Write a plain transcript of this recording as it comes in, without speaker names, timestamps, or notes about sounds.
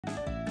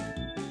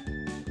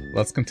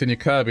Let's continue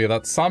Kirby.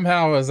 That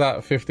somehow is at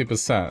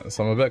 50%,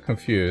 so I'm a bit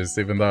confused,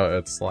 even though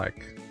it's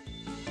like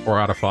 4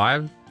 out of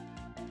 5.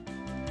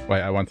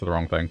 Wait, I went to the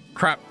wrong thing.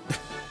 Crap!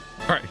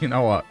 Alright, you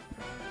know what?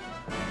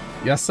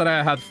 Yesterday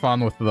I had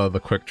fun with the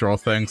quick draw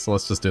thing, so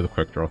let's just do the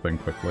quick draw thing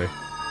quickly.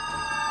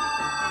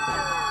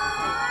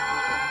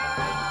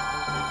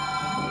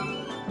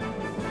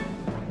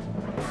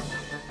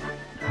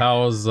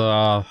 How was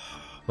the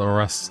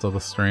rest of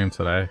the stream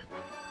today?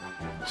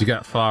 Did you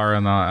get far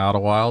in Outer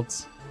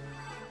Wilds?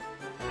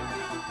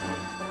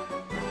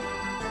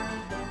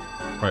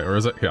 Wait, where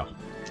is it? Here.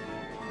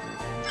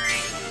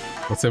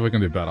 Let's see if we can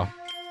do better.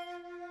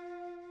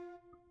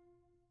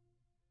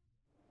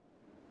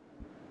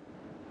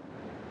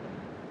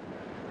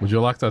 Would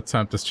you like to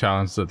attempt this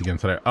challenge at the end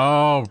today?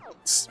 Oh,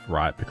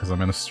 right, because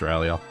I'm in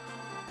Australia.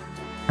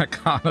 I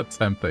can't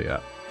attempt it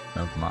yet.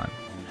 Never mind.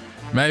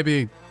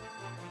 Maybe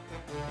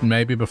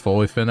before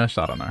we finish?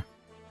 I don't know.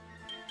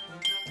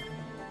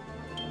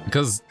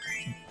 Because,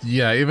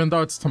 yeah, even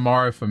though it's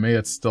tomorrow for me,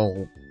 it's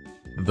still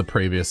the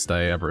previous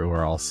day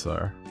everywhere else,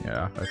 so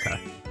yeah, okay.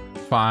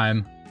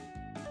 Fine.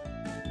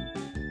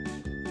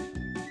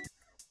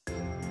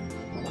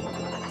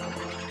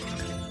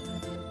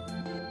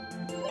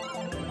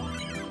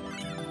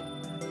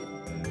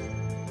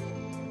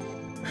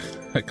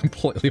 I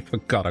completely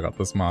forgot I got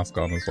this mask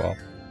on as well.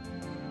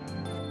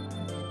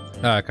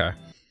 Okay.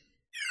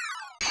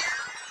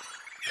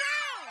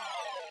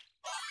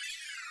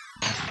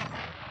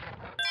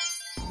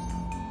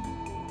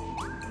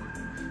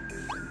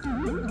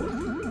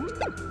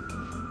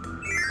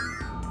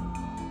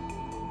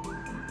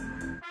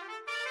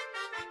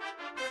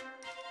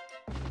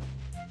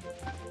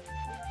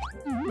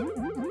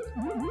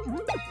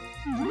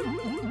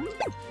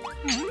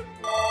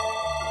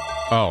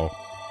 Oh.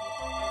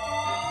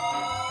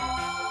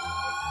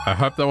 I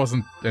hope there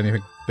wasn't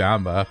anything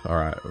down there.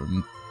 Alright.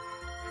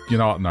 You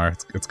know what? No,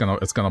 it's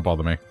gonna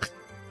bother me.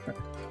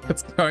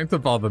 It's going to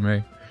bother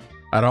me.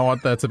 I don't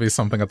want there to be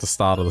something at the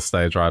start of the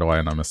stage right away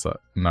and I miss it.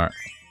 No.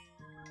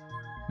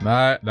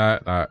 No, no,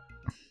 no.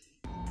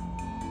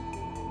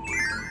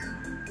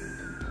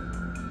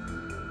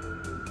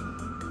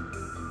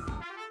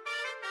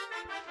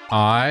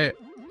 I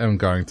am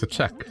going to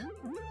check.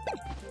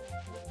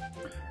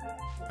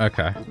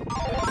 Okay.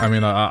 I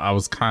mean, I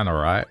was kind of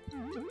right.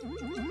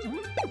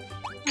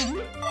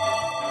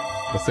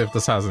 Let's see if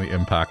this has any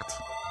impact.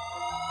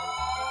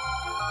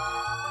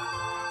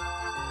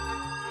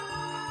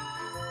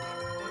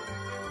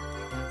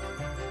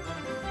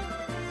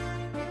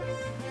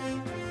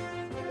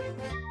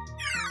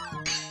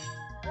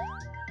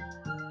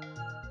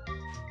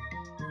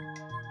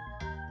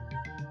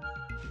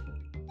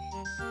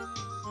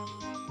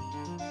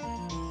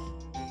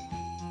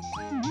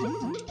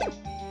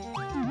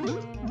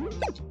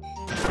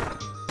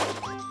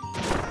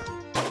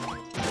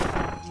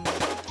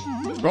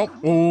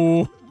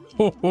 Oh,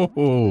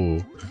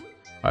 oh,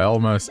 I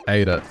almost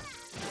ate it.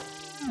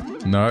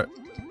 No.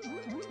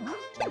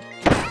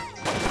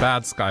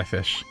 Bad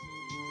skyfish.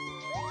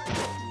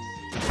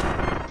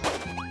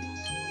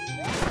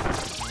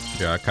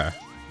 Yeah, okay.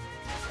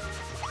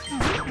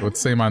 It would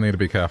seem I need to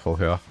be careful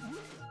here.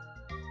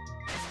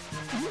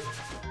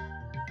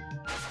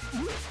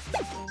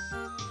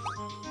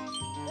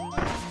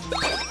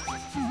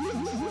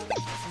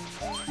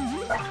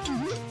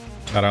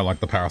 I don't like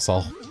the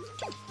parasol.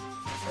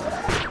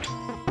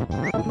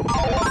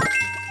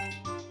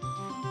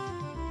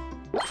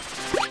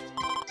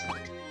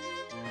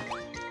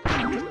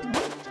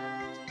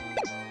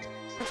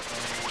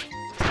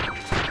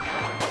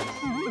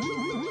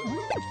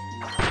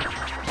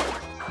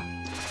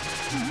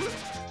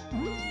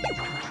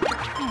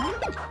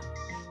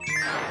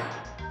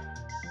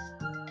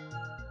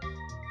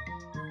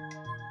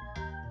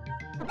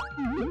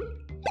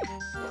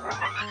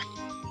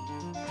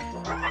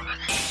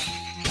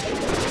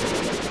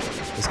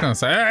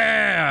 Say,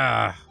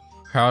 yeah!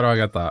 How do I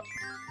get that?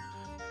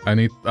 I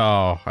need...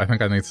 Oh, I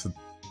think I need to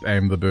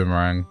aim the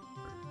boomerang.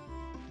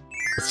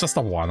 It's just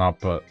a one-up,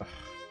 but...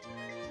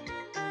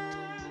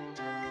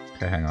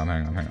 Okay, hang on.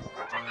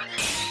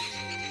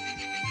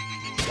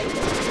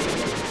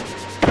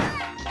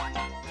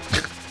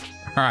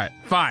 Alright,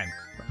 fine.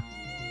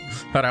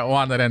 But I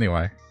want it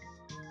anyway.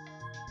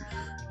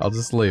 I'll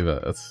just leave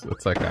it. It's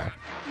okay.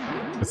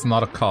 It's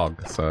not a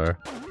cog, so...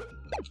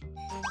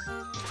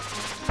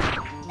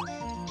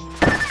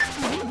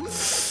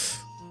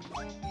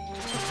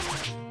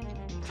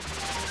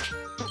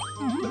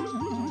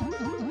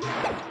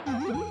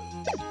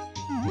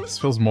 This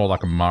feels more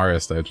like a Mario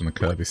stage than a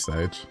Kirby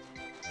stage.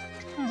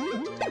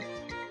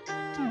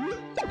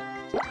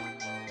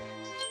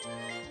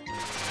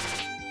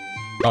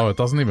 Oh, it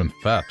doesn't even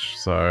fetch,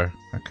 so...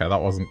 Okay,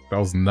 that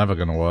was never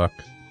gonna work.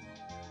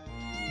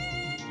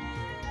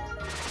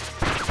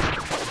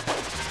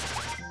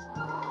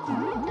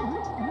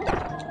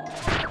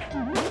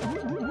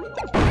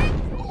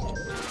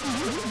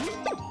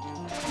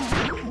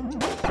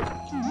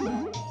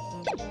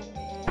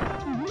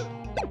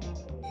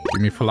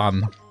 Give me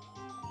flan.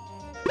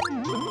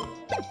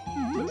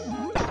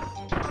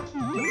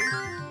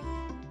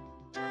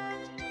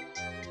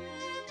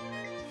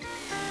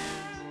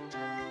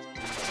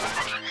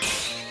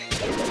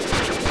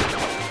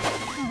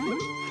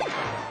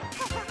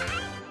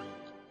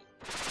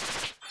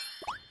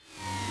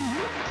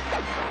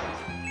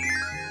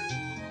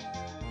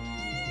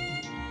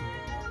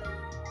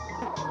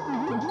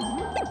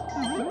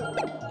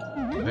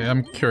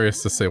 am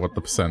curious to see what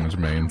the percentage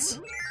means.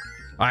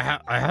 I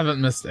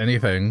haven't missed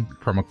anything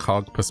from a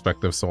cog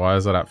perspective, so why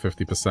is it at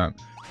 50%?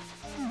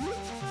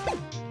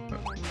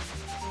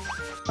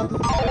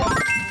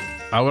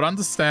 I would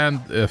understand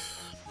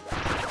if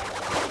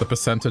the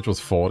percentage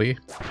was 40,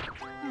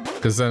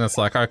 because then it's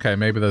like, okay,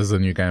 maybe there's a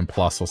new game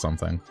plus or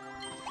something.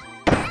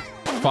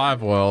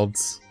 5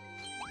 worlds,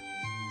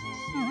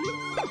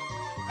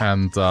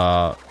 and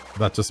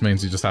that just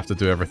means you just have to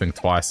do everything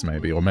twice,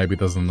 maybe, or maybe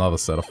there's another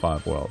set of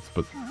 5 worlds,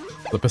 but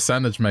the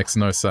percentage makes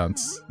no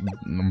sense.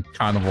 I'm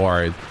kind of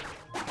worried.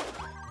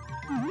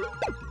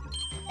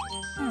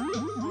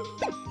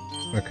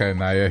 Okay,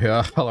 now you're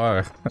here.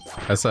 Hello.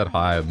 I said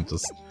hi and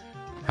just,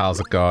 how's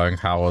it going?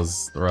 How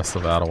was the rest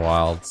of Outer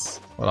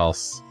Wilds? What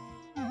else?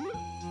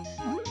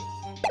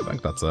 I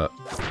think that's it.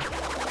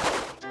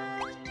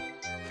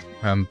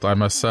 And I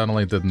most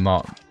certainly did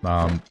not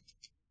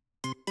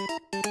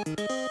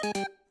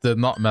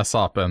mess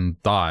up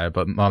and die,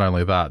 but not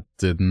only that,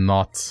 did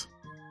not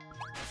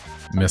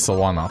miss a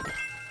 1-up.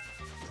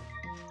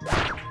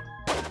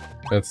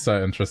 It's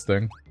so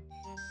interesting.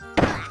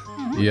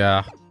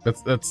 Yeah,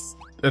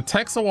 it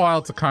takes a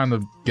while to kind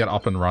of get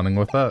up and running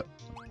with it.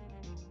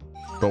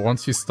 But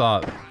once you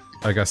start,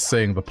 I guess,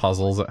 seeing the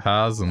puzzles it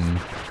has and...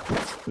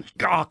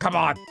 Oh, come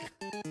on!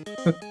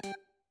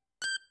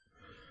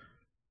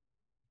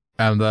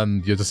 And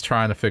then you're just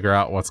trying to figure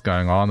out what's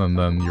going on, and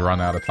then you run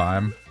out of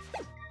time.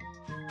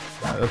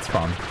 It's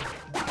fun.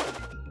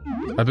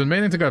 I've been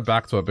meaning to go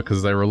back to it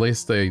because they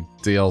released a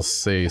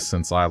DLC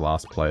since I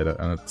last played it,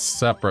 and it's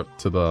separate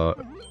to the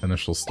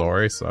initial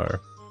story, so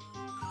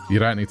you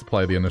don't need to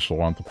play the initial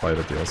one to play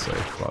the DLC,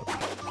 but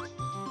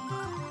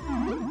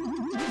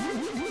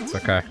it's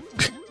okay.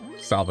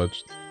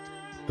 Salvaged.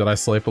 Did I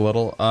sleep a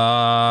little?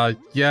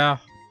 Yeah.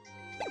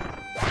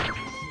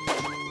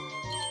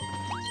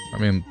 I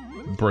mean,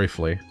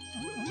 briefly.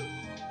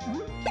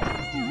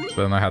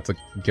 Then I had to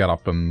get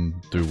up and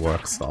do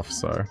work stuff,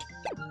 so...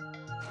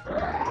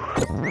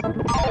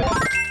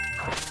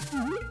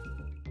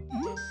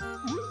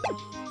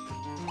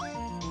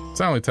 It's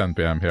only 10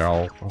 PM here,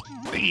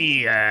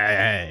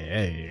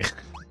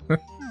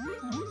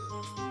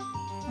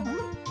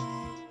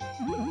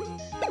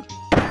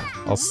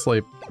 I'll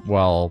sleep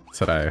well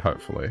today,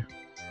 hopefully.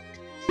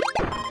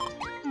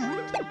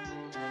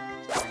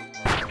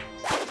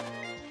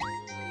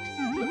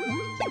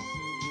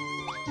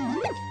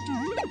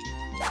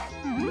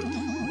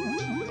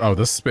 Oh,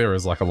 this spear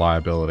is like a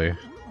liability.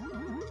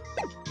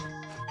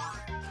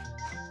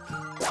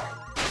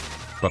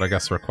 But I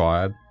guess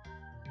required.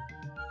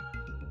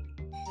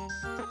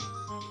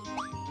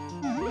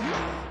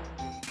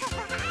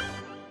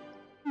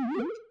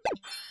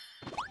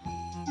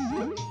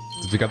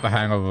 Did you get the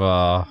hang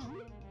of,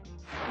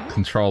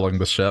 controlling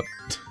the ship?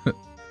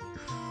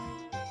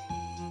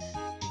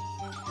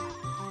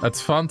 It's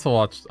fun to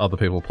watch other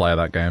people play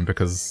that game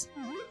because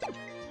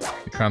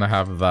you kind of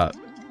have that...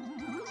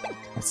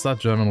 What's that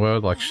German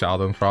word? Like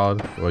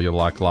Schadenfreude? Where you're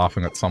like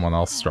laughing at someone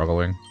else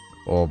struggling.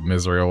 Or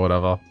misery or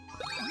whatever.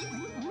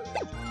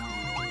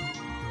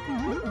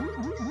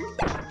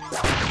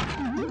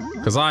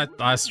 Because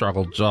I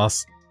struggled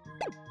just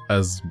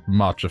as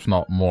much, if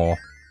not more,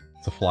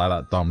 to fly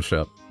that dumb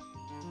ship.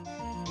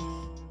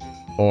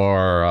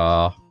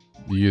 Or,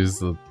 use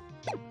the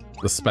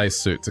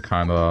spacesuit to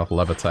kind of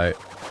levitate.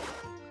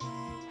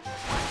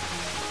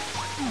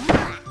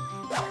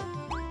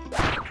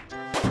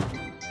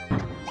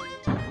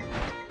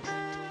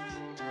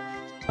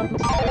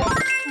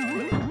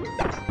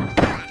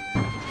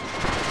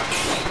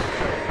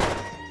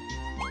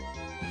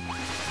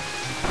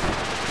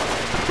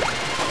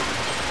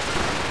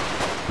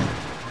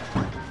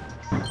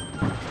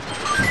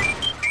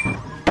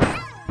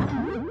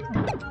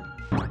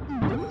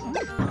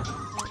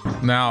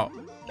 Now,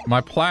 my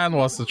plan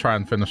was to try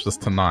and finish this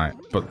tonight,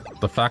 but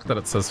the fact that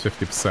it says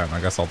 50%, I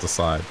guess I'll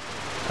decide.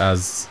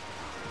 As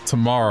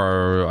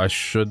tomorrow, I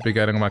should be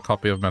getting my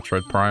copy of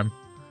Metroid Prime.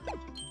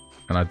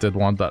 And I did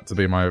want that to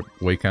be my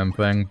weekend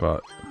thing,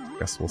 but I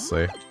guess we'll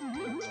see.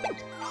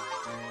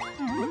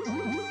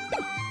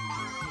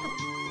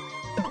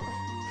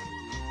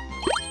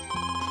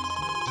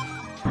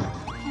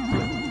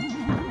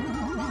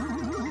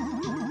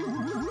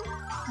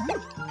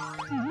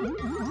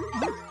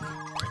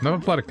 Never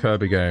played a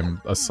Kirby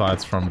game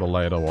aside from the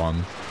later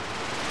one.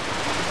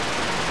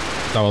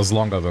 That was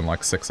longer than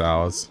like 6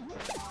 hours.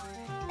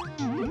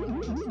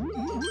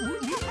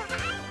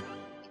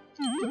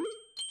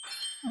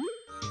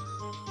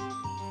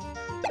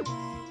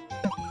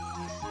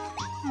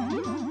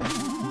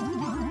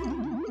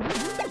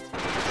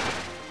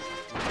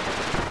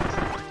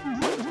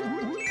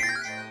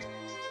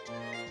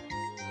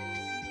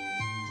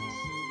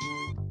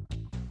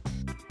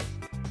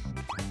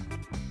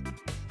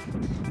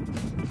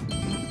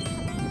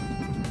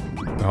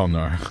 Oh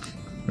no.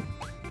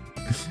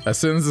 As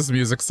soon as this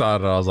music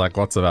started, I was like,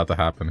 what's about to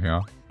happen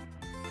here?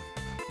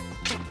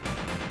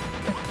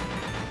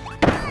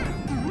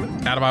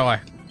 Out of my way.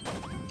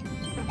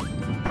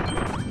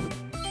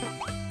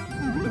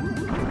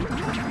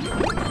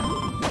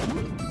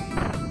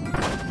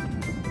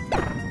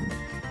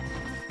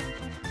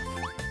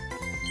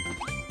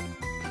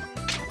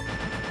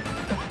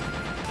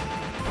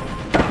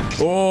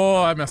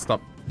 Oh, I messed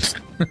up.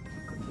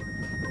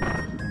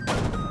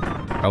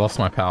 I lost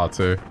my power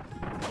too.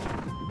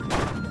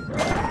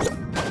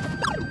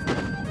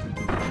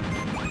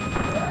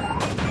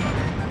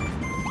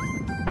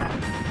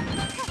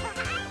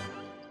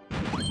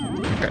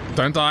 Okay,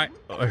 don't die.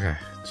 Okay,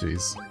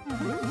 jeez.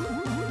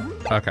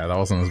 Okay, that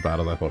wasn't as bad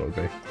as I thought it would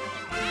be.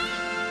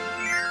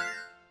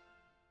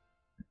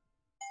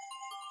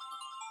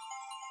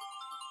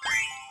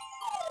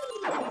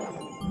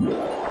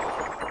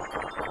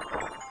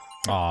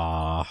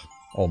 Ah,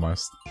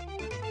 almost.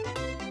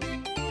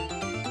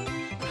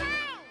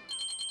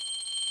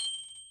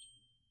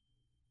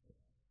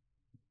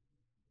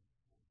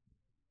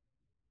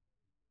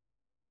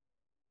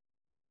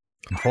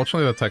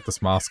 Unfortunately, to take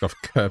this mask off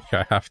Kirby,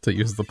 I have to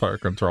use the Pro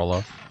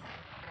Controller.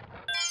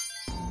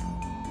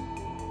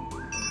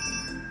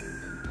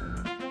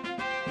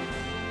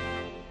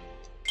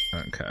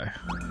 Okay.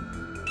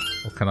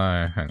 What can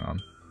I... hang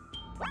on.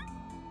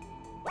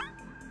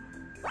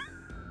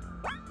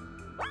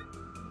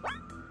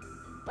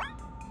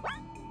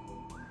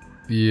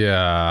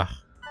 Yeah.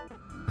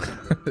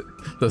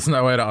 There's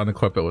no way to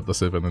unequip it with the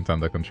Super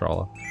Nintendo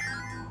controller.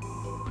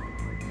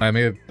 I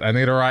need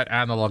a right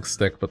analog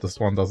stick, but this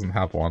one doesn't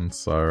have one,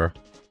 so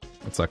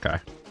it's okay.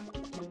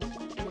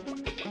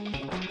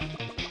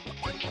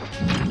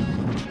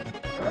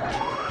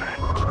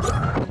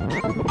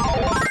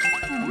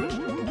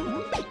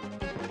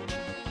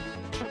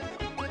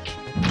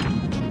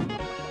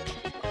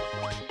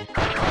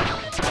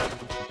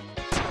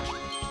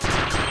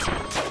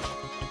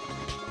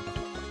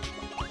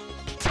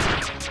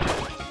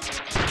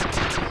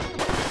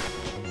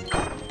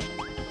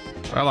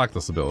 I like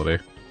this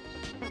ability.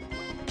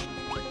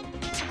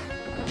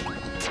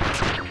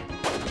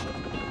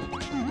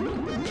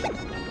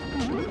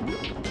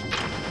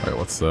 Wait,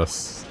 what's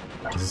this?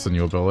 Is this a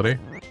new ability?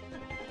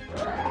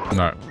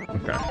 No.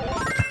 Okay.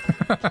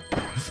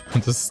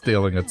 I'm just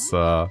stealing its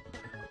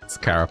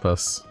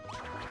carapace.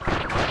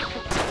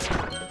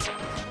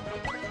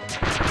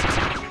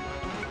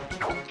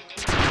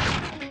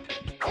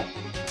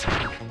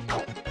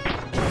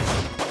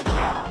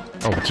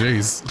 Oh,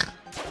 jeez.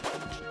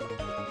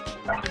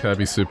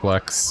 Kirby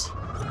suplex.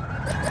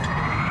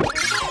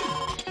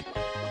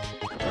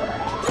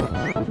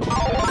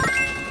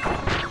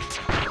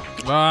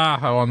 Ah,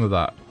 I wanted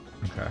that.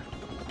 Okay.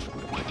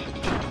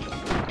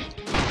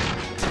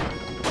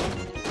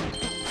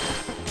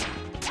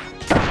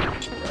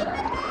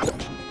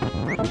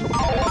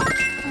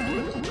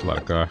 Let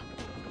it go.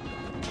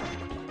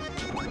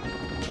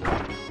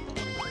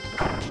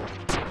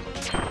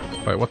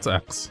 Wait, what's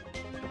X?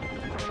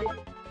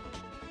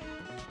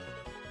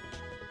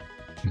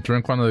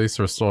 Drink one of these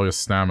to restore your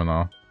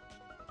stamina.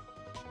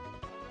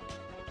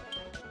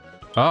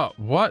 Oh,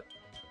 what?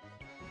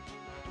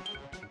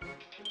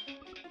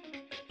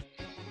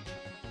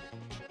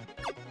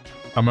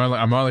 I'm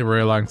only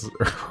realizing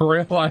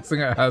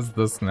it has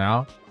this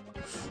now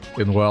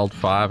in World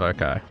 5.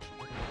 Okay.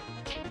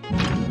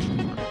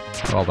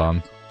 Well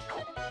done.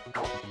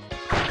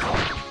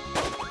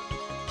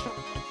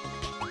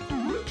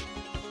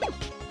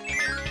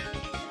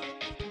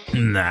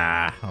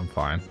 Nah, I'm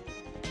fine.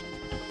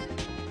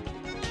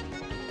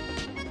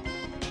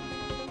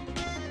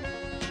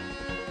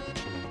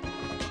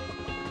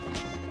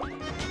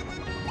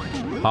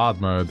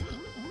 Hard mode.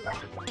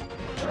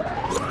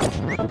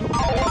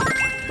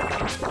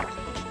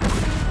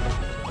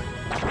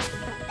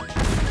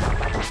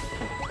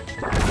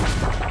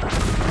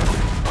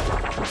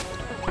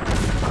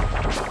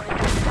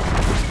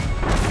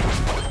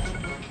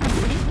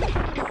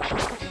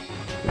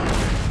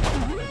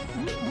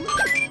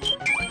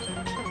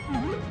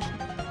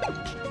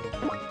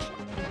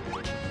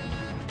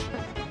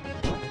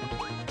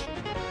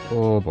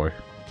 Oh boy.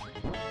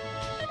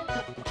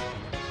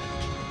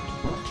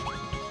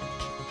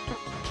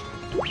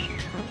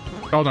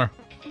 Oh no.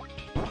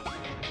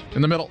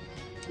 In the middle.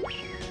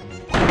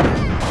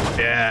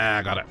 Yeah,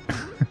 I got it.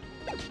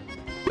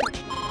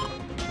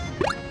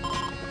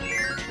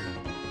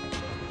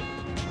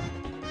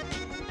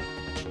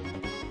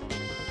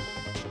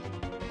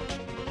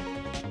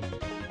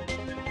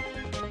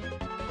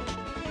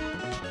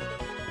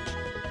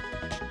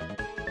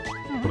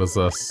 What is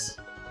this?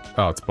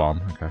 Oh, it's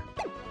bomb. Okay.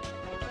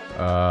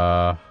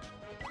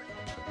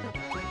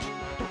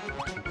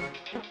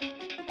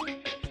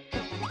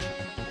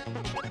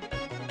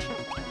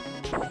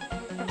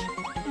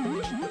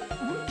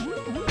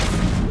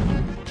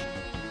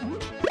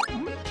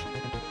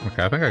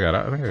 Okay, I think I got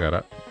it. I think I got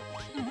it.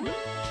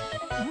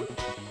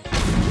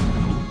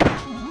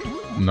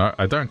 No,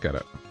 I don't get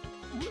it.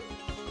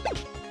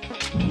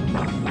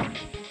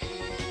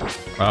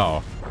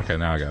 Oh, okay,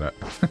 now I get it.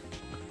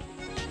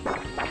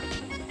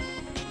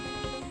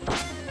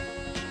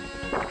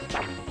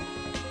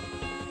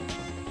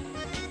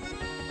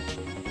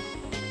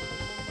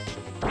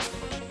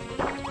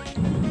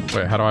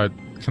 Wait, how do I...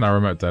 can I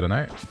remote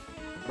detonate?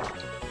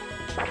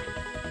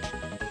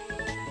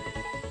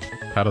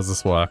 How does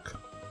this work?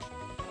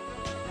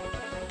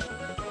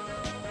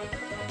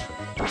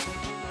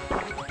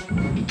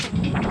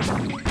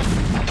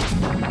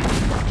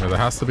 Yeah, there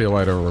has to be a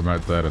way to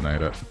remote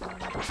detonate it.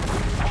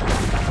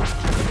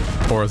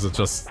 Or is it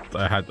just...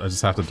 I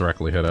just have to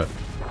directly hit it.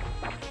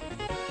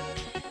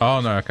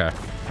 Oh no, okay.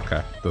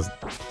 Okay, there's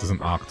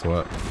an arc to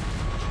it.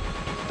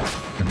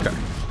 Okay.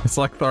 It's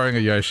like throwing a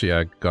Yoshi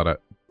egg, got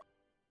it.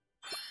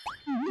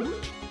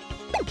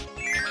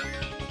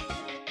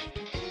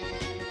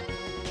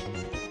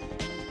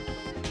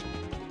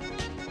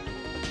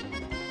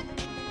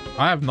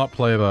 I have not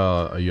played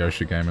a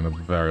Yoshi game in a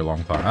very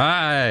long time.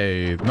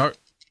 Hey! No!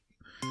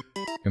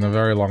 In a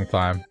very long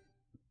time.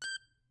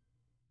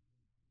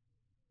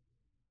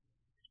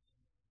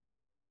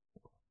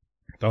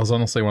 That was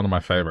honestly one of my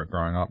favorite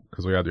growing up,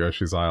 because we had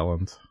Yoshi's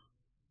Island.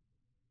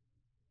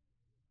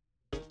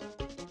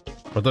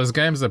 But those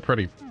games are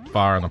pretty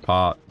far and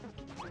apart.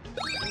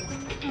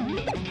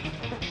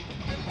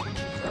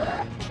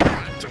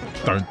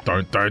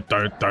 Don't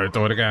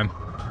do it again.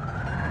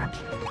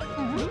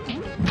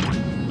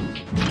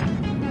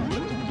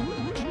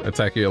 I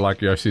take it you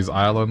like Yoshi's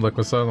Island,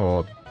 Liquison,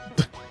 or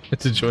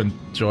did you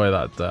enjoy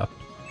that death?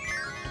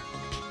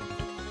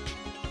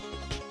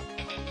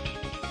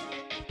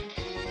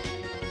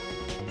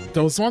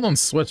 There was one on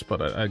Switch,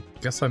 but I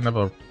guess I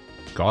never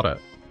got it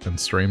and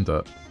streamed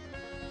it.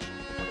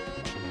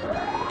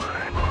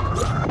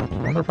 I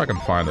wonder if I can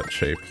find it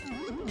cheap.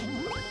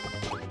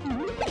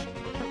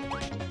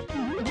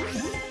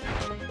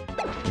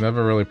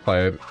 Never really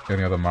played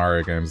any other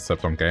Mario games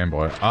except on Game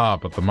Boy. Ah,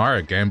 but the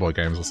Mario Game Boy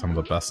games were some of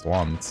the best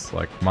ones.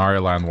 Like,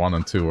 Mario Land 1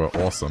 and 2 were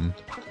awesome.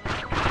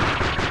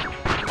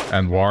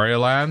 And Wario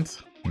Land?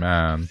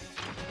 Man.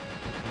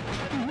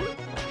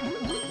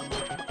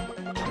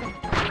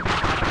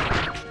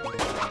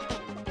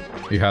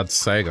 You had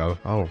Sega.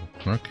 Oh,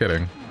 no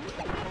kidding.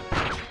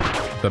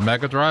 The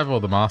Mega Drive or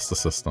the Master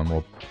System,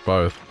 or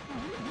both?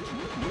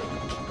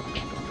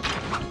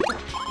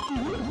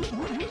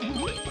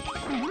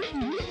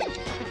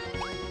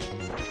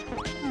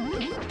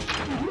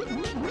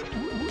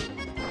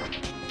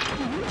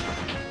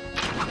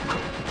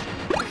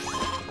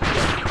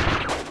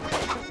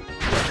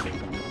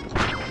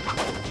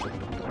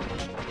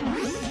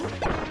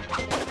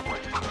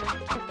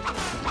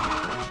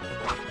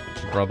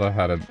 Brother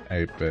had an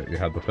 8-bit, you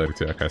had the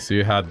 32. Okay, so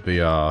you had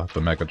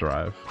the Mega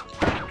Drive.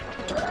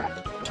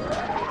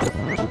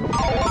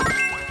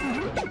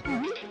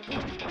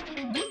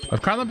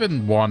 I've kind of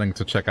been wanting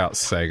to check out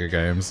Sega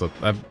games.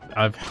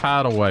 I've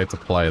had a way to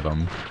play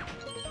them,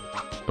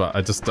 but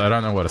I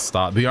don't know where to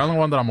start. The only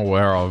one that I'm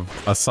aware of,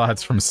 aside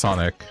from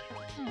Sonic,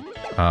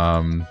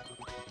 one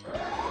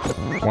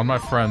of my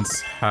friends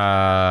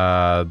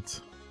had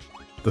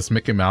this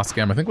Mickey Mouse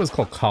game. I think it was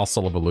called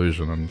Castle of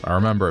Illusion, and I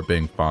remember it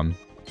being fun.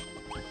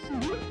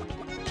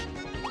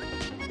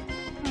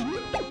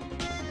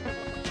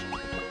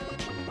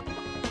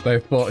 They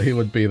thought he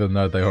would be the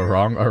nerd. They were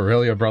wrong. Oh,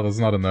 really? Your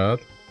brother's not a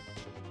nerd?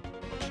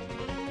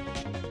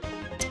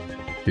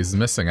 He's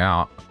missing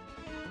out.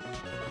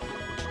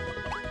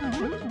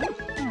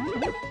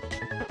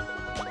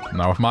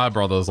 Now, with my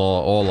brothers,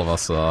 all of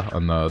us are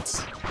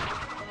nerds.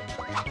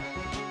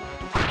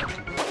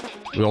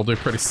 We all do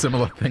pretty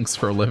similar things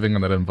for a living,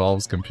 and it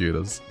involves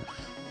computers.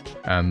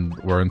 And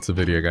we're into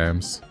video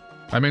games.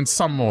 I mean,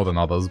 some more than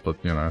others, but,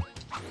 you know,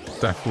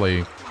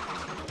 definitely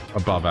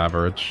above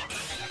average.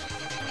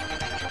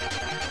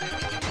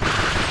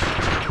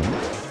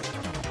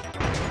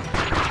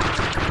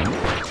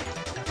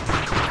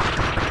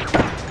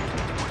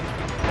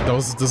 There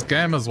was this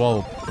game as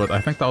well, but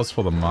I think that was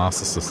for the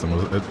Master System.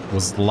 It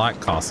was like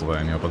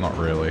Castlevania, but not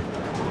really.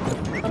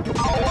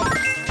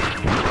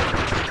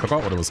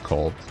 Forgot what it was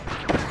called.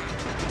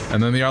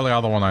 And then the only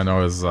other one I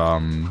know is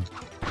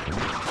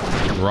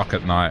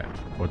Rocket Knight,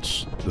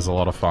 which is a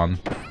lot of fun.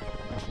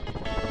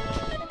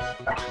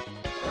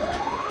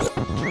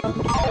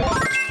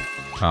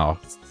 Oh,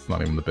 it's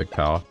not even the big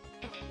tower.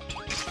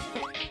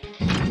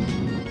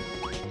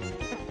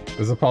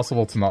 Is it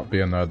possible to not be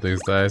a nerd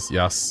these days?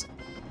 Yes.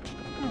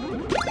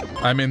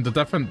 I mean, the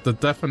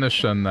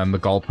definition and the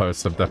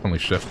goalposts have definitely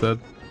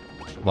shifted.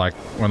 Like,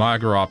 when I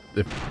grew up,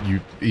 if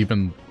you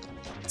even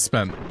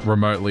spent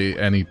remotely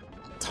any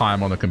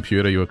time on a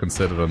computer, you were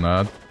considered a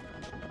nerd.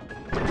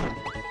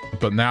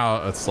 But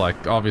now it's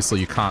like, obviously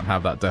you can't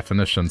have that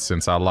definition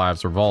since our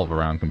lives revolve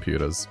around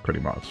computers, pretty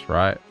much,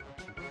 right?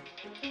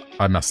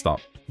 I messed up.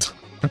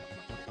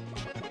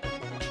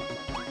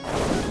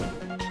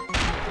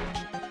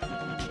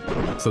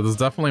 So there's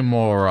definitely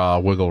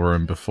more wiggle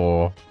room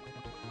before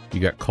you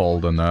get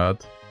called a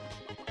nerd.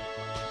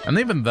 And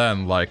even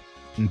then, like,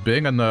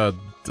 being a nerd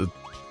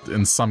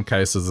in some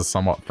cases is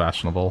somewhat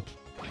fashionable.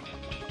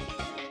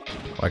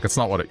 Like, it's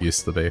not what it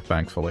used to be,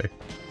 thankfully.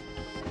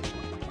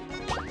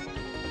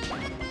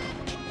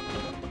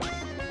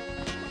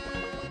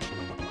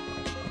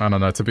 I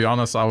don't know, to be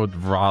honest, I would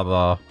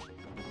rather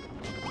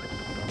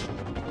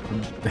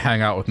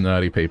hang out with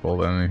nerdy people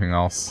than anything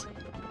else.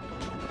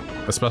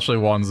 Especially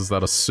ones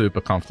that are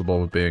super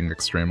comfortable with being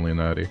extremely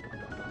nerdy.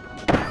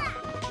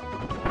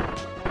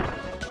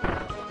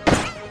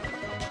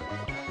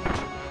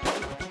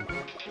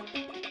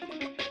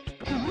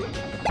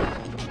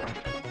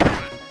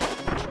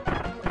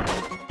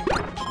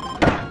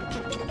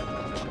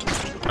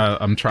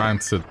 I'm trying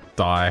to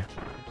die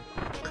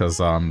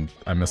because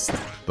I missed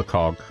the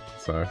cog,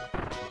 so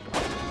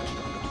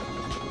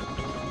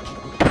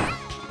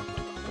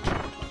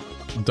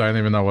don't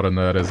even know what a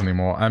nerd is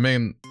anymore. I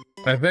mean,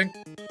 I think,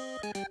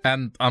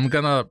 and I'm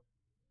gonna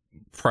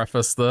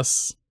preface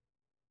this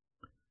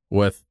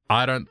with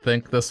I don't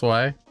think this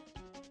way.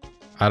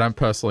 I don't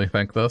personally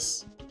think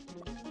this,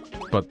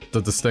 but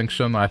the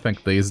distinction I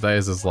think these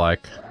days is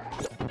like,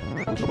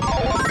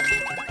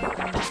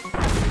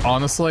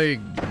 honestly,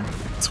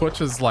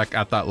 Twitch is like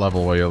at that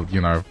level where you're, you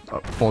know,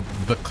 for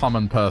the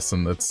common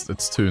person, it's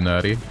too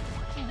nerdy.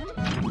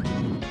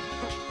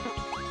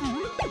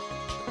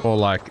 Or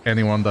like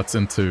anyone that's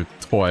into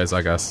toys,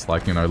 I guess,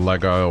 like, you know,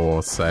 Lego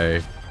or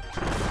say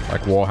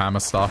like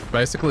Warhammer stuff.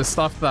 Basically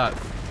stuff that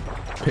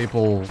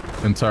people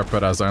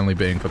interpret as only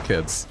being for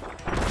kids.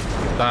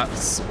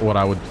 That's what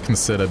I would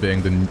consider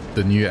being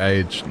the new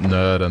age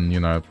nerd and, you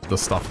know, the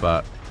stuff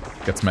that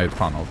gets made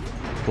fun of.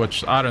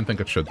 Which I don't think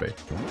it should be.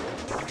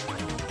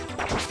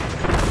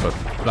 But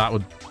that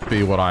would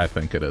be what I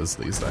think it is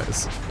these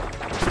days.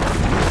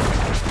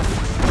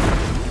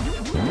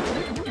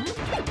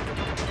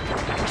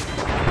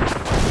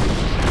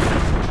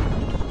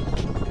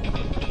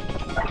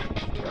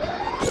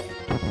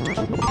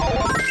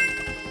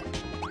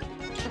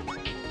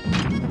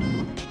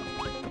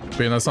 But,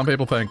 you know, some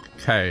people think,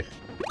 hey,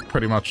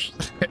 pretty much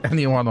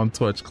anyone on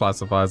Twitch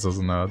classifies as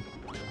a nerd.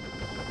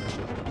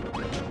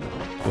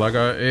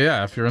 Lego,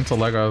 yeah, if you're into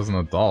Lego as an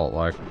adult,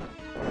 like...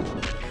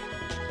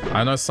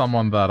 I know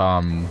someone that,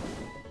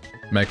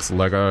 makes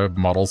Lego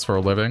models for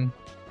a living.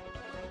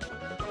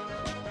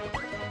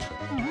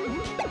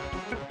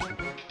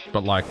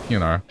 But, like, you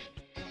know...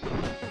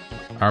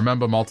 I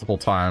remember multiple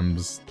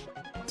times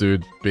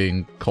dude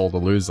being called a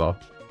loser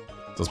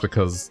just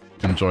because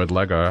he enjoyed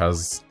Lego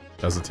as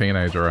a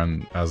teenager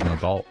and as an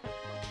adult.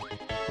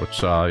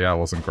 Which, yeah,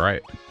 wasn't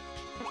great.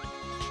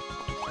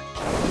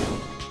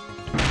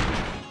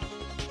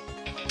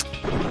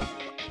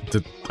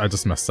 I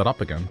just messed it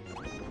up again.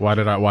 Why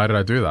did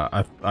I do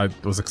that? I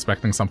was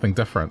expecting something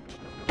different.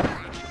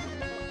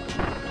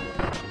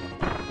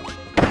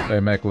 They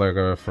make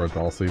Lego for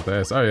adults these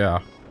days. Oh yeah.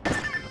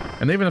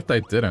 And even if they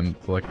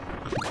didn't, like,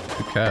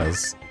 who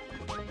cares?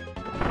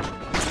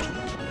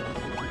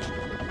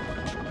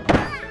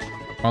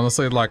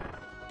 Honestly, like,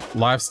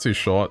 life's too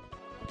short.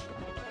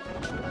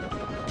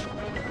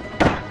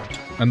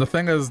 And the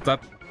thing is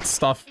that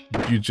stuff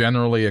you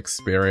generally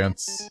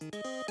experience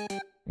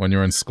when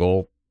you're in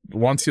school.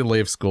 Once you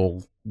leave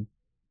school,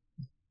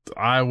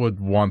 I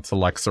would want to,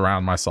 like,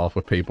 surround myself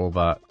with people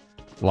that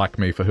like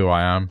me for who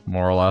I am,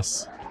 more or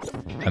less.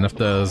 And if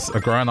there's a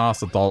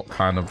grown-ass adult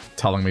kind of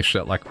telling me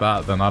shit like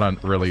that, then I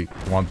don't really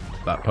want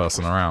that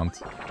person around.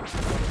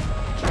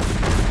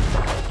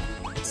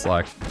 It's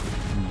like,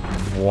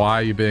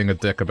 why are you being a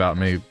dick about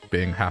me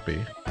being happy,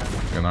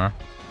 you know?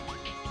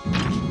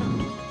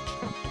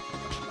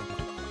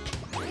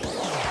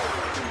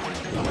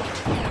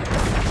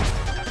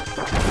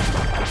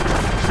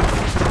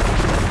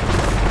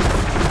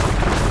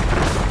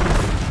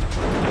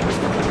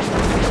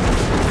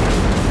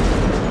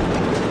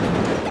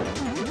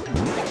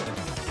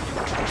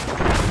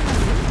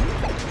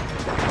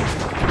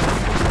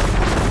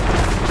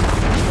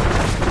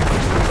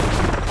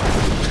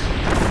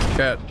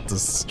 Get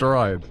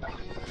destroyed.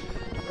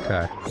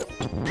 Okay.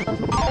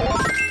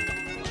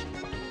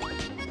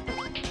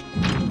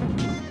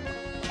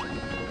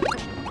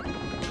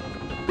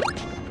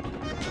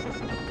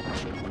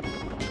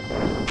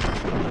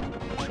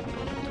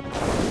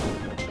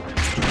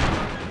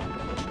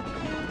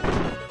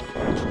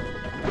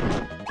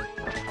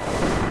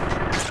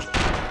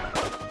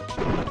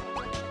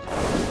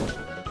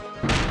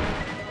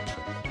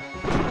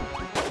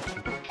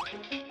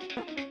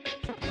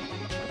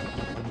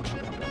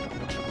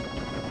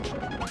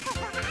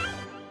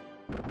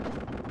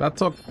 That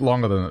took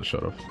longer than it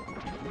should have.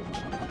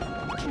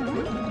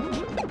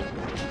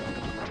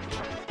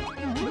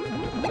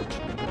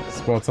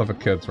 Sports are for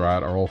kids,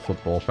 right? Are all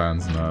football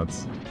fans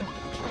nerds?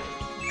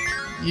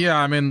 Yeah,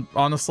 I mean,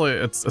 honestly,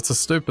 it's a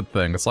stupid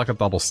thing. It's like a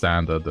double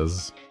standard.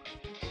 Is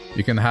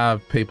you can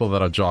have people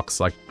that are jocks,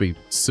 like, be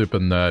super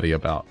nerdy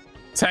about...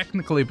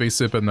 Technically be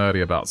super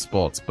nerdy about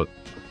sports, but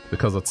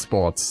because it's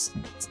sports,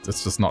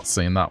 it's just not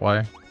seen that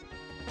way.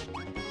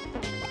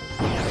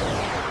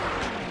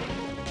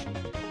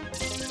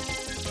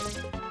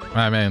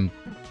 I mean,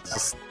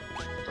 just...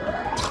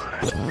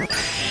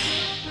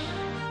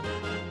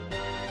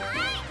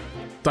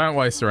 Don't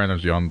waste your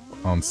energy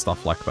on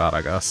stuff like that,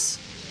 I guess.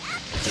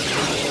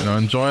 You know,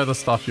 enjoy the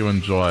stuff you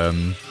enjoy,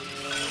 and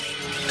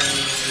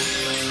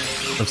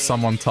if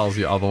someone tells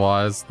you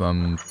otherwise,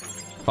 then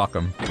fuck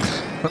them.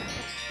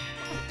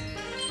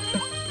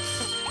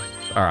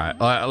 Alright,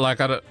 like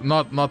I don't,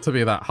 not to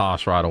be that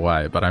harsh right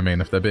away, but I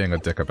mean, if they're being a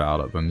dick about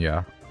it, then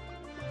yeah.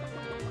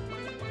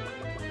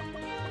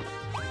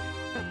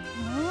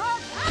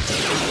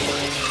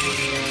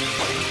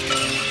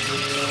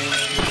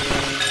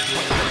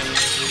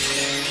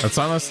 It's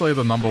honestly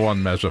the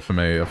 #1 measure for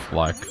me of,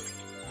 like,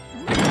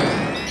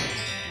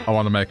 I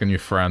want to make a new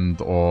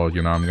friend or,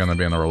 you know, I'm going to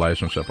be in a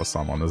relationship with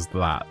someone is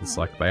that. It's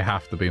like they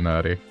have to be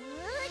nerdy.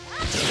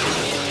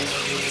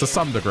 To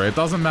some degree. It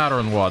doesn't matter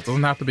in what. It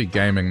doesn't have to be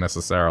gaming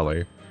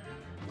necessarily.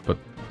 But,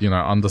 you know,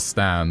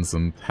 understands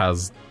and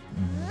has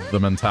the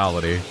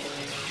mentality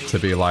to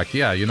be like,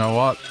 yeah, you know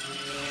what?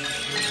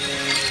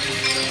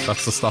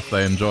 That's the stuff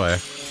they enjoy.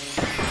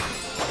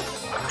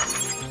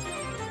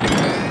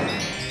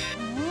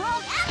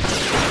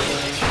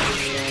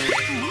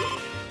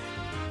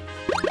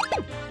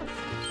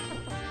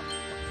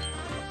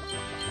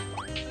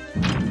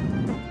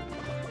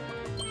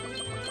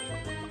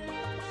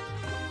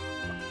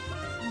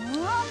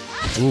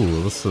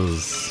 Ooh, this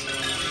is...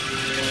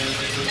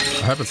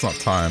 I hope it's not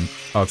time.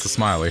 Oh, it's a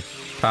smiley.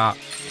 Ha.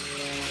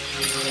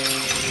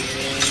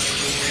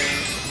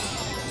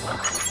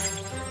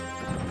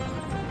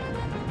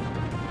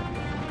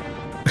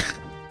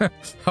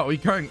 Are we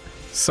going...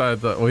 So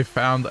that we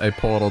found a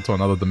portal to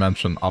another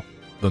dimension up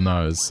the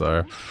nose,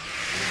 so...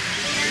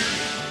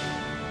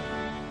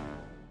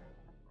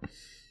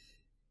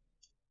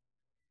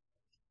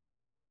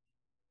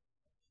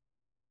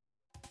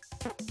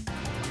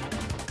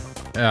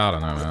 Yeah, I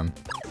don't know, man.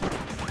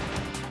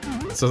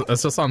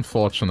 It's just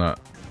unfortunate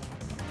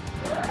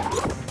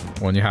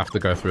when you have to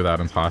go through that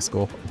in high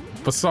school.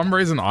 For some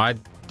reason, I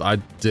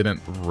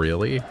didn't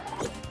really.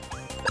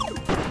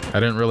 I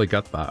didn't really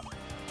get that.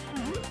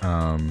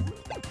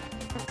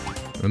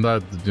 Even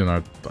though, you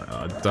know,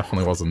 I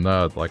definitely was a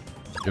nerd, like,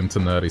 into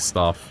nerdy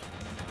stuff.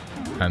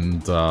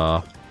 And,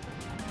 oh,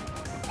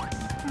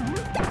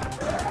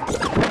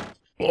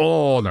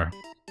 no.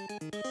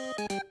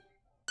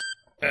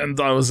 And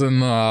I was in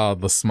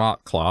the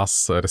smart class,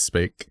 so to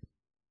speak.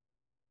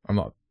 I'm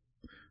not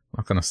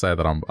gonna say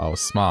that I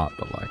was smart,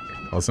 but like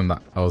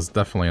I was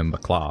definitely in the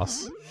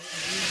class.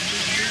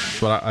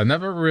 But I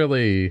never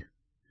really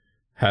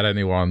had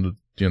anyone,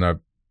 you know,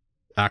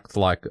 act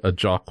like a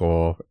jock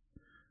or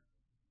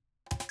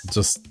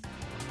just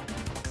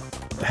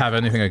have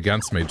anything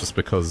against me just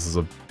because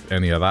of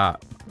any of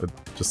that. It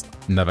just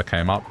never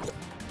came up.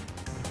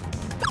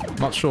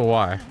 Not sure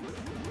why.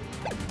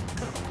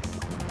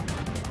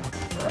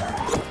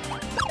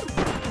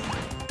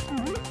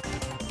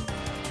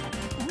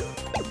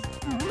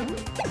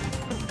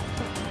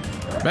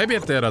 Maybe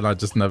it did and I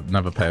just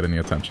never paid any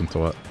attention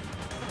to it.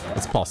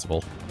 It's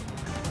possible.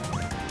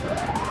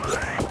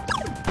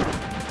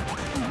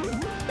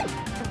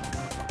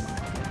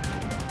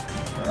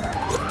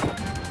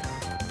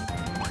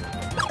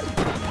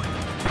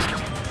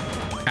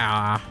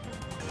 Ah.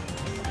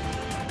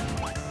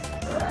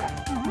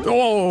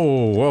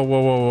 Oh, whoa,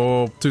 whoa, whoa,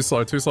 whoa. Too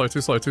slow, too slow, too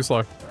slow, too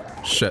slow.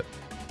 Shit.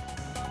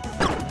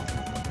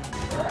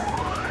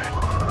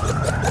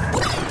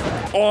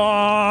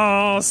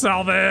 Oh,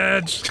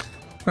 salvage!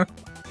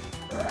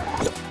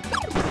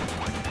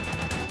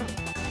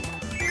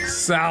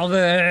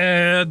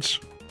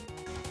 Salvage!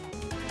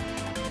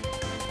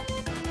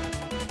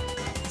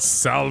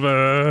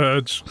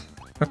 Salvage!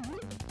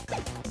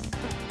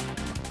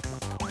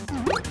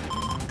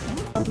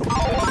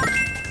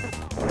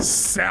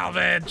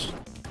 Salvage!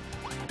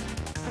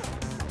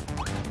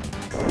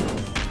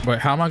 Wait,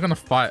 how am I gonna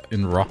fight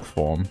in rock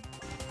form?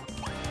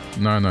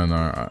 No, no,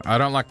 no. I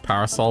don't like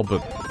Parasol,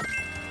 but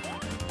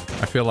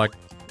I feel like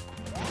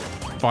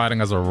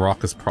fighting as a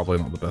rock is probably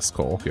not the best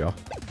call here.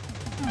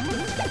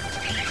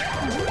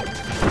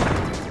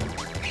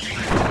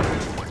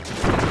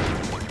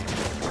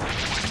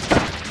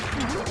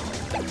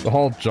 The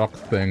whole jock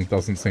thing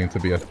doesn't seem to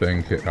be a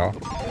thing here.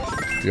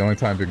 The only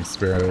time you can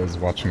experience it is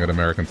watching at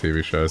American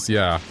TV shows.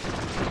 Yeah.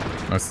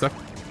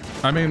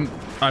 I mean,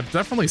 I've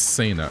definitely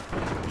seen it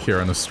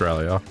here in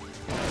Australia,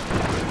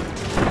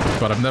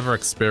 but I've never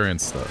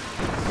experienced it.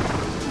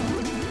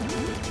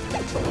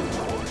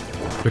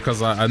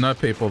 Because I know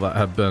people that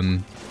have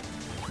been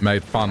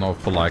made fun of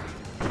for, like,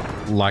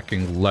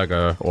 liking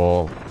Lego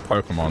or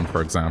Pokemon,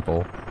 for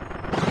example.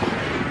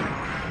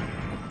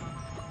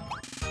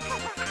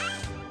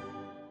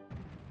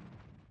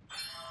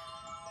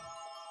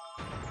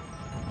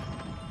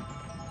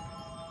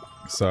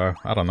 So,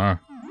 I don't know.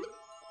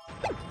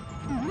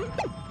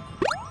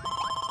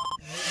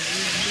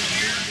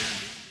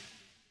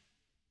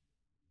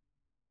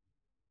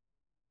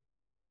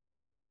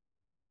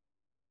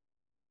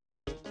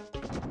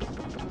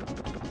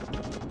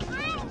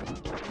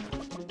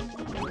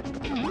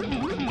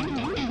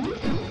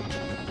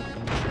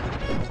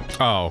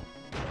 Oh.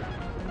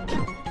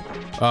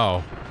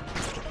 Oh.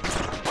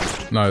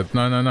 No,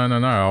 no, no, no, no,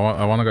 no.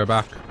 I want to go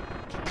back.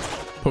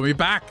 Put me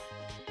back!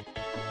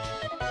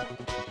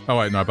 Oh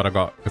wait, no,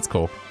 but it's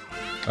cool.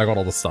 I got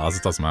all the stars,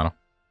 it doesn't matter.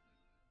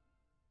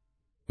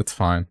 It's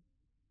fine.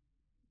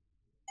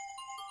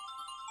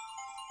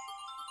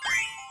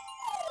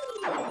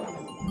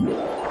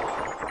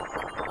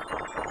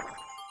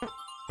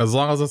 As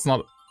long as it's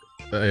not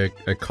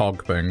a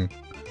cog thing,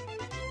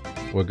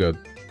 we're good.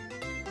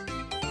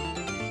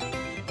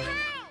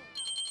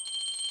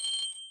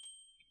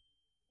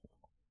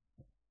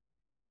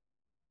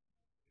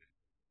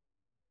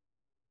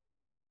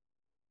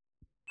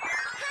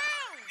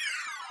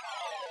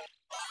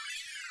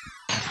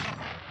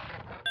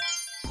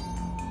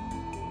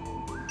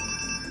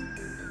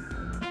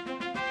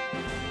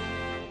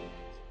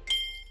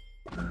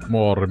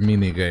 More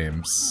mini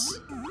games.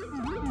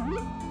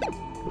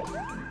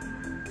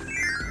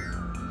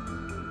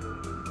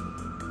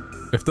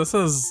 If this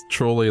is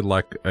truly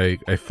like a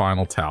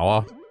final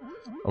tower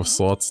of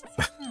sorts,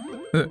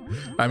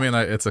 I mean,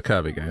 it's a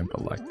Kirby game,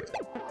 but like,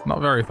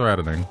 not very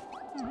threatening.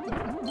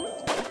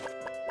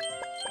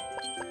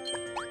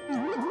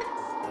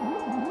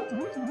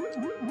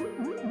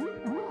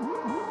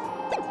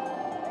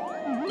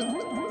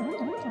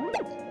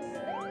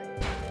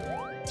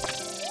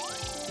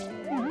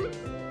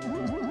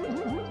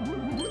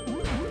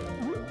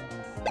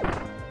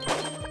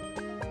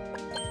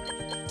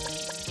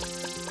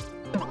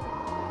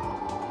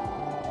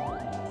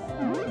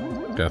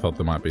 I thought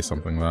there might be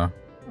something there.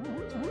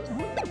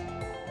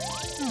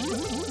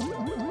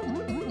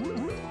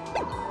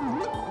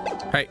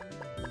 Hey!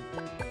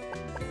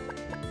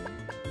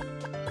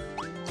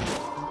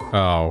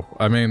 Oh,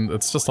 I mean,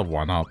 it's just a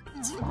one-up.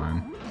 It's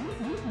fine.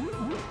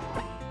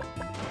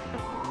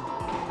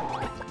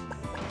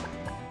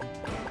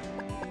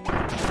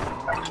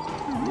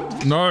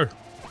 No!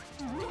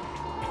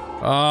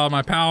 Oh,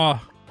 my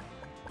power!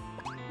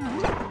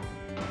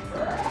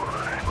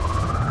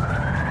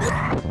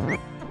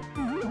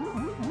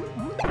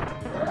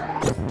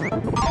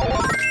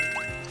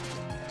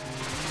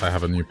 I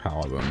have a new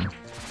power then.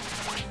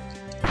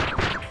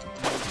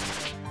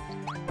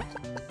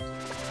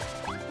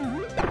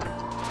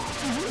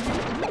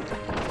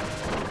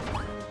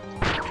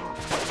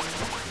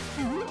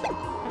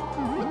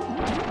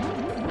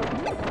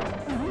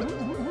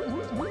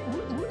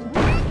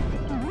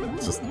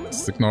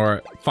 Just ignore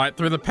it. Fight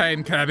through the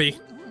pain, Kirby!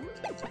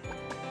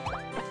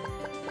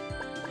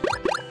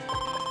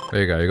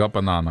 There you go, you got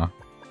banana.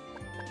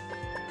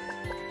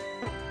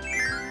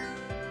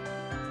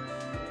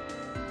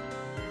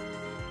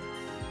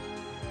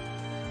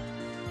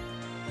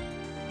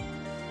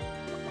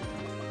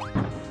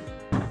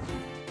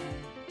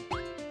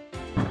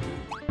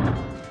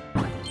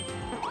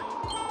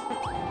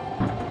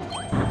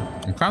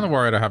 I'm kind of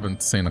worried I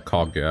haven't seen a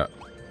cog yet.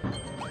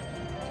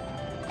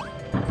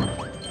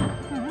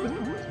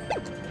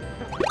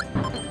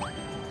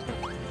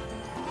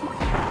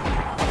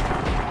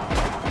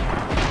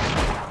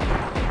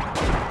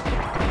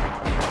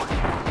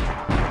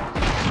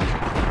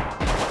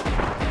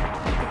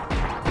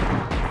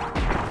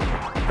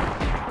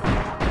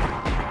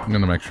 I'm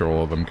gonna make sure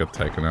all of them get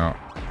taken out.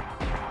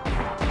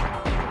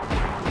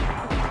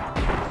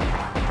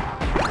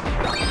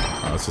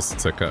 Oh, it's just a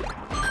ticket.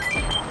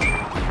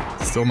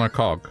 Still no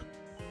cog.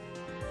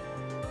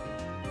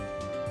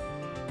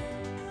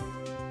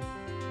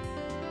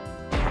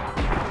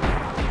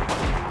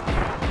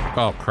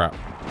 Oh crap.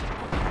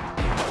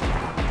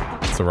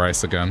 It's a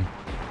race again.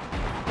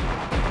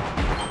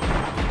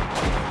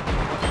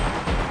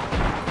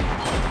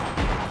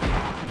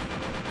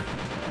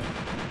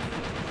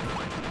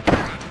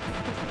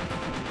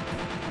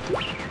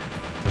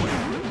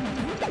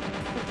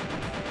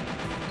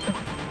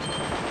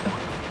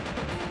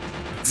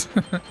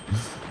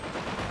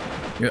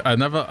 Yeah, I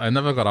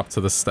never got up to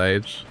this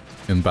stage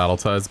in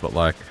Battletoads, but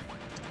like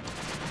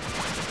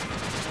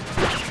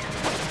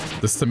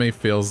this to me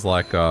feels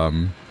like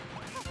there's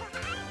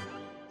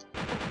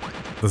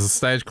a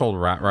stage called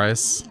Rat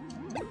Race,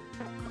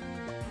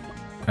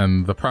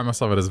 and the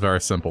premise of it is very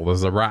simple.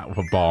 There's a rat with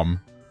a bomb,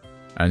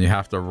 and you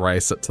have to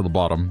race it to the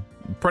bottom.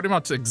 Pretty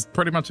much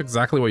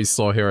exactly what you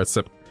saw here,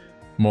 except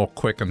more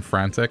quick and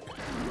frantic.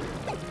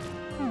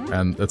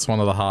 And it's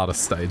one of the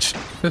hardest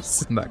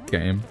stages in that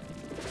game.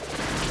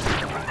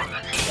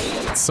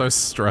 It's so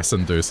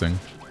stress-inducing.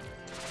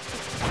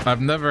 I've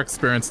never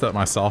experienced it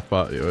myself,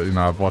 but you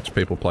know, I've watched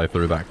people play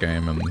through that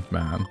game, and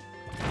man,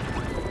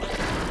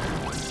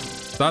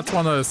 that's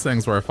one of those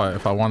things where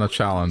if I want a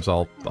challenge,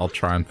 I'll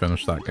try and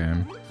finish that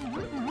game.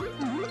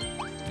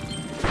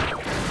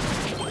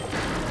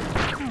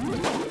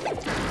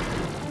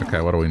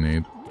 Okay, what do we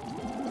need?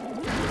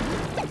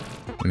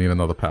 We need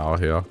another power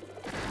here.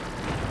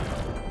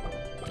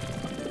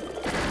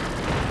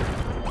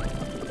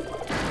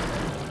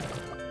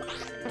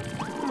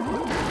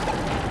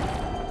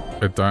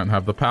 I don't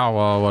have the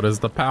power. What is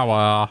the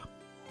power?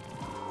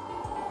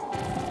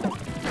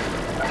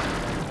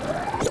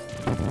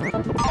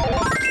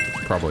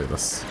 Probably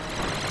this.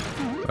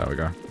 There we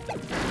go.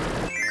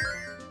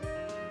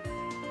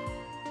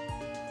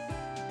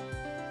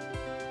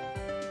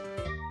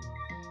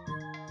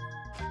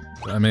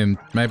 I mean,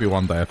 maybe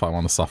one day if I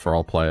want to suffer,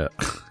 I'll play it.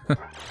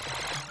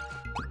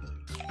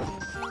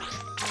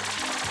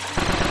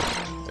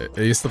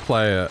 I used to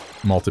play it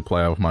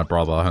multiplayer with my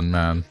brother, and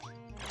man,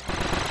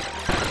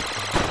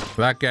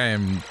 that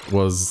game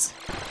was...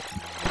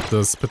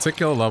 There's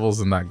particular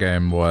levels in that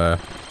game where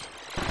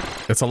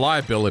it's a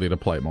liability to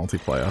play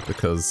multiplayer,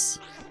 because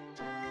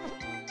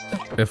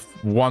if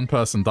one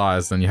person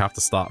dies, then you have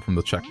to start from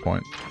the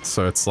checkpoint.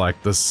 So it's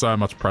like, there's so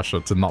much pressure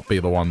to not be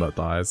the one that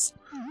dies.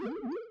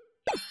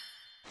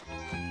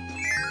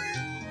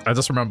 I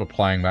just remember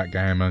playing that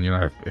game, and you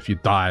know, if you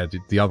died,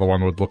 the other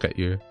one would look at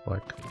you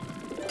like,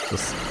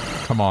 just,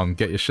 come on,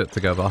 get your shit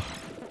together.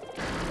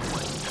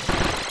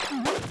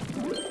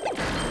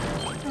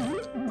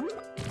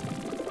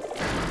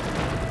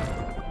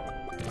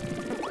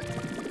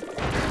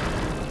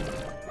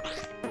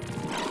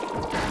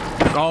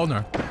 Oh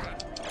no.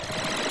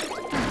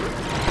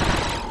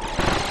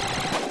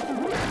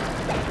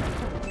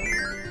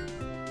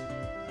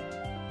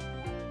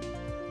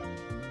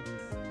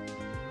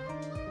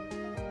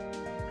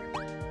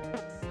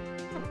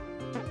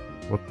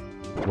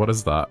 What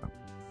is that?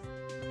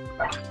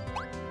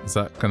 Is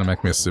that gonna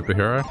make me a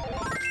superhero?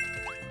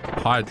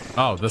 Hide.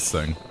 Oh, this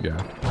thing. Yeah.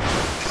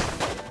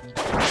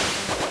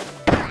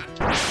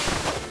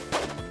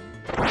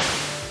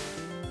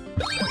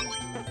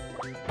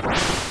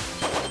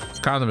 It's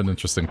kind of an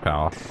interesting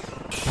power.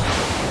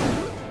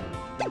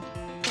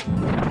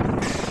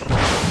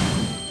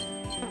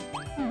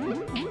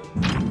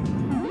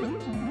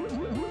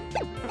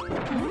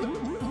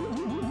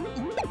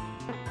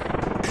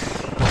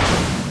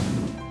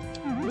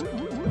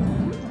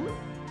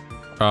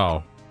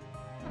 Oh.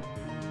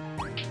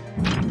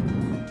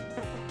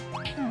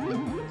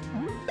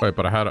 Wait,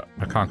 but I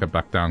can't get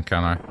back down,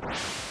 can I?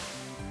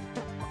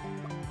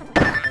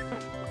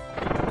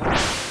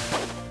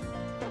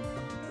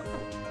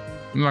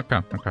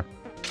 Okay, okay.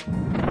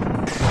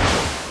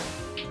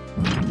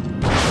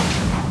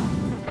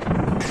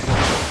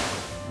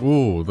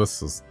 Ooh,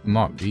 this is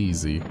not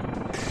easy.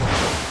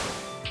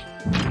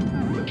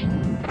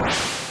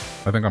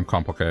 I think I'm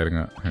complicating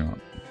it. Hang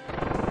on.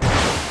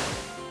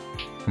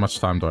 How much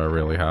time do I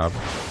really have?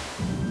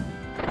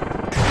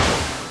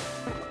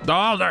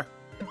 Oh, there!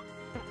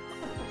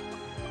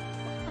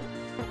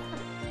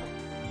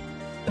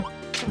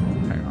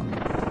 Hang on.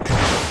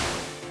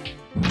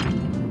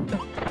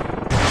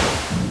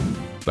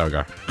 There we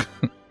go.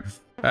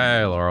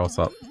 Hey, Laura, what's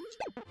up?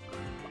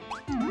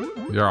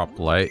 You're up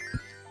late.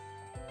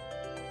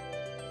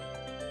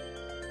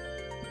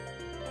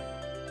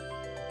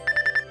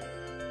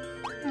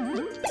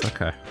 It's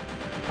okay.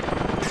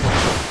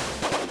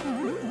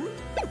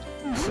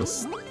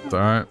 Just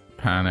don't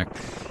panic.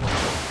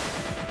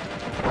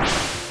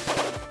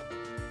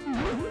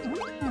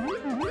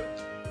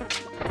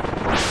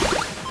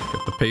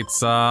 Get the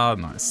pizza.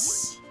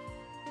 Nice.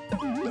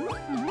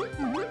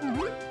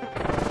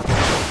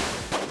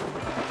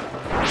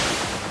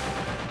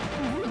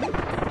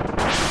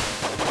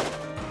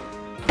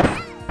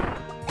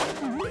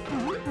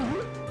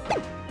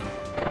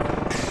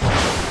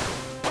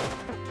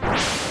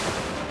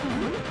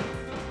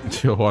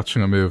 You're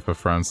watching a movie with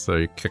friends, so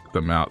you kicked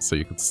them out so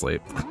you could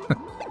sleep.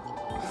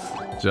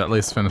 Did you at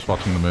least finish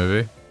watching the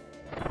movie?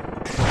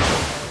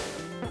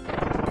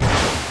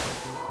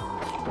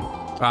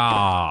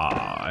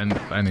 Ah,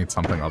 I need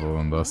something other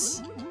than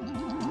this.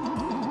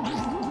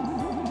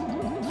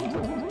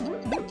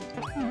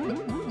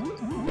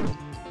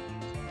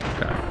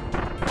 Okay.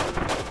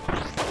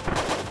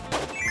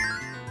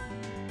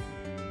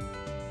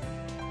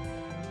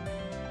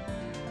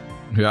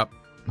 Yep.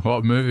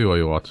 What movie were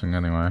you watching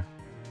anyway?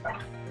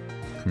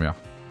 Come here.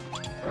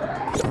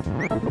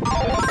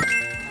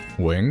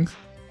 Wing?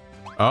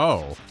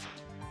 Oh.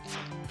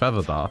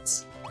 Feather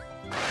darts.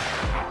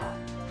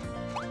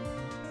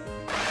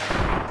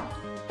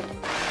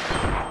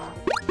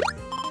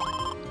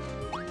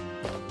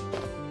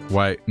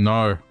 Wait,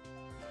 no.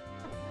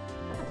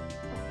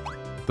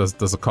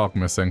 There's a cog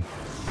missing.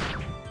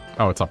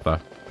 Oh, it's up there.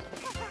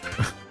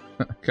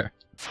 Okay.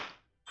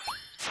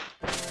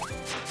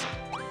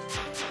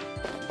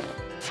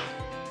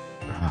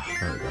 Ah,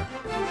 there we go.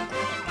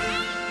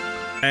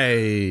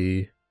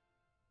 Hey.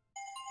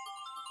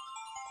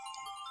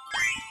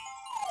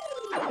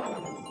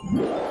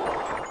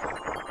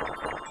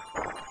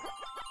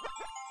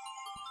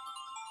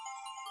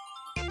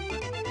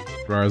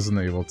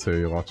 Resident Evil 2,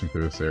 you're watching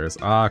through the series.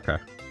 Ah, okay.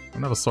 I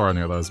never saw any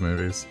of those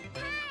movies.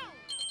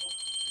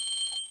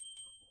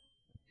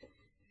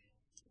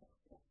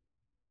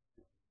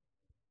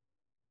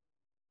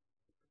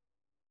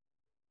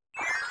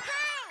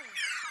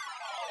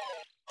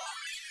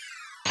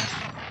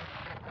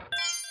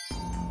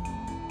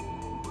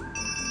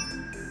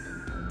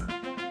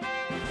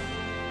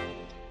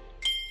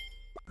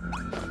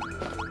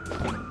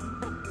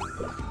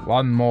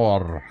 One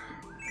more.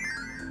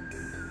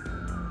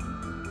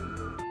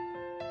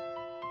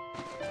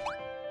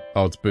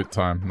 Oh, it's boot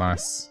time.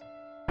 Nice.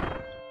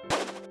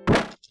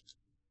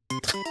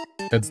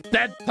 It's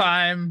dead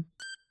time!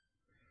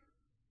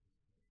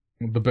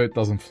 The boot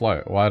doesn't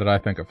float. Why did I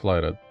think it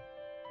floated?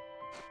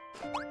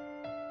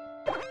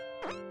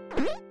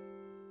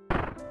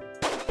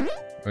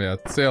 Oh yeah,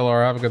 see you,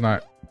 Laura. Have a good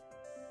night.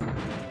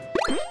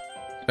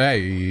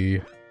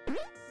 Hey.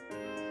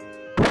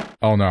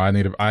 Oh no, I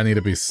need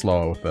to be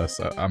slow with this.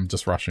 I'm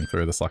just rushing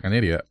through this like an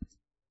idiot.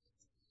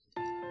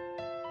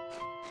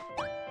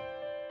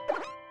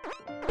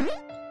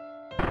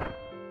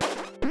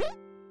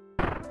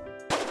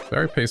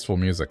 Very peaceful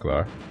music,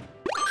 though.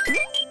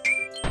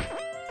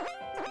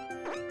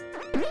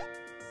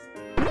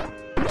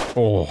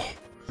 Oh.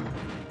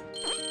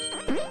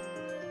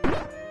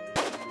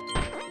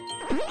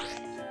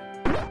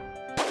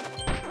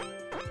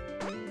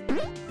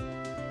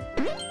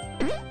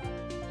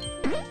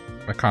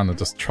 I kind of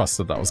just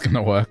trusted that was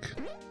gonna work.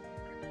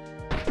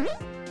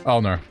 Oh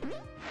no.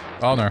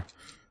 Oh no.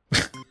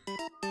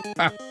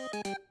 Ah.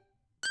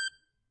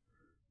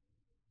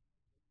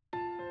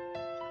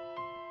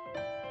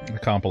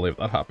 can't believe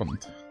that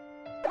happened.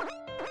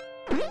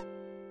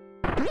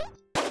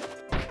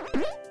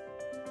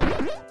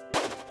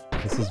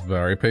 This is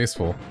very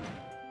peaceful.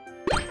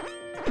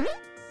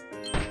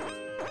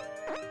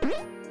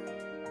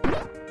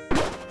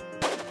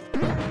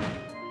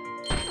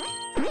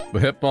 The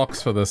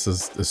hitbox for this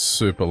is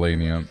super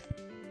lenient.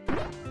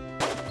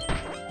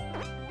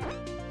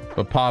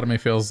 But part of me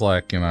feels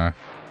like, you know,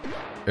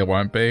 it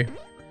won't be.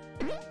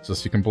 It's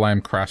just you can blame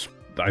Crash...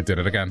 I did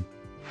it again.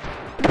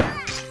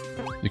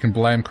 You can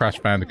blame Crash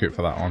Bandicoot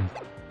for that one.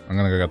 I'm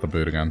gonna go get the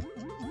boot again.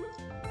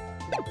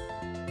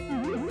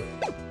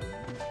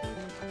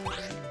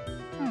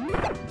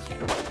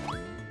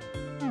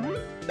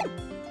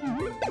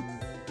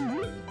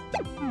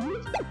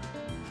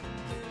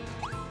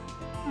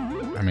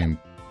 I mean,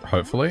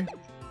 hopefully?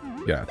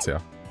 Yeah, it's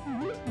here.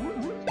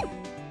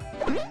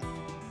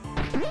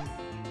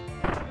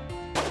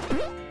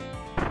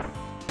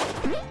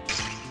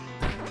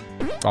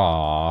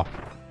 Aww.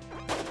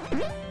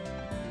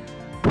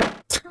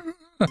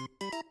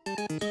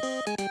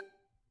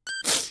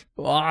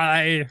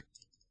 Why?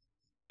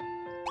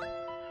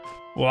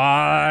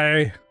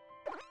 Why?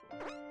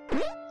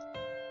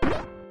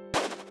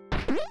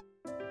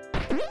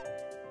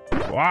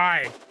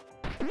 Why?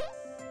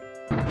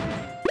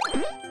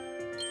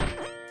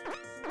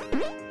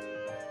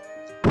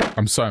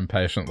 I'm so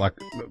impatient. Like,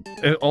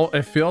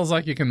 it feels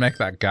like you can make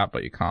that gap,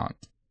 but you can't.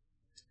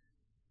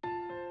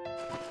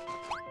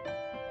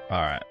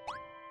 Alright.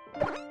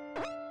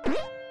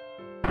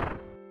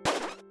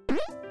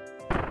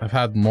 I've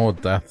had more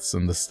deaths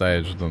in this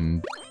stage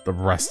than the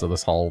rest of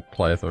this whole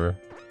playthrough.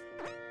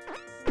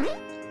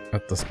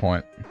 At this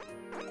point.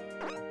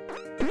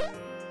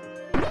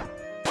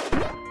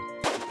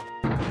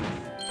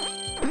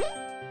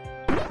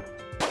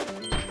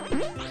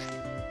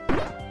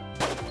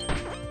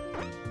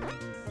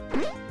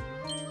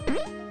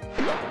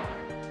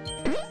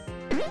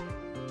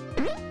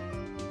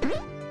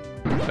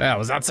 Yeah,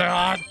 was that so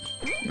hard?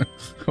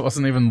 It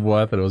wasn't even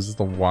worth it, it was just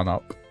a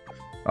one-up.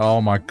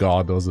 Oh my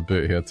god, there was a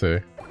boot here too.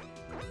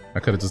 I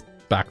could have just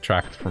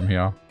backtracked from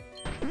here.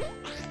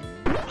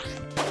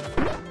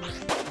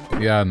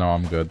 Yeah, no,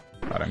 I'm good.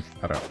 I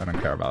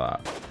don't care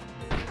about that.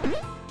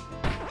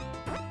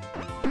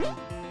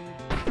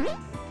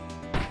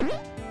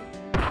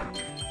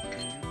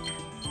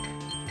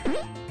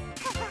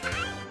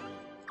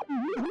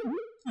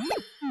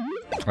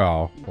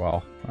 Oh,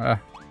 well.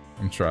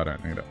 I'm sure I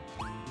don't need it.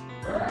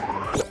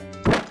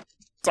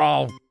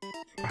 Oh!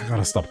 I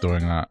gotta stop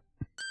doing that.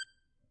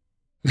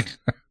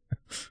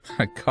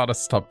 I gotta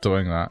stop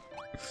doing that.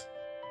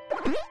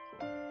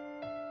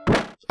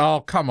 Oh,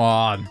 come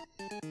on!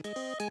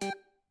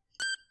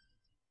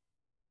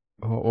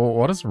 Oh,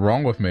 what is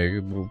wrong with me?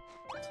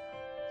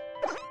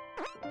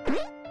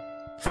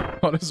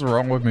 What is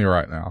wrong with me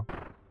right now?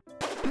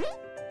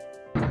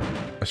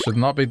 I should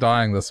not be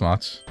dying this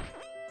much.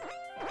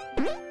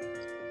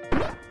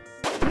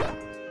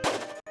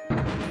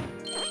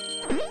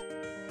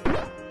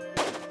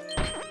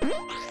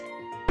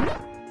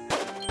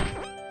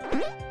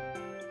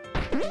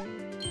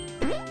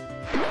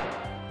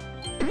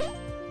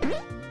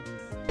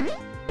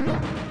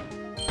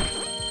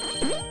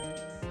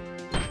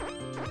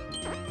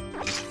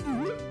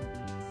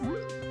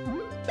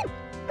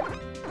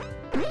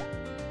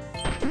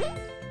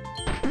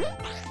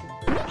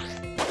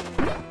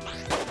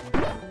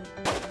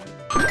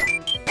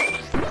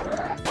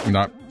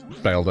 No,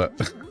 bailed it.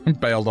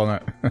 Bailed on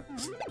it.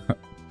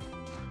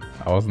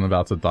 I wasn't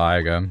about to die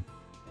again.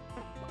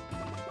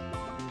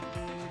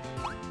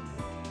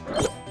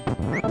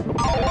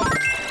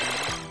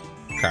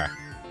 Okay.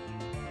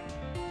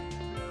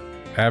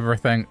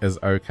 Everything is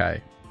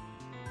okay.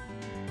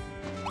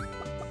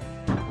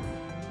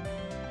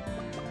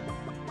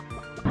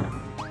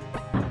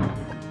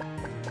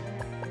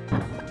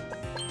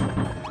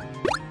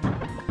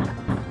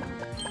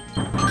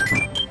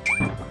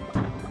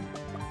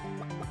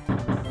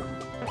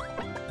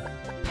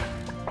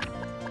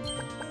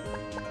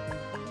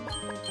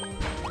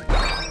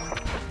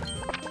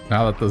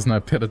 Now that there's no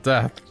pit of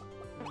death.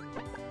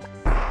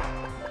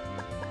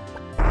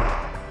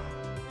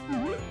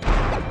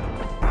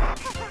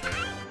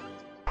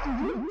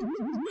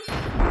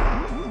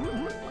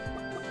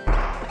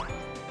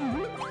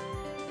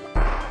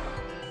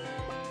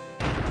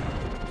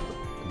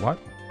 What?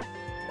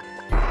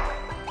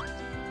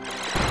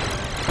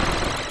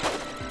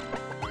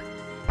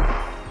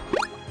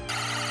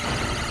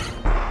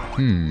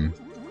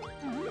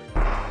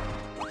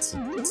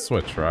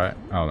 Switch, right?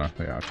 Oh no,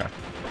 yeah, okay.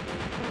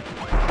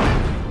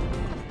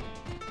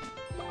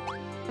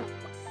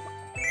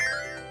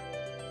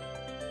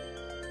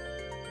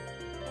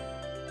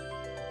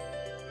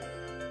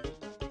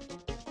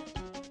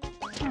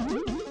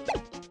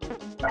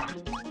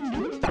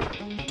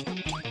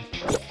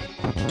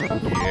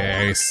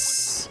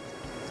 Yes.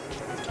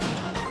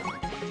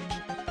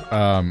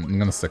 I'm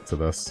gonna stick to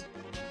this.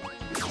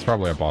 It's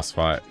probably a boss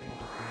fight.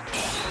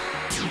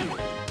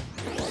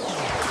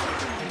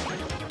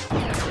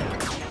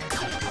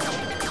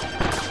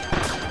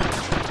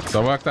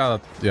 So I worked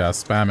out that, yeah,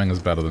 spamming is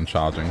better than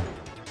charging.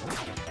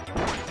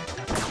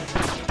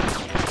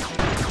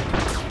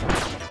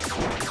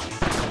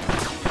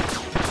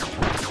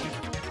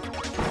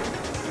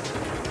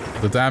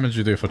 The damage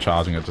you do for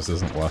charging it just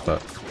isn't worth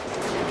it.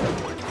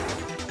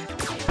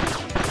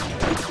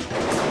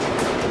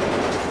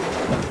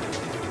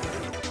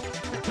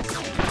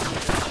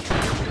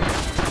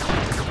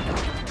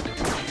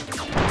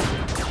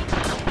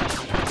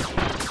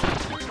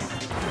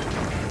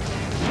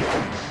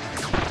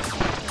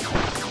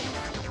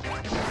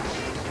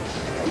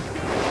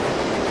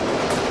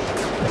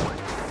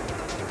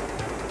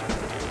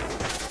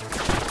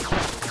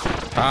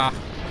 Ah.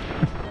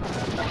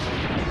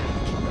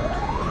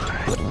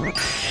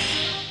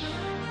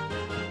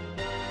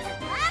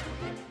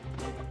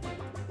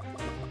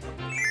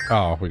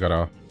 Oh, we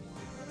gotta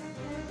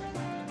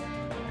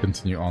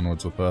continue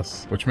onwards with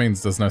this, which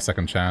means there's no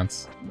second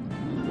chance.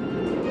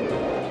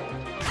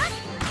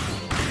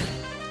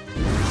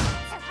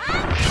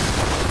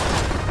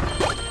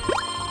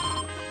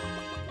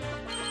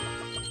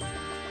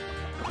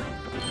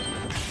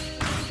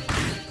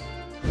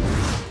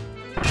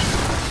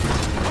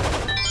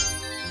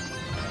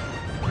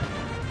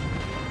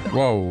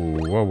 Whoa,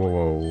 whoa, whoa,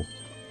 whoa.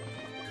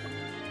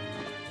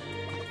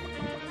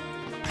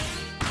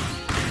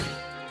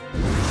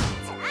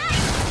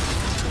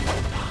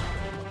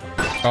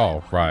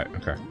 Oh, right,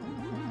 okay.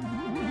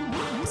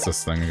 It's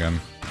this thing again.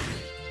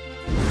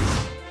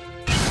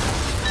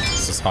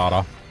 This is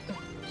harder.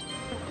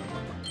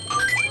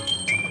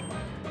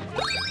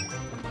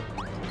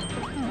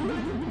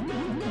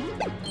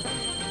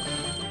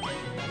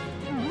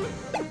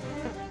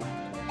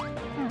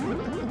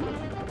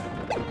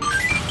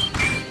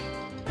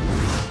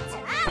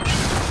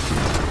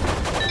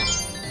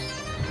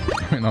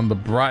 I mean, on the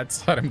bright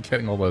side, I'm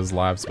getting all those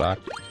lives back.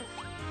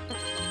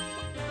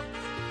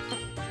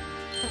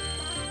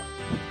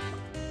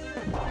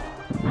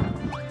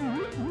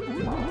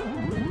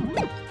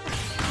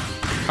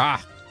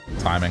 Ah!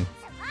 Timing.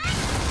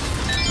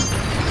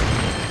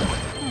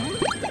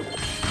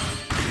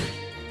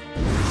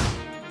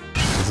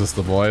 Is this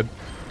the void?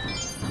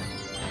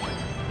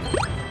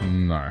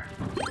 No.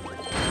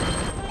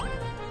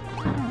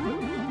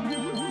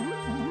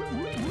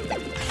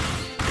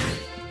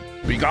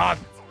 Be gone!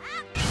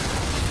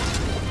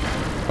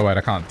 Oh wait,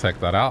 I can't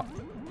take that out.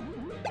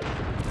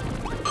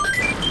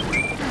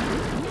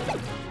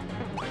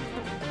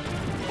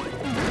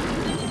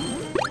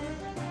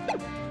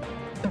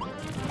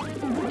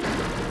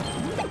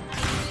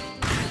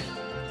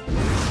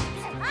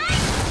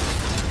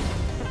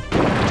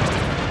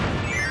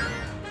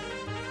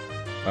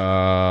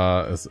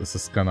 Is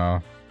this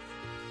gonna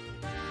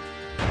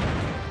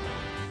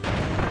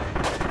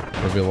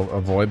reveal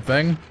a void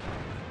thing?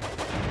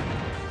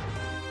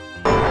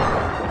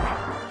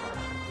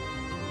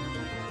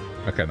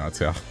 Okay, no, it's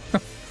here.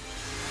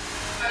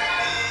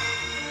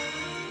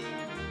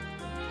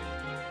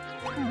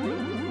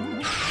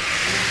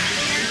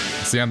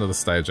 It's the end of the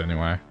stage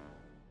anyway.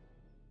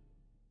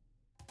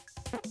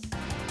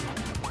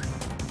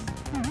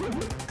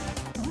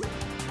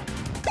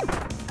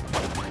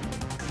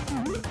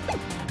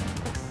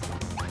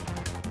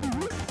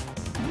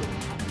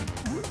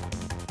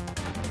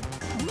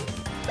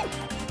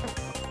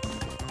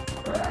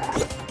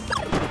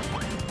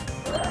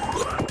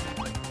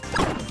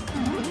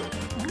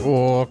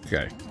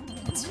 Okay,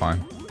 that's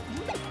fine.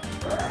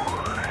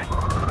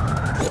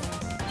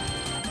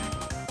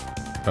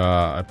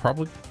 I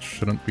probably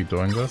shouldn't be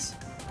doing this.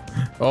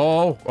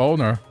 Oh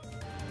no.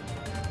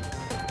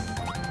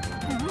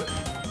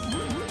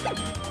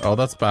 Oh,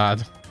 that's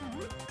bad.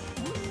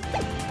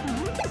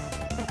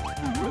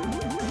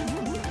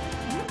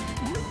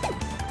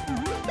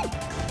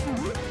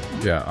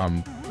 Yeah,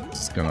 I'm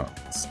just gonna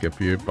skip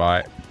you.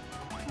 Bye.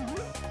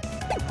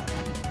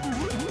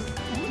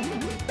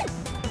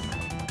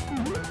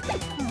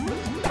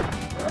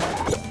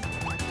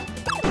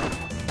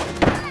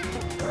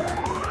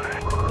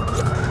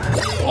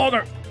 Oh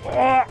no!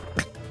 Oh.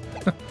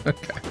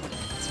 Okay,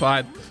 it's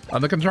fine.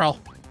 Under control.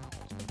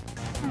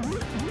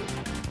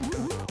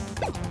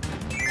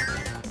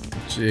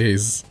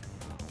 Jeez.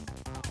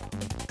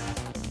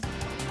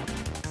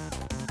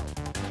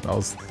 That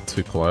was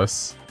too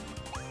close.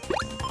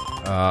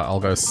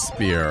 I'll go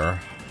spear.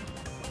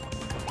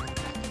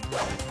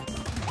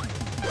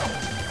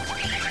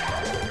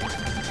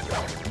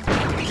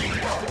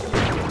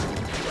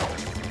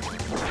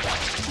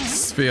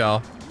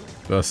 Sphere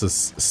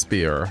versus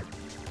spear.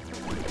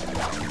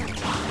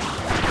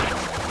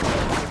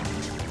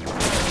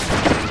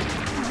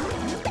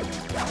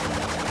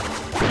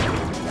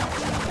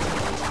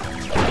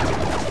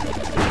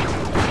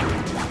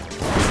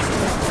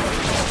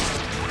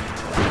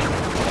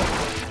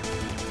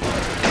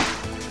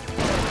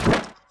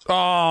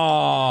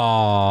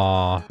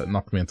 Oh, it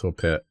knocked me into a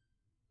pit.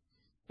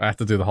 I have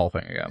to do the whole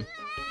thing again.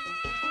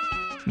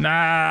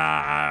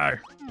 No.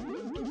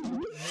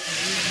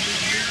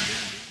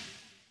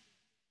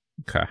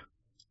 Okay.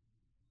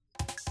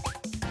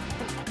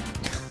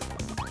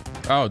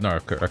 Oh no.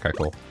 Okay,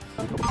 cool.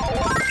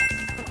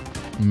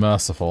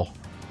 Merciful.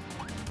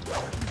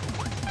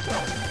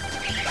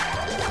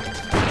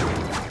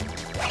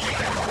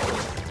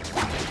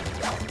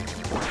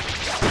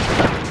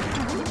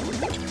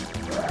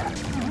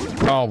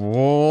 Oh,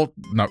 whoa.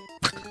 No.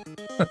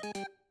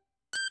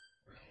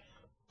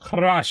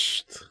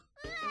 Crushed.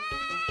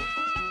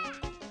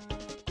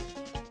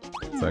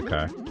 It's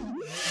okay.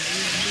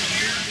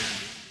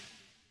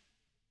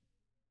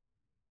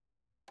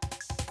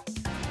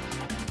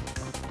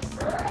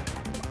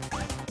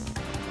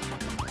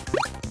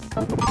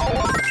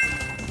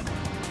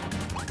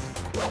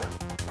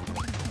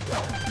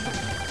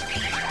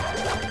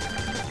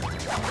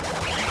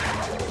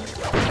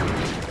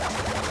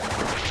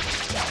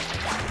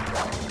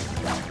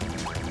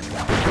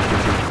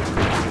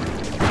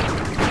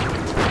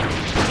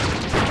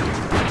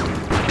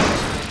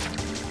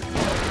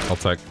 I'll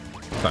take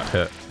that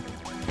hit.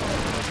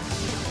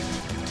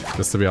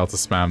 Just to be able to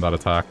spam that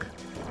attack.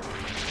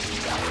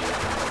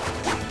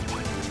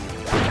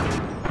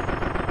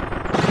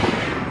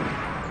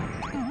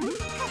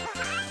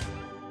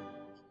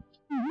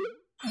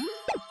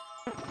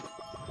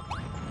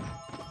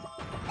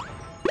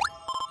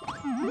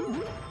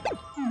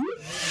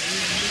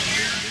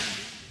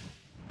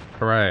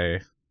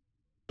 Hooray.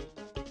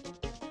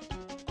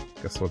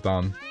 Guess we're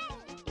done.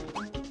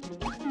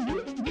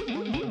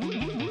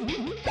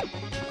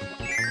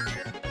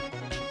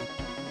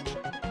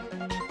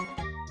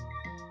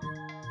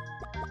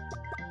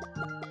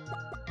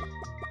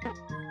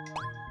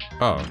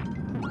 Oh.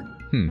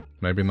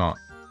 Maybe not.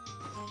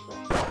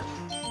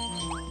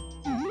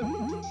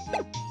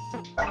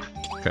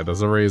 Okay,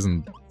 there's a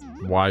reason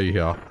why you're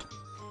here.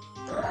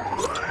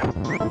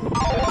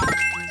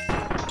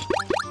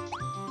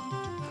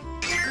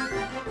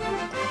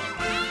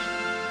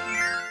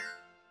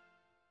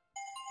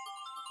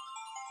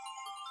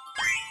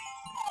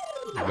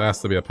 There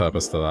has to be a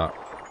purpose to that.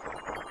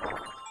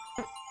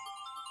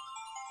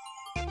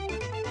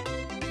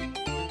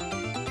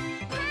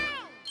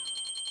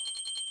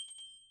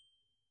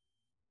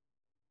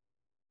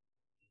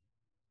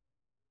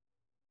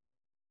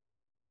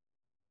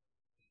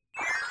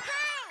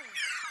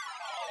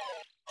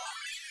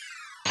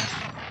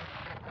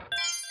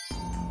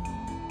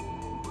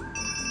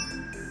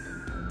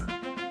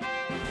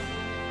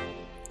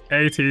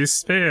 $80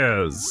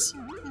 spears.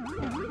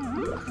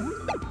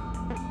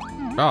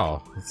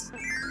 Oh,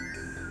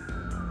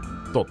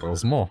 thought there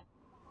was more.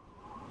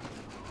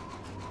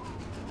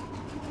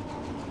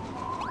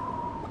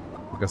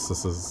 I guess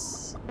this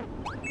is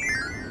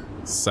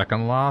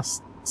second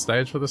last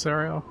stage for this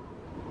area.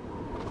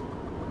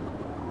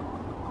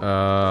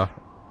 Oh,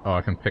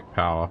 I can pick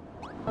power.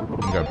 I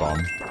can go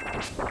bomb.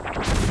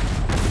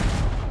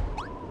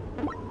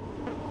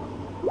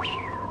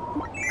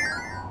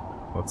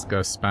 Let's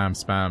go spam,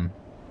 spam.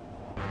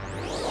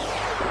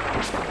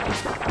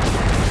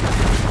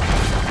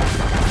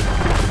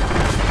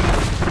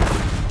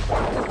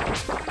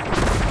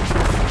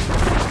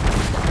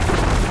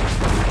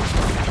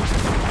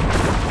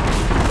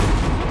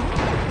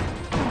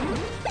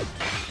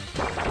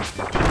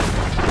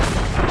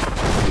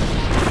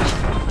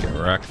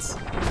 Correct.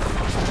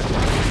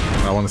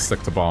 I want to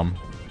stick to bomb.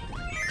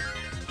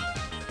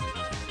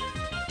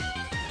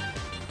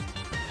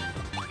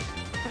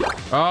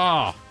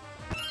 Oh!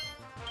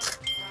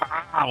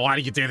 Why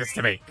did you do this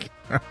to me?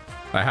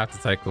 I have to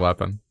take the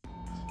weapon.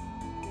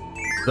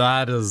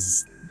 That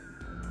is...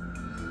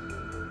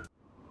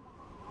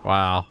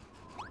 Wow.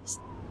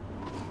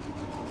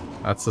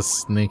 That's a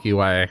sneaky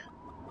way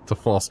to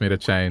force me to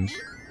change.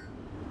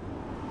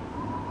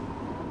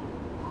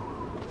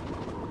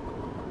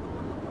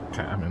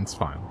 Okay, I mean, it's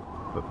fine.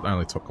 It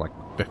only took like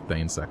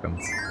 15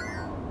 seconds.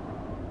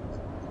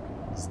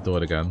 Let's do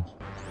it again.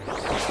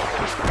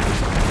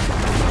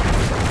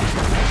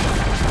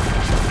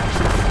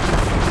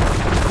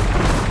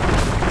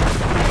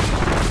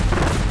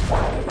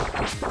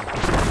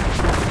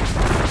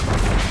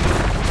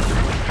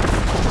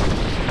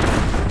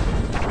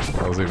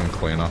 That was even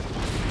cleaner.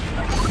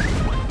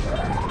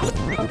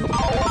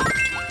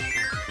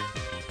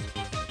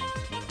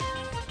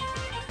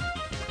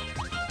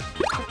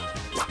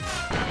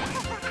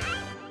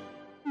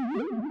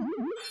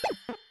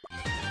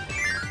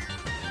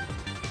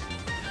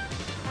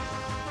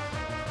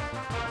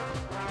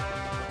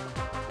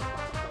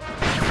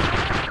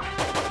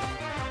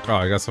 Oh,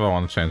 I guess if I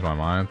want to change my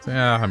mind.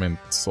 Yeah, I mean,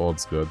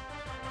 sword's good.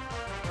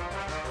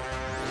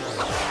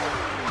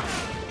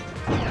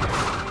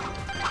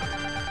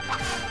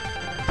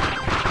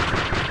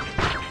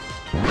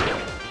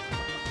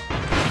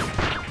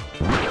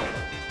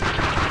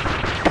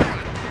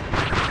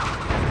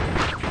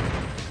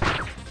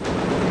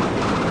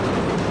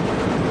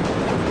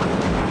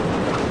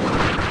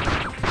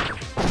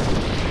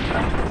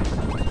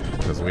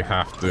 Because we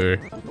have to.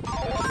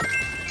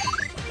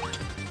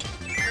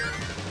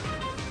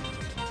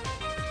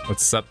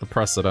 Let's set the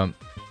precedent.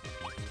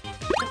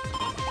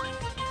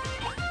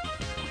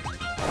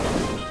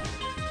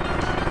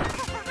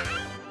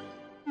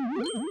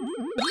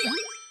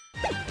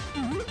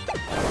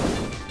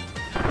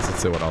 This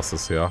Let's see what else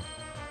is here.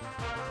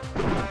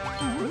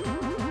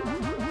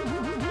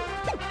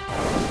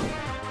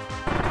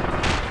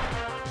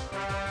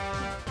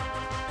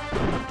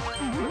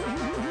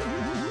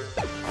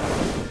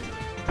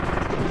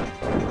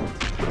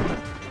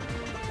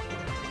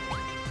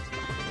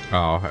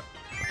 Oh,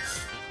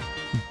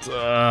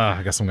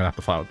 I guess I'm gonna have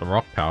to fight with the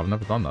rock power. I've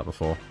never done that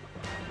before.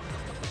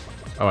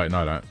 Oh wait,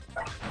 no I don't.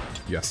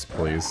 Yes,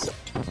 please.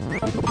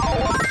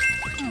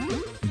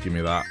 Give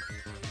me that.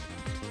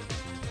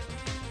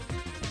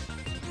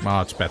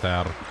 Much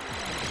better.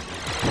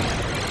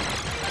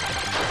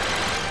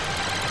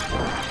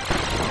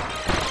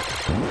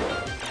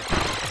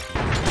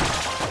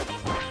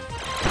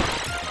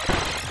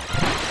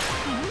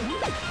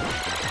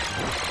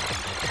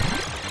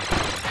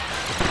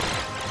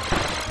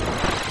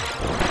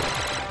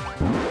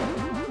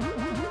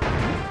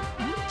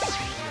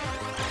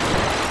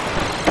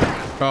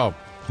 Oh,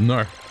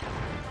 no.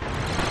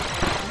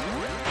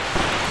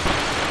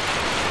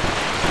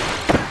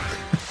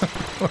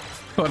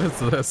 What is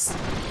this?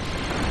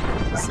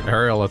 This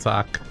aerial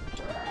attack.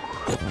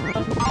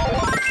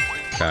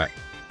 Okay.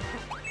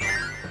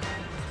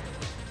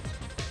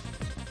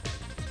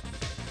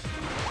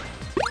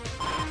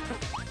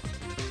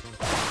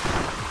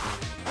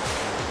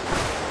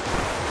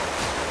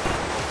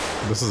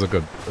 This is a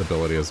good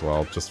ability as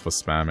well, just for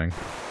spamming.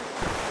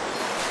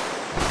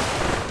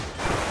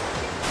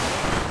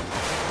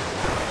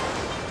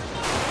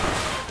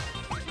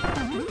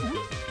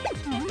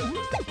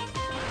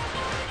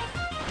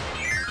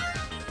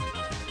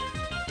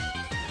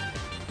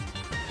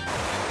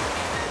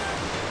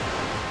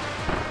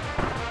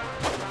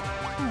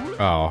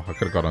 Oh, I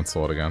could have got on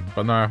sword again.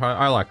 But no,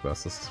 I like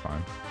this. This is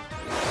fine.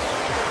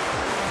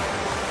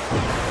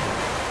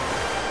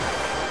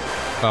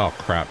 Oh,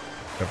 crap.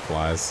 It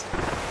flies.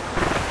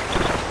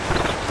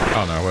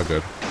 Oh no, we're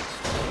good.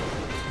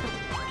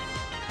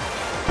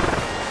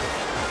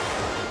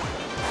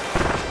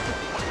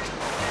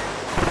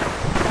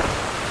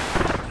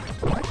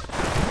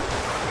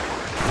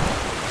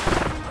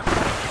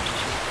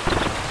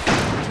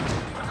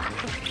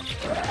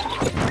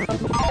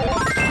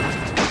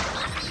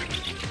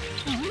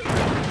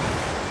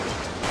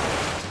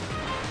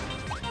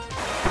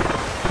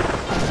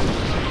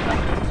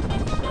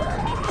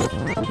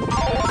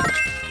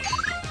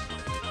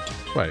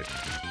 Wait.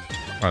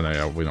 Oh no,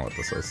 yeah, we know what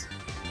this is.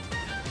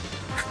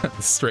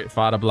 Street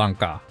Fighter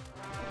Blanca.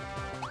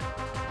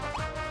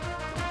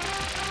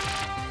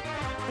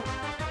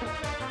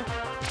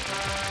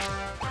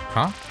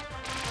 Huh?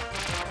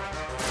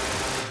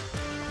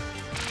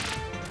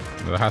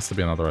 There has to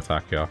be another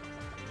attack here.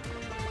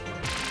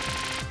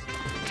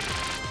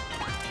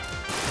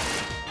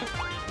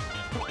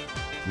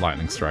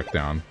 Lightning strike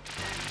down.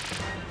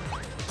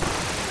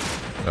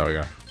 There we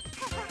go.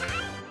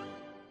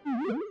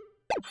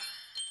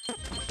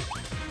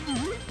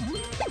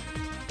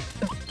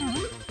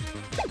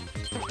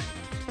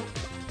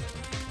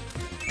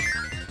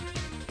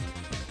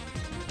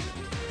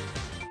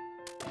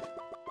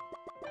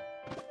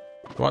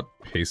 What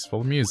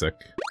peaceful music.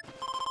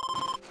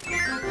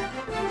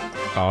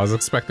 Oh, I was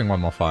expecting one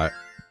more fight.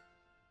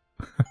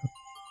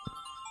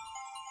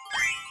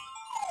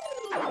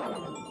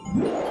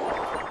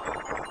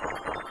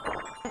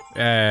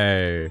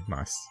 Yay,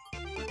 nice.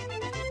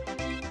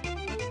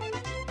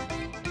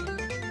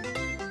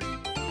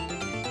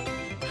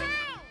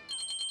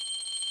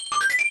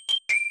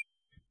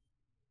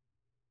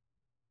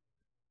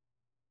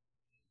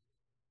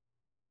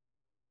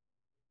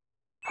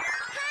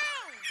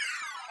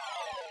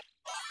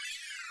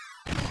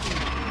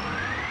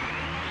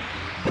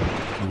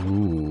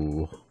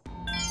 Ooh.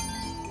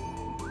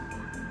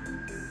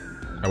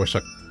 I wish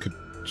I could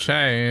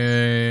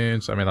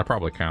change. I mean, I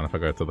probably can if I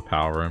go to the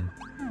power room.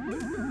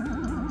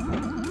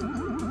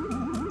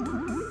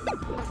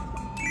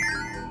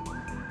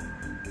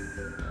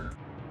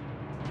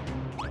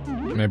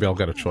 Maybe I'll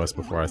get a choice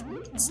before I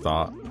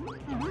start.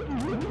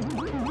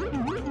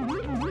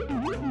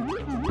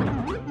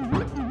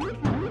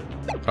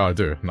 Oh, I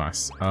do.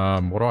 Nice.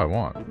 What do I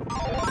want?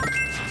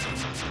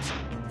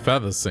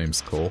 Feathers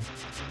seems cool.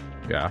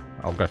 Yeah,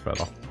 I'll go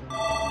feather.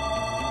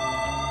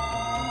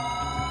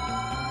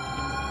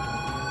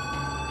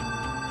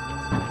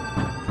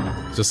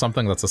 Just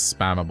something that's a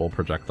spammable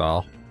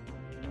projectile.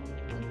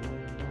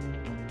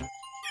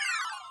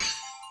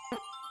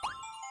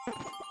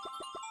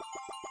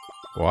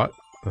 What?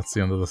 That's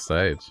the end of the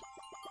stage.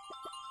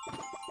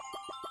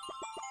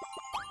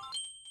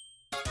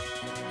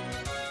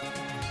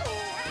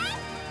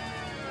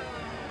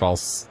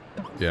 False.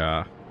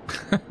 Yeah.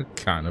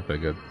 Kind of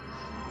figured.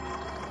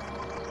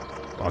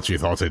 Thought you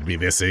thought it'd be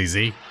this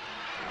easy?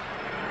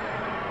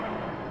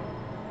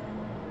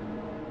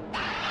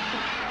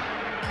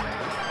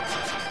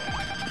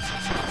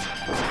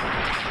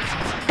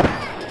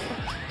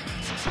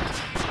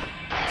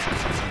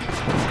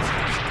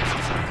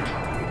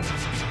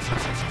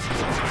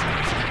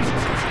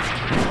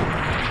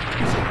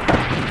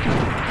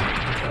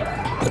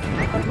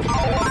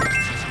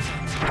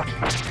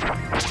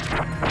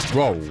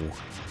 Whoa.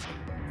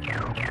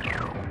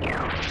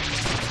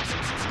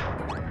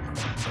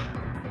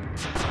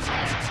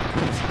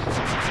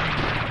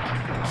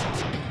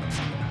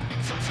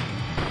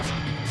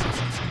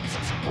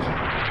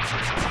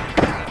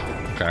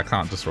 Okay, I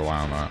can't just rely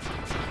on that.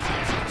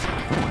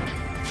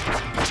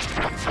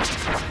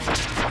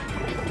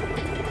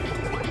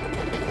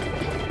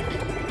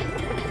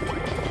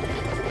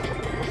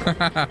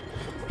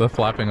 The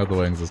flapping of the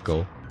wings is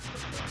cool.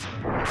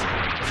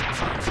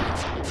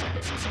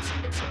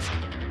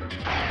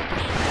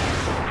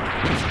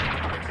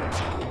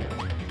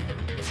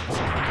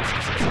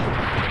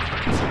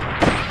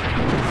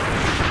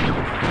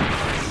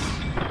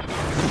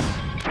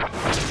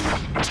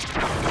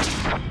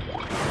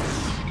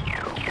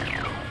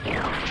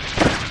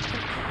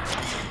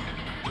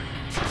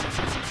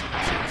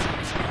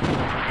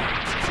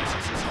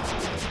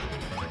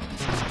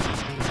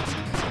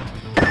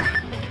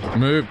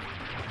 Move.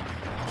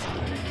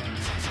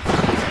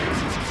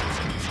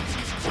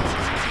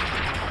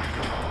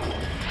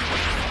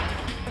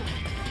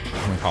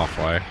 I'm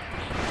halfway.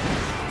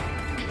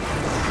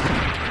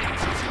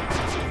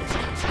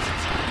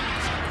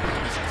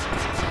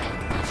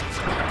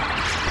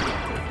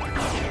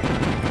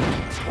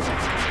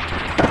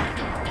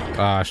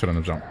 I shouldn't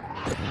have jumped.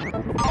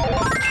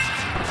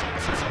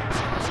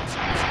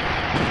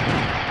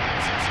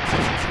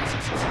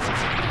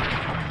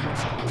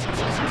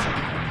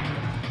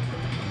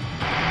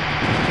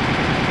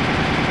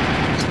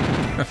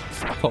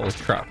 Holy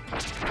crap.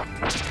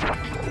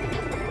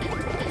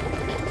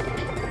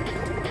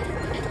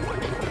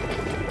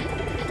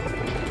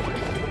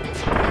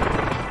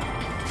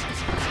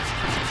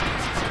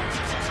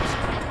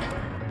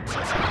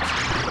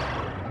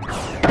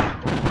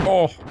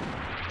 Oh.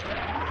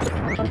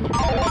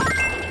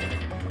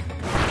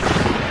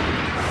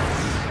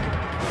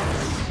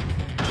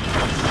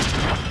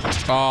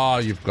 Oh,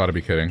 you've got to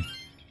be kidding.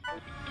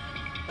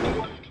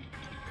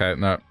 Okay,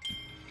 no.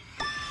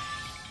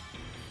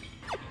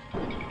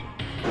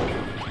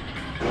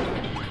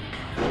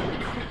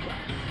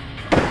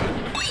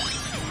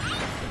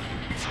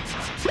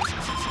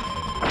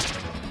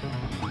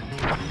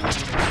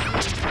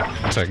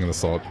 I'm taking the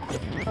sword.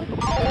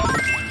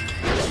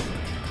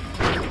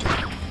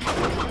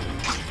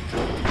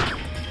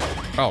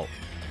 Oh.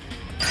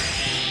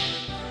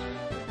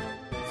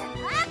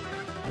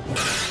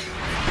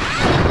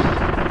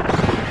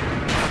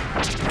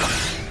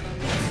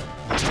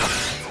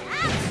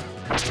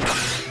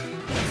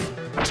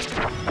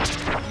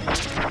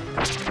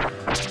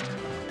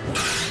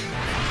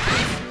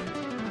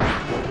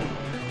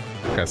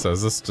 Okay, so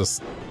is this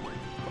just...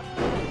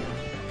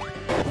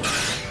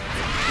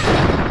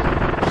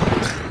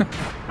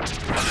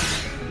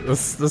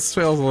 This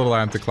feels a little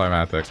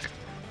anticlimactic.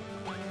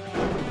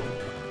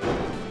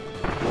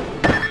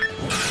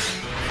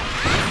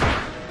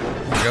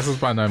 I guess it's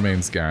by no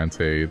means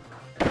guaranteed.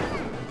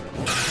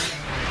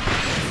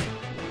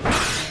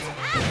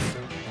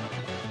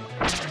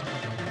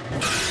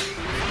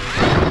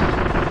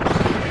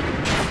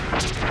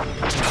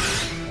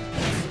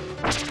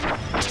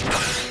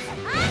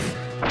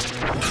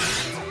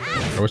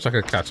 I wish I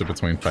could catch it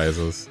between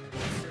phases.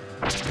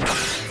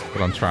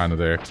 What I'm trying to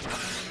do.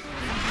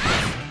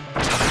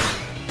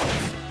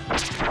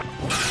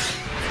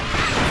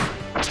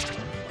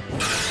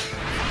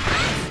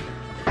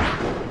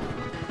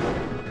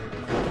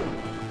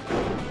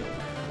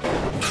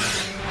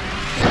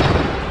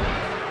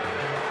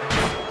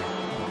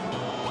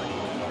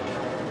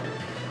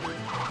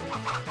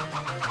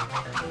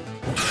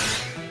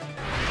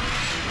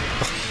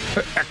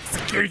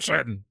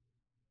 Execution!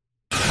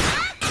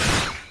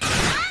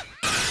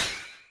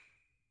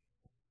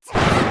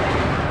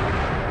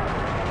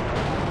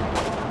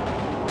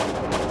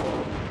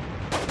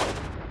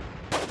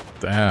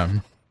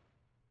 Damn.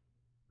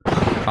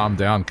 Calm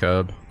down,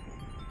 Kirby.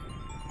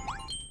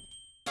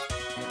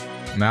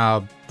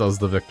 Now does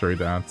the victory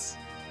dance.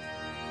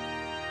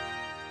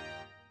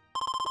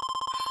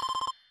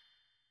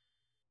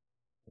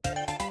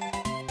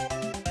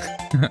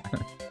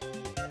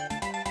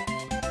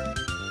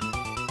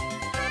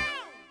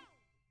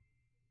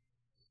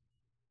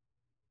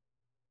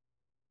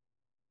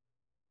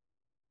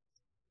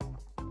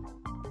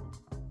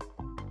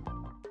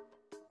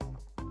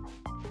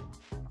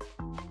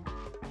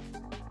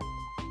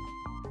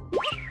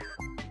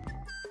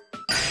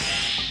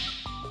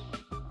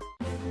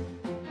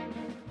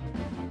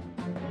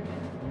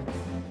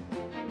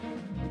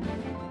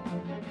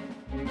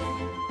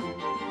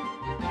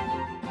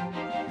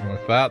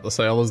 With that, the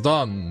sale is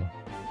done.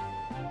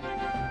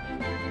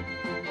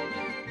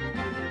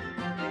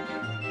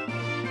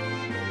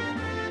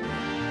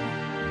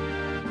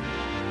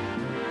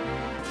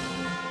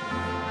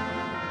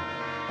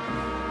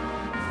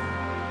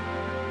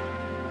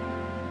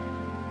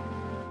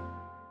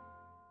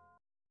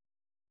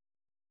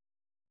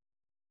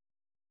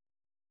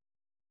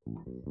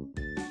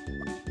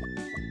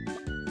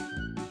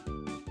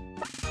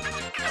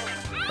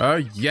 Oh,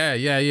 yeah,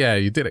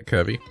 you did it,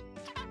 Kirby.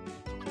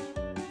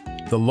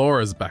 The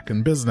lore is back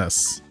in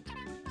business.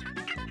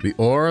 The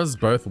oars,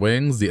 both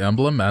wings, the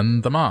emblem,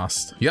 and the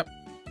mast. Yep,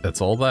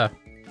 it's all there.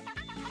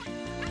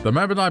 The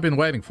moment I've been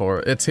waiting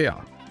for, it's here.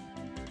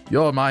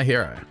 You're my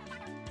hero.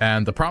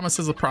 And the promise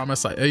is a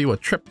promise, I owe you a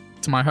trip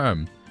to my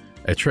home.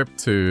 A trip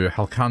to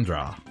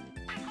Halcandra.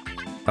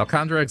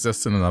 Halcandra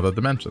exists in another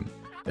dimension.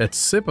 It's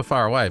super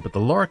far away, but the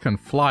lore can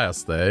fly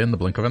us there in the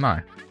blink of an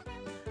eye.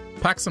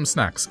 Pack some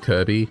snacks,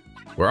 Kirby.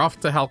 We're off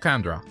to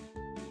Halcandra.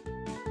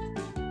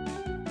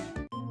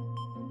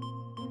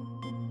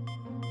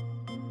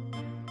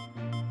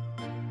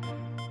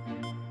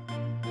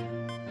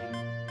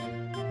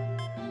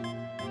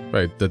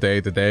 Wait, the day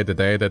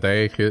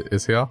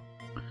is here?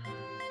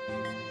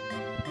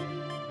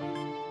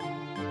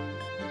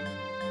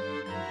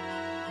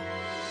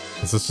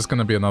 Is this just going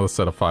to be another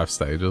set of 5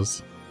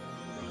 stages?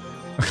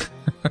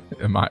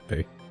 It might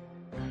be.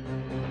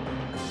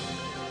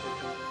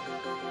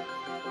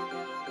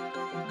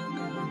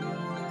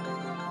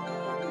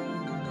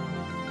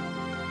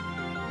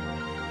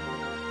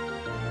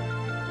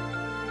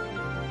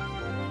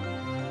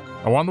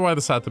 I wonder why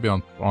this had to be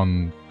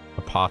on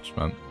a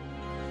parchment.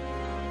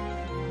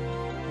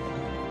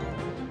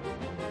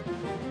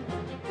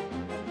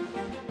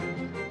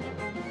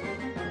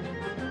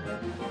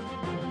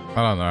 I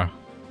don't know.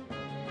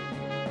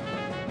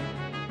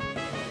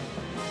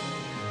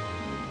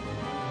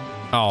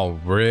 Oh,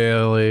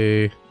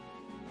 really?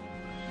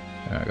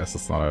 Yeah, I guess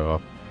it's not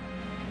over.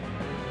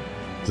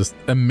 Just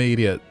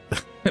immediately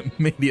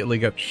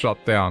get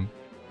shot down.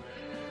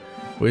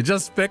 We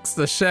just fixed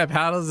the ship.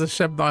 How does the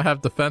ship not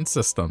have defense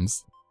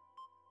systems?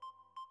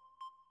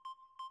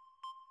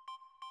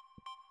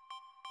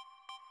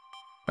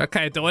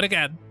 Okay, do it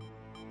again.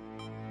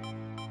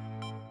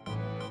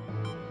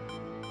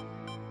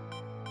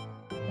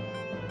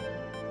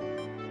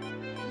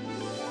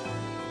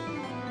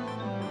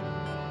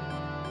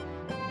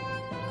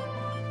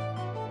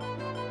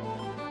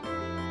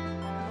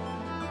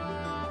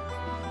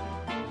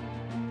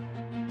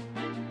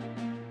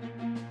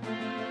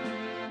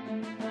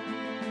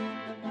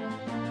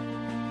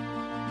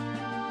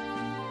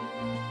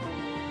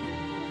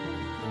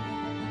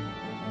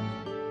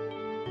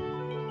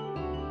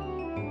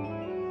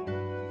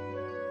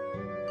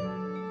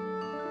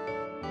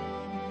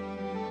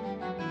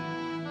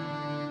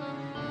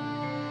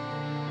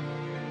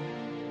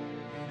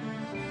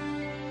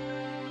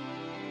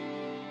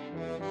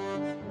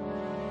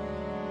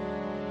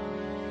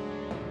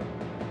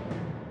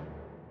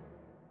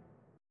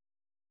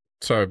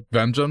 So,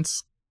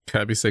 vengeance?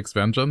 Kirby seeks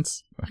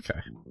vengeance? Okay.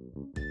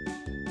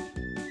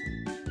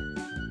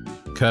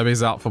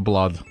 Kirby's out for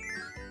blood.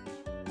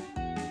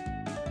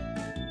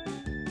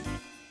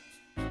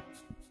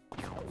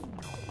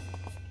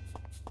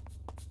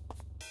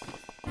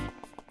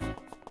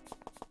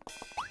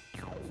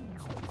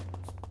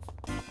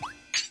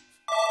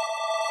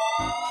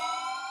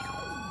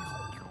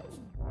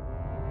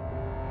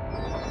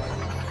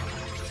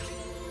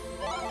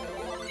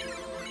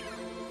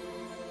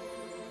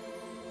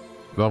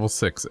 Level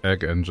 6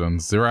 egg engine.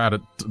 0 out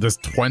of... There's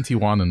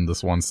 21 in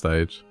this one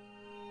stage.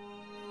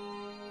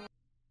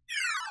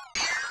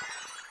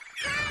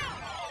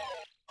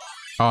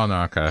 Oh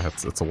no, okay.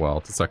 It's a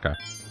world. It's okay.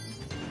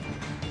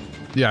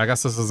 Yeah, I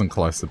guess this isn't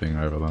close to being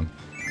over then.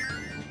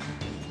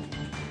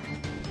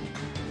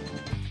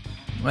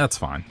 That's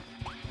fine.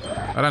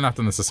 I don't have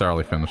to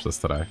necessarily finish this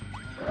today.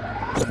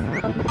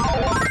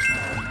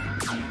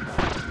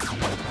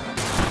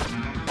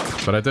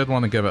 But I did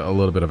want to give it a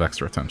little bit of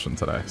extra attention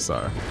today,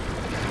 so...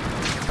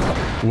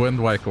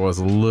 Wind Waker was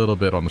a little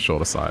bit on the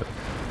shorter side.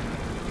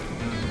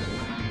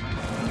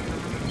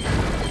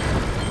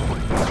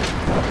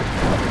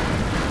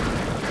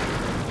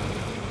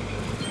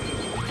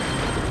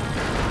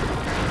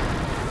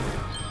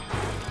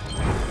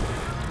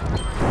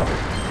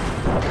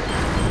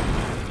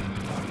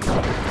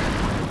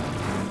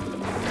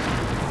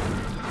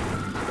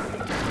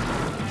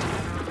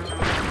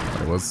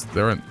 Was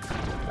there an...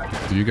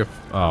 Do you get...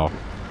 Oh.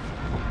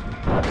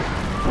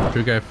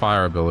 Who gave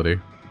fire ability?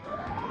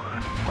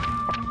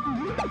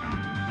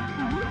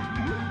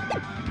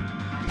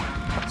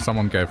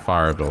 Someone gave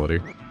fire ability.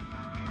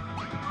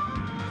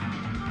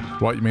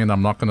 What, you mean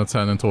I'm not gonna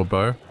turn into a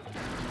bow?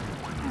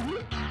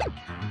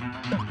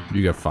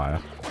 You get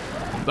fire.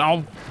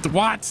 Oh,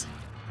 what?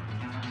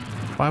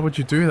 Why would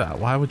you do that?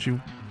 Why would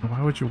you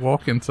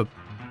walk into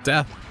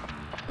death?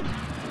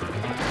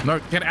 No,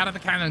 get out of the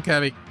cannon,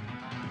 Kirby!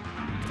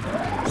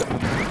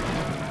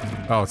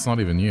 Oh, it's not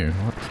even you.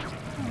 What?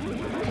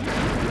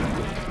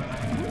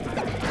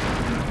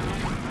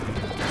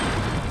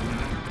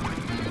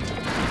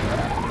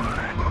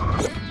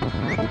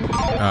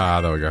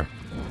 Ah, there we go.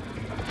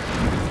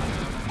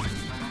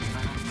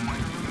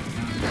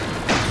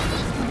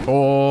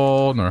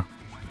 Oh, no.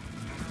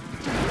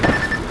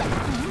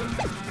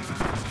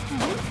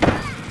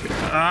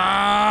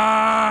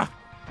 Ah!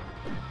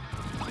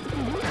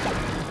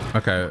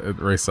 Okay, it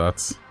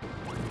resets.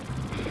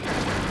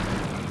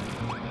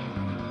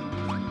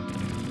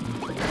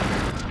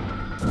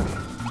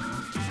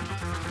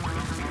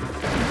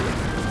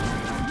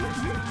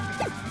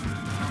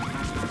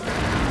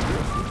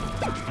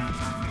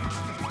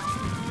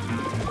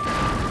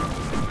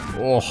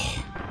 Oh.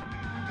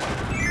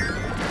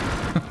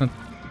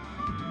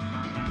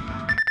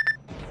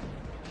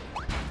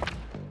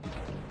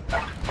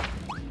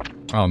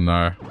 Oh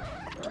no.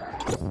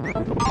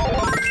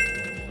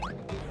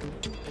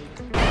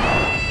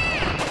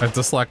 I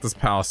dislike this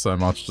power so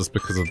much just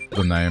because of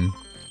the name.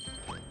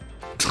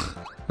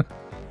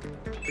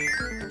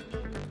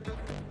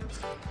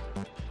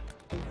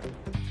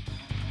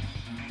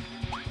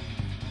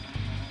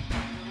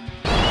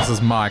 This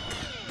is Mike.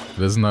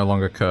 This is no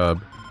longer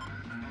Kirby.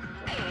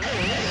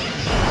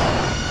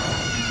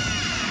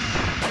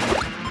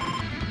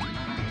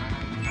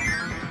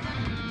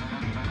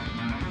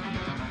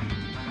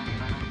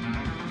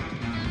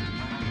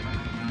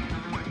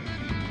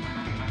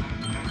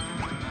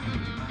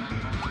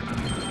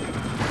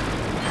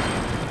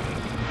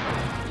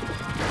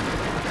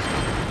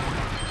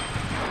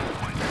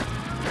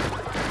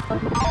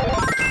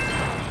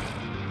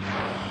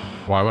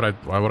 Why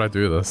would I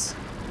do this?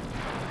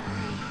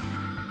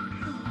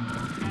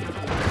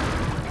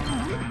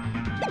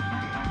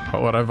 Why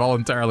would I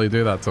voluntarily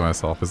do that to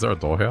myself? Is there a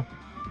door here?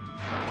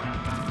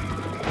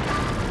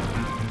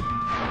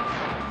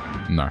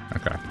 No,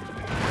 okay.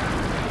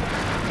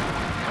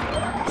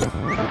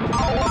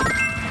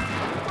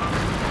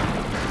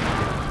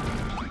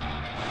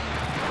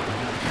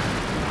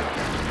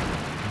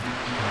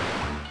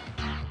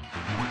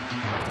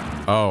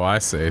 Oh, I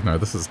see. No,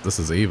 this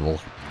is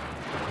evil.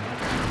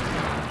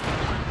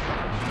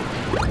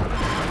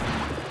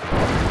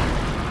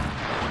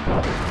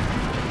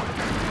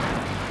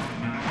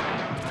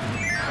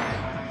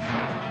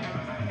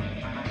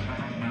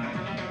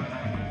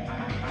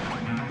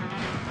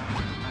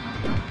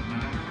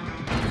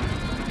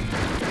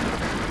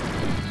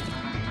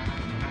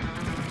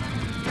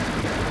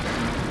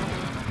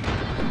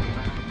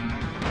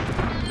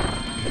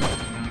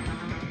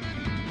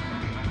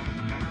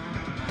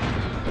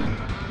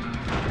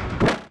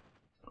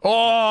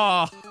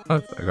 Oh! I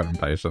got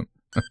impatient.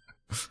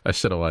 I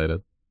should have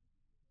waited.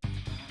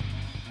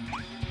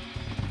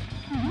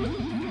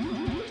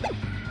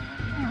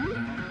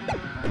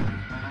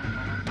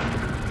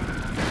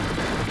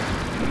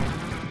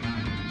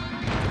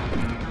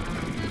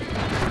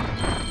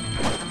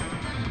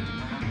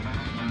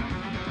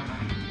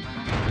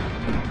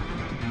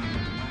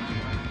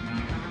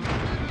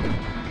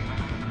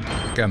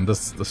 Again,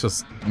 this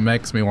just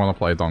makes me want to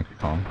play Donkey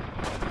Kong.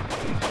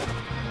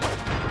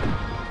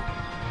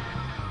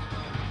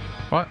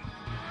 What?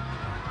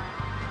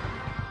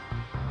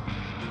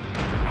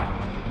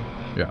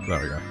 Yeah,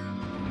 there we go.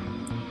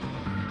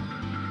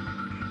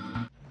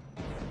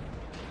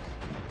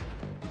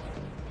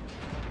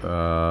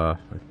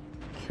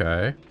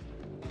 Okay.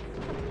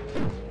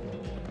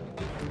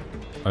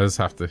 I just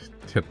have to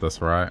hit this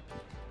right.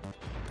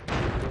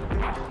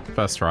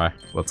 First try.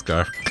 Let's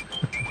go.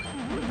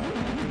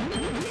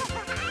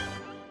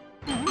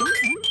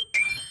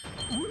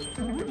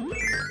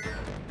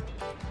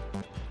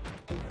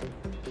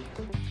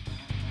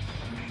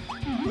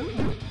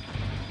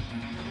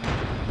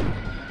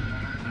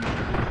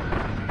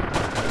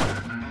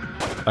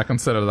 I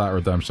consider that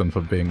redemption for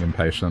being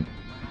impatient.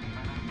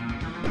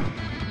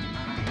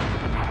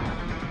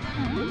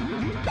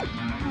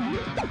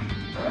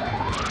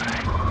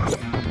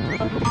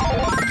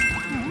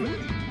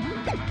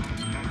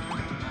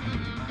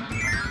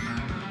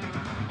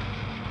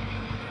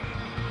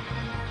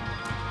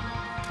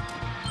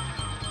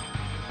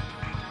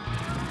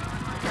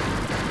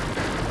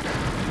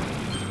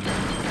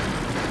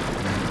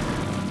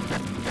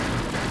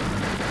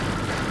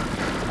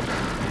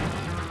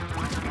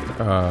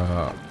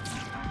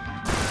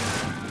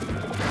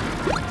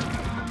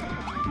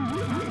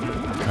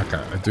 Okay,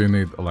 I do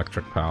need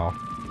electric power.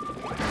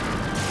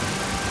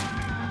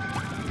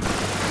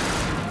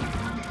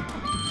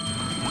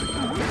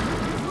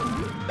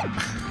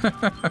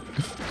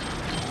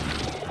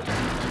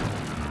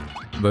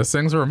 Those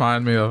things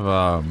remind me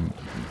of,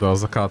 there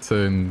was a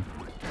cartoon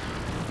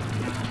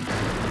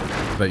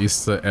that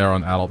used to air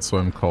on Adult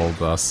Swim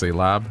called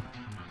C-Lab.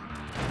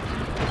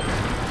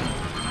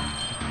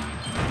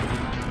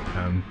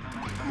 And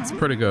it's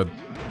pretty good.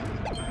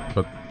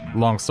 But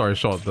long story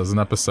short, there's an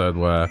episode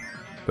where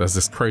there's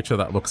this creature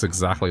that looks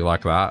exactly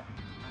like that.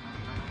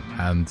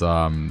 And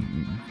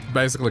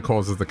basically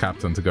causes the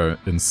captain to go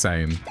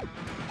insane.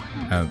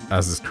 And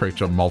as this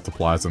creature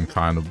multiplies and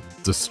kind of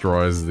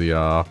destroys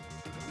the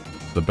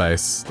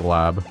base, the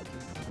lab.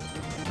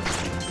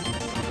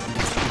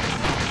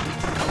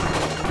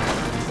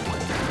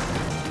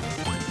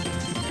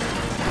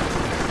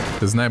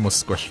 His name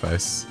was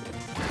Squishface.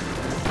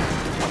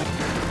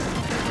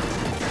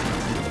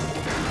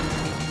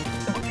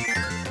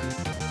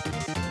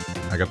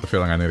 I get the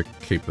feeling I need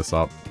to keep this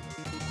up.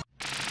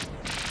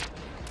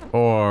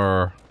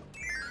 Or...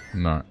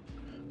 no.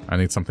 I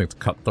need something to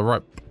cut the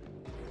rope.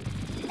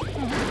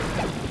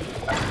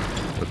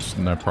 Which,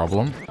 no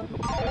problem.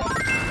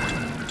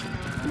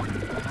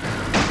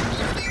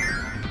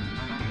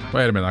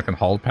 Wait a minute, I can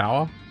hold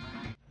power?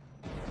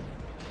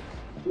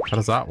 How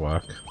does that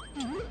work?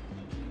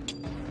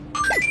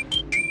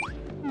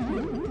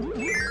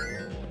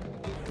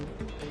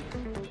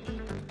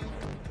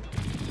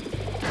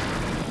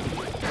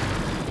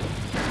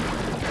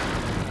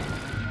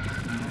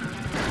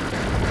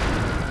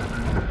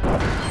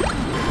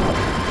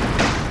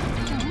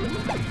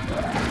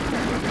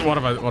 What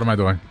am I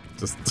doing?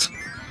 Just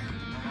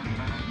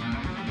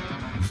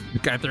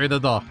get through the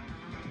door.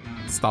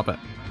 Stop it.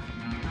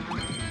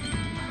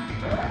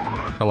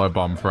 Hello,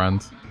 bomb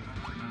friend.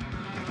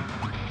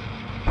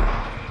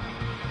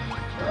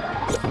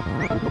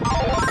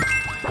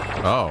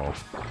 Oh.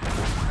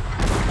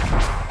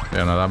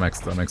 Yeah, no, that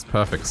makes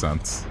perfect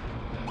sense.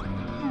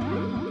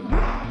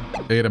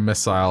 Eat a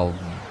missile.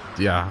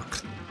 Yeah.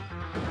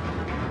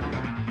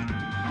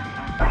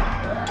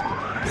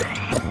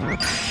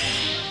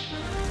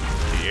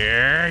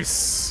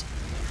 Yes.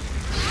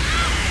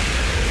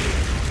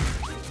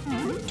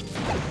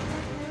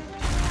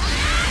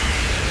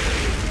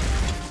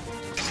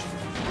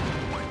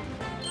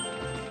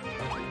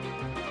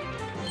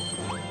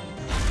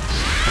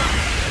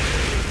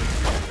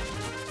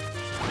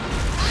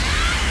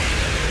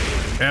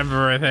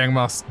 Everything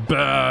must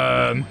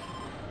burn.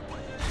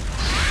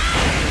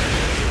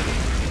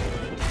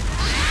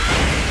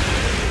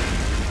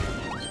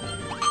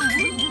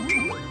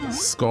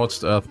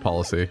 Scorched earth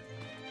policy.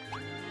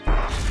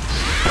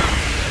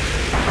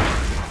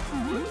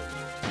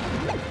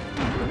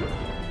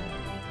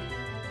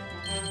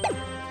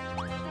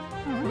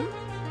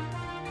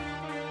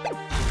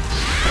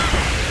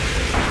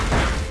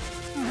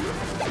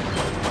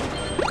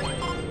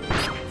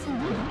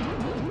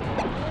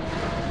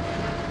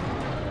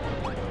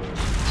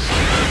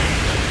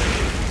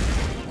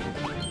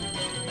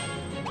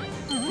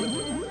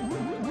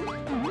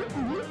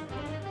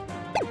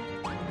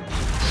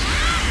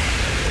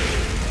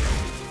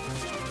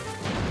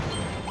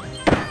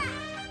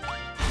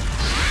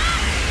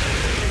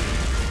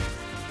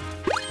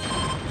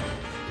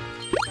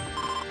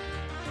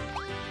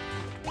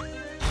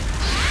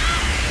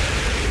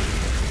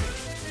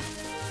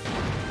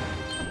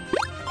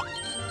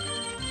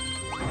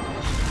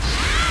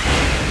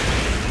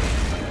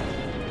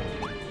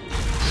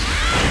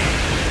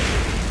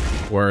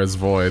 Where is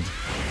Void?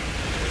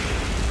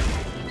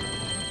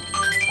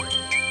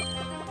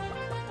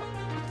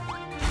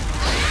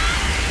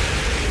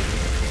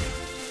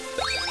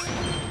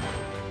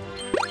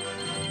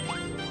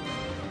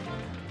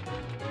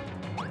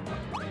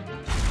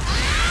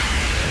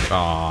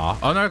 Ah,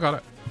 oh no, I got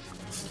it.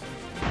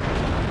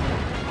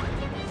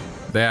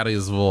 That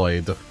is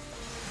Void.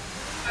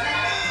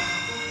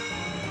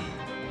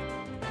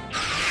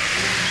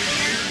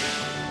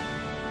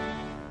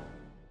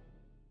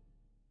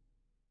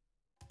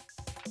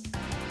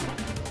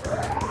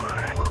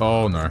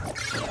 Oh no.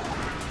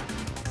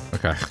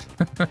 Okay.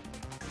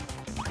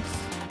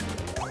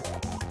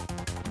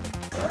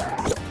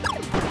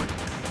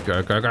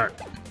 Go, go, go.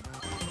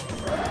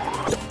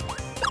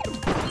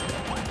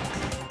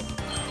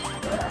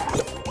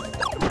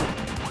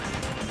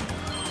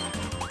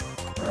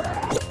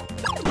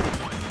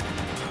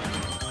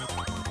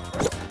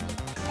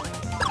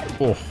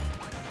 Oh.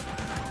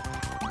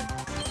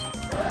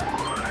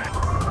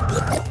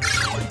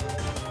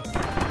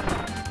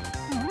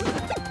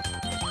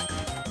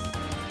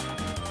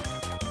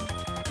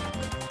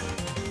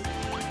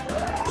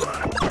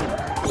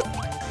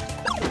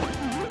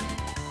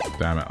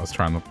 Damn it, I was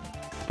trying to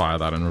fire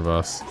that in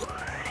reverse.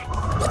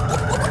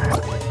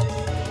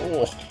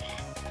 Oh.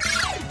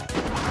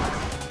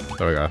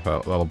 There we go,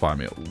 that'll buy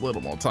me a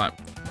little more time.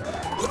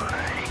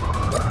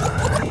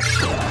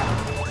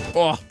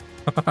 Oh!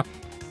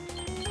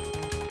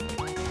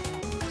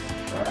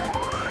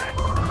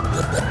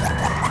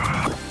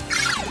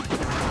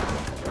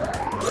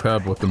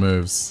 Curb with the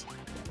moves.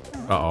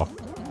 Uh-oh,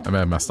 I may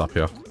have messed up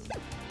here.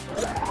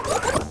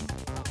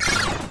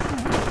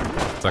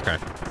 It's okay.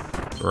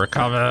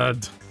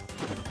 Recovered.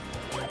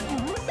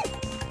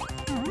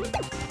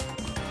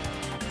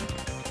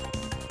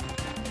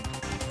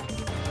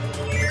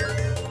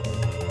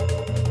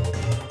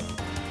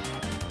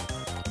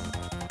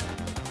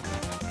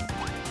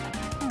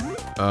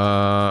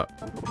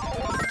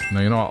 No,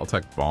 you know what? I'll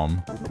take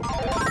bomb.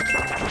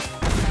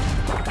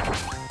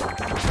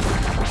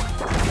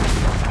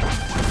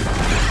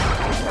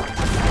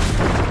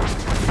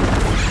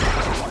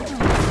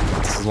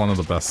 This is one of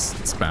the best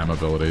spam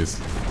abilities.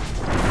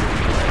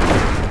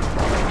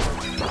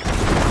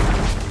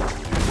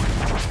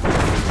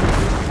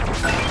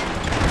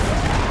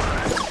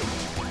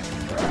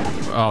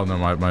 Oh no,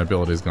 my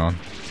ability's gone.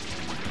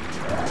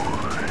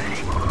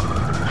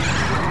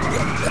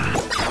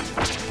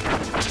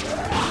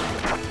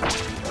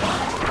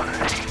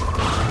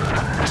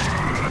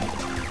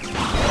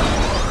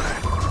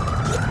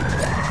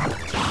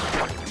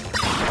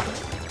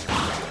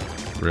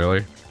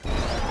 Really?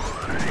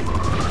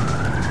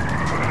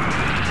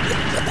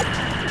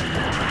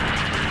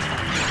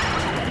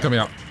 Coming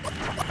up.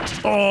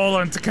 All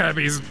into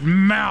Kirby's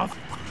mouth.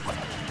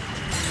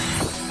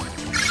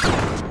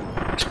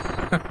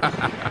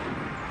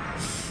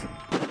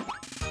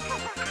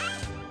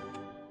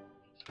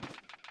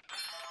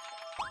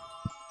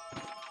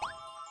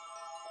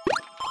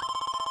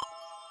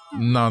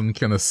 None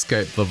can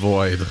escape the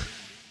void.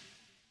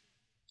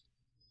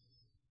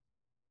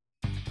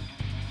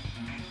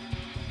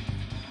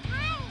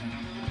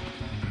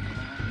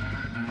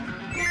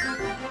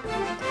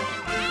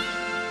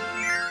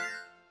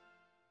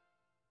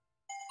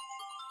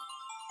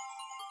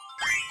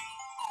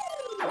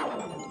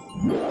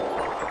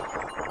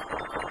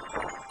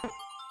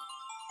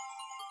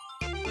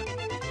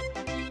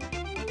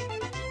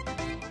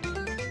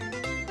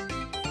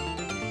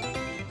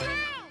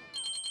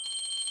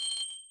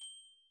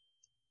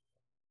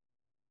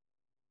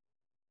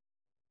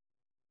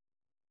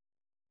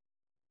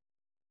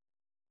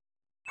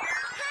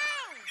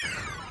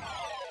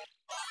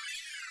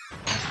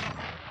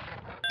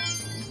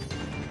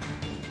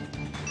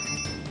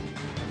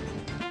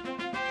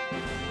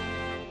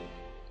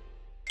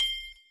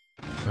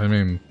 I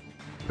mean,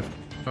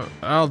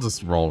 I'll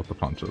just roll with the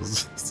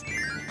punches.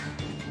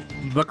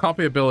 The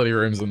copyability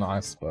rooms are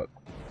nice, but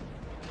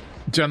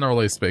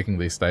generally speaking,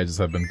 these stages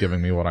have been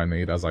giving me what I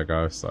need as I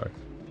go, so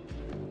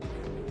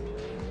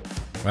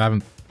I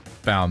haven't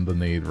found the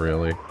need,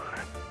 really.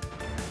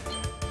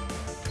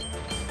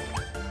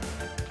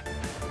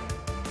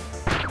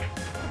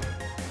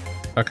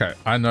 Okay,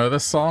 I know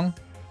this song,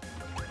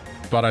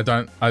 but I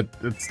don't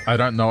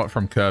know it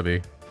from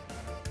Kirby.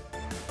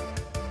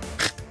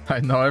 I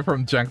know it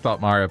from Janked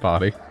Up Mario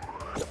Party,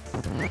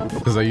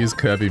 because I use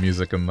Kirby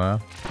music in there.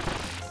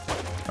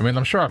 I mean,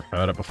 I'm sure I've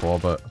heard it before,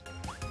 but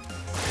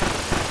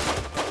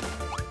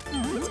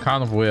it's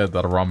kind of weird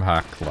that a ROM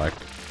hack, like,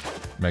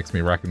 makes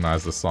me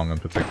recognize this song in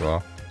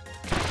particular.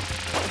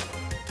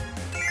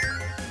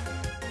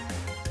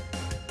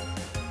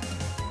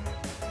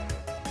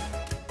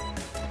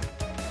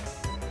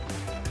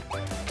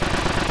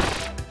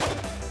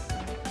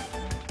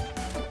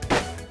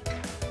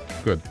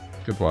 Good.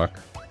 Good work.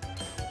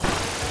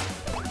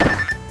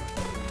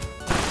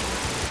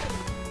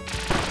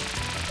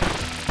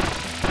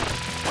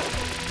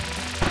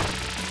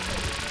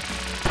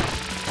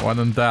 When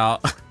in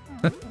doubt,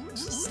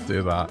 just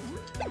do that.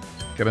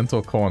 Get into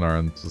a corner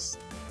and just...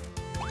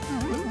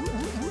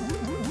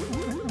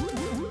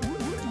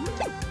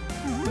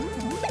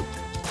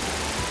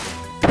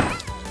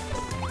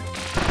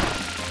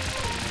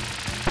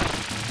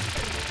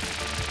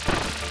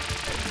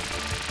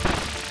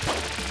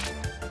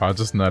 I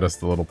just noticed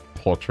the little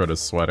portrait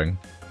is sweating.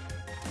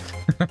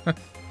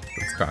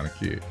 It's kind of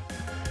cute.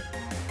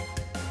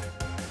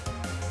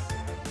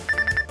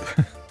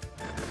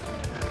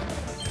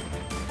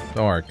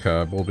 Don't worry,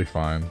 Curb, we'll be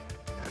fine.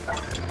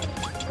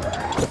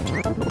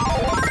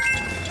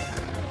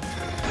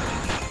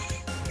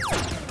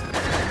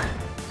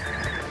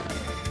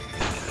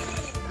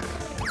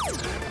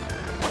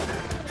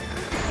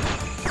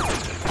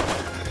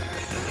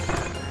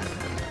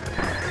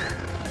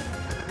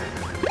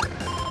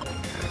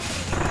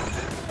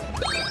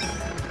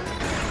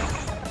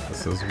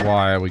 This is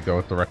why we go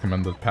with the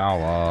recommended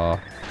power.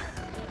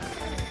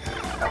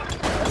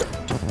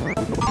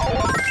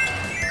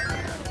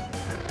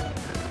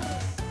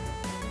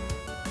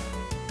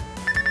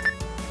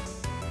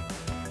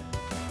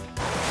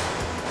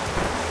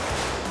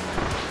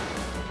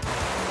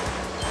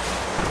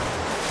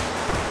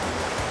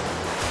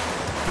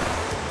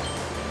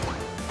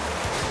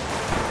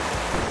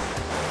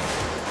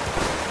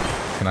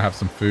 Can I have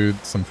some food?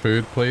 Some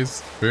food,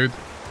 please? Food?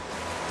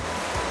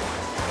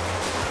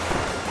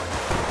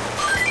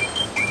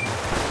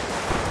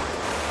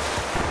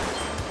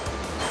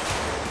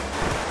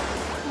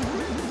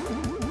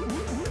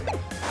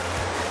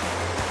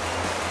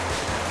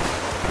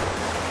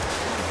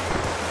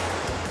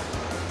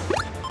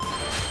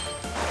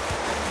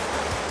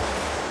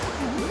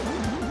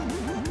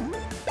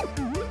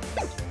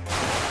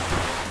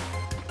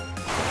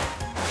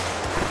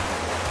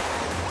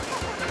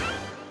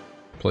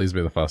 Please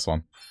be the first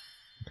one.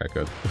 Okay,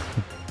 good.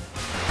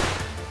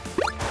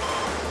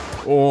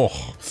 Oh!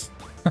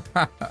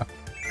 I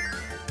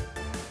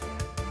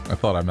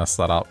thought I messed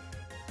that up.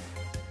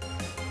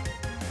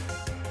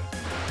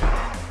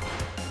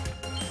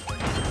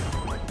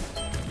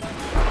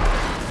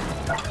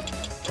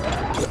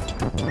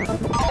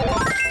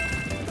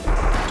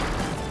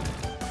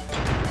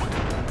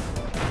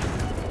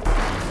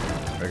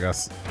 I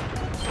guess.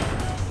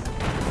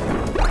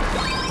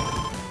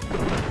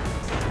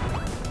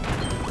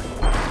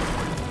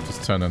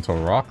 Turned into a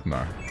rock?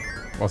 No.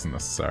 Wasn't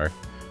necessary.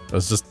 It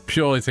was just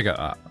purely to get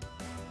that.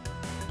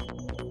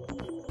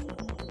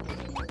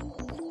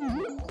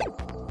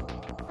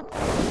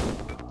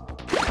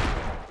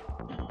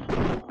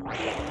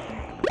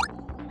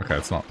 Okay,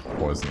 it's not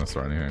poisonous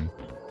or anything.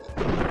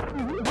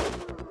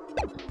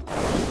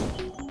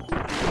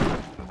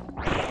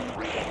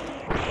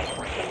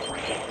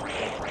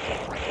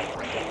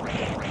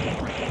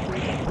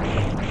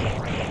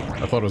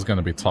 I thought it was going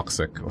to be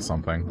toxic or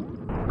something.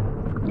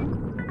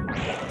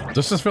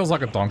 This just feels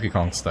like a Donkey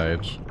Kong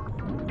stage.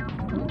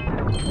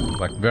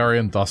 Like, very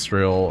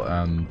industrial,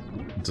 and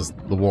just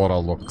the water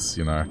looks,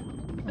 you know,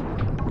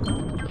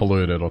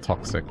 polluted or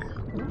toxic.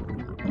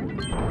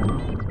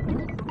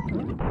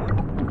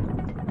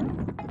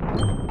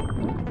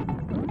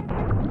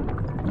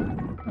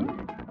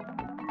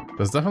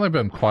 There's definitely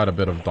been quite a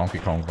bit of Donkey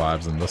Kong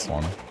vibes in this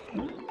one.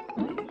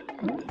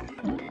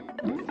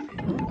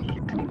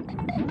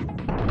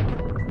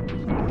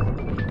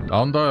 I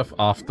wonder if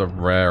after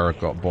Rare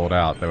got bought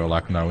out, they were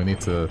like, no, we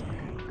need to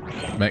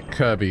Make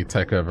Kirby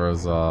take over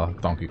as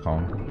Donkey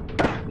Kong.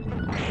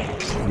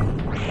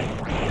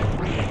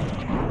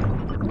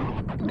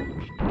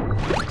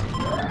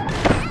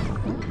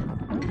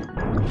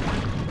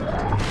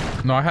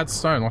 No, I had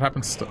stone. What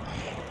happened to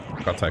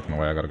got taken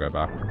away. I gotta go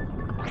back.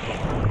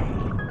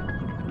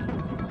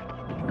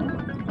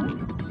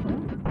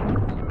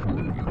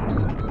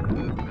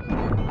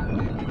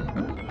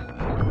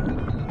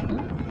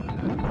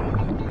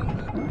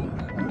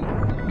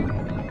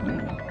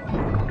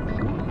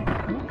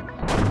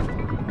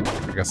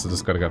 I guess I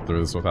just gotta get through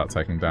this without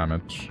taking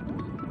damage.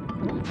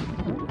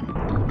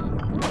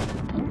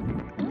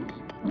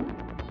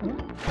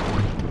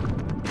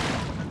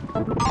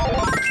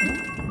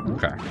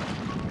 Okay.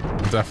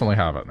 Definitely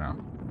have it now.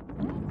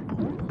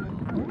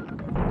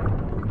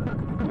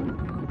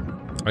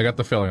 I get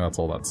the feeling that's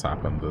all that's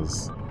happened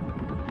is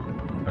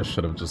I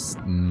should have just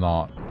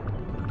not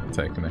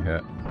taken a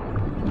hit.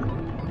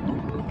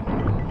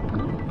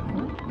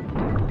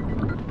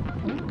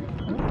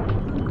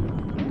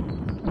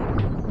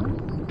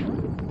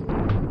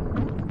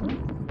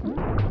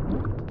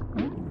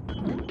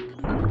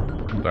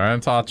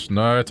 Don't touch.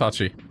 No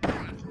touchy.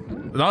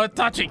 No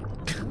touchy!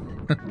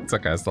 It's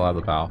okay, I still have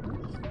the power.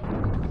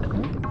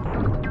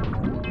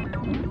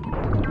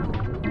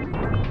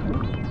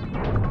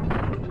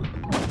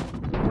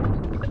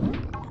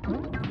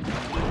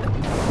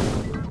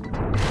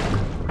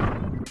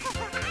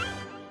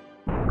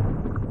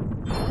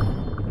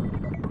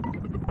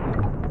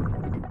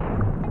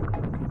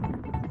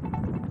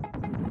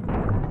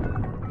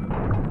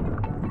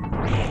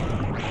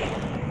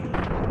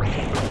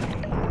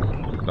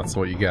 That's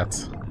what you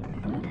get.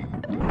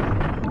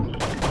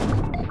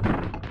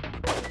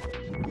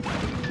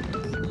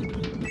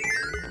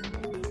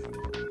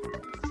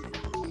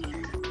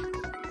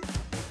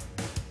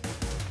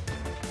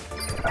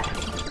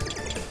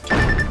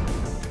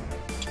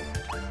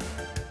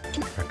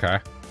 Okay.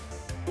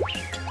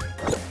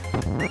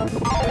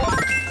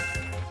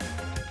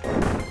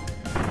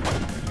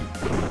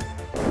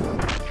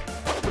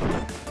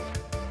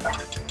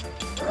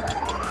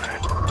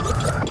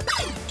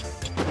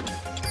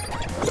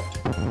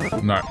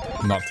 No,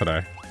 not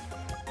today.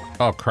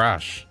 Oh,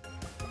 crash.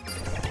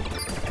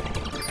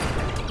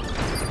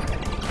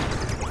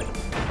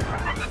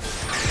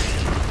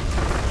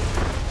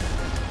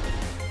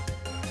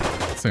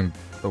 Seemed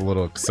a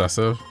little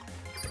excessive.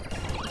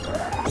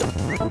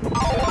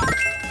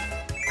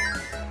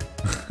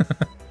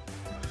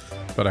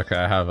 But okay,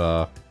 I have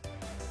a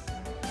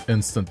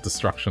instant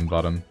destruction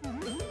button.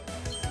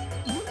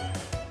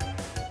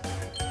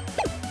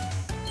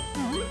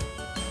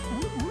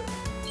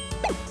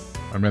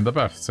 I mean, they're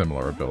both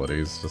similar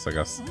abilities, just I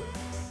guess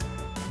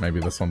maybe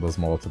this one does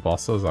more to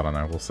bosses, I don't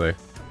know, we'll see.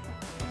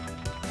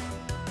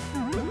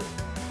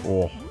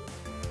 Oh.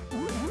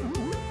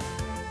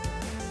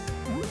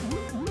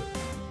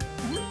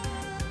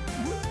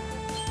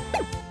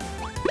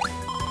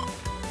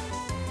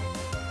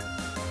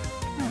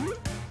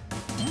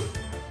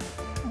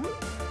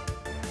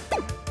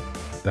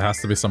 There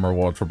has to be some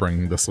reward for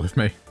bringing this with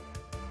me.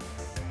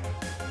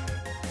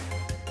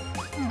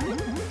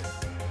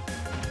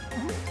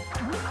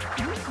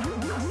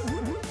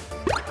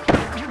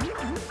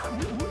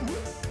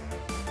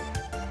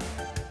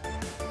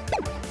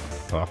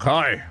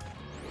 Okay.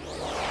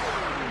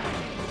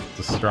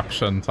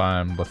 Destruction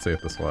time. Let's see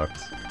if this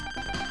works.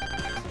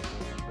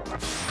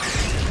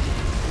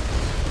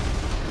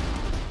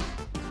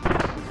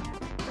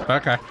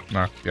 Okay.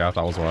 No. Yeah,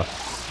 that was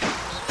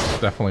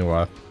worth. Definitely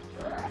worth.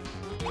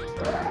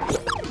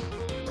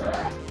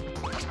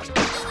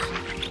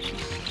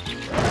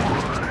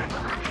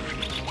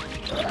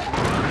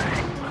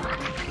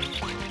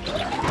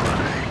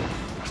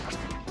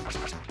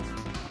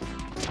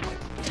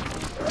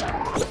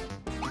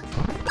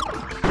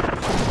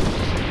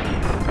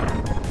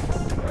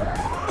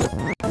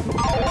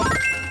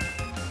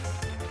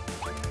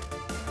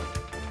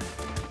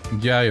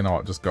 Yeah, you know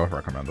what, just go with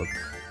recommended.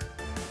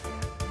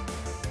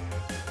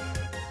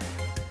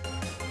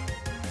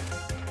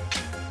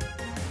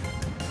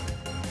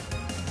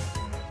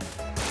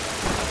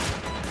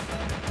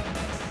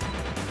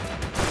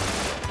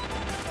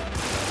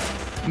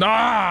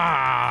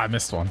 Ah, I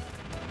missed one.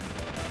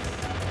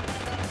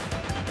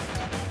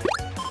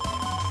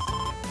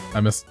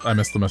 I missed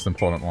the most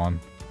important one.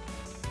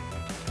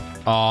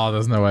 Oh,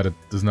 there's no way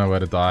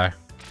to die.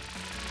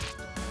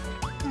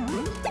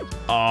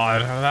 Oh,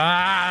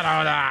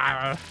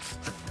 I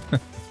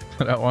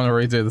don't want to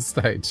redo the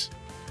stage.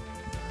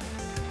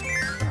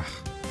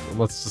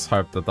 Let's just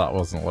hope that that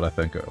wasn't what I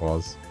think it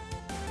was.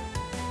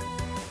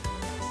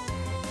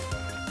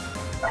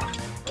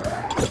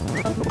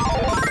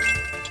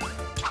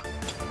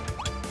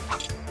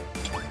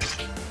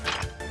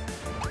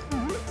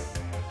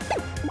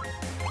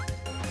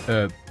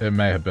 It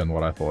may have been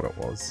what I thought it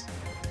was.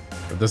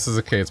 If this is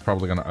a key, it's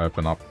probably going to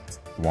open up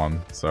one,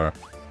 so...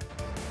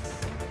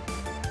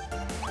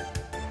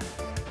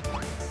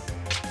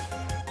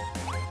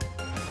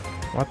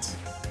 What?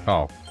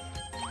 Oh.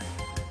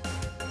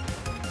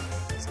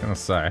 I was gonna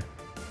say.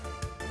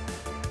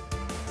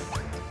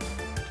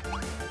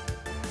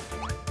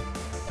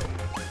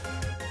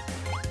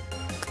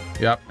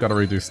 Yep, gotta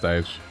redo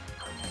stage.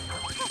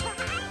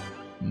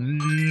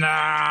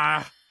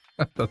 Nah!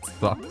 That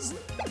sucks.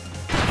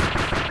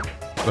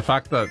 The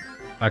fact that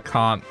I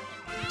can't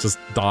just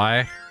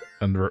die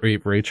and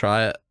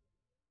retry it.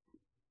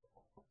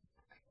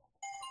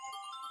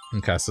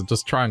 Okay, so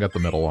just try and get the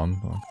middle one.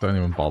 Don't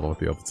even bother with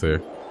the other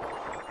two.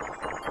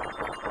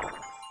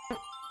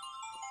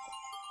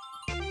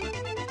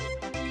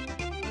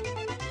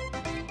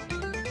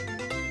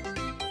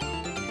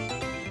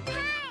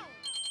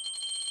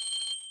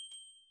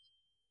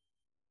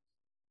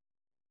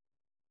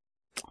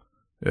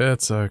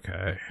 It's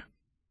okay.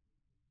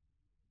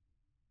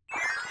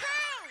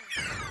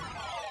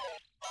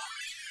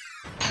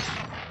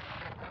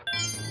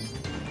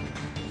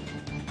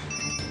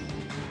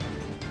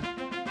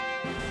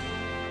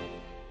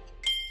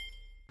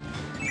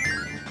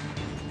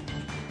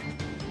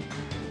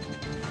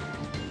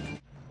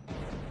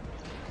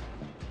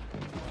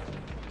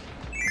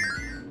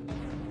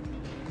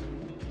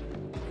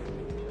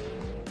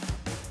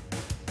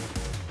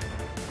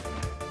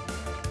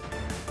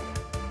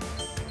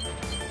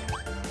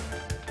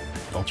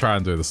 I'll try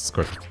and do this as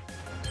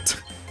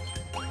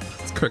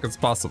quick as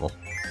possible.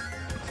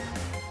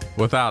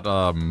 Without,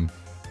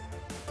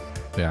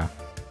 yeah.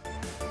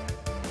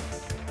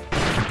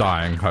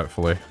 Dying,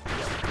 hopefully.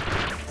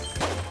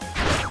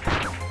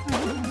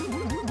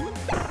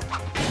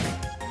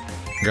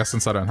 I guess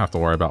since I don't have to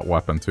worry about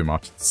weapon too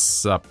much,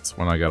 except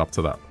when I get up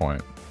to that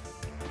point.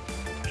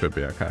 Should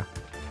be okay.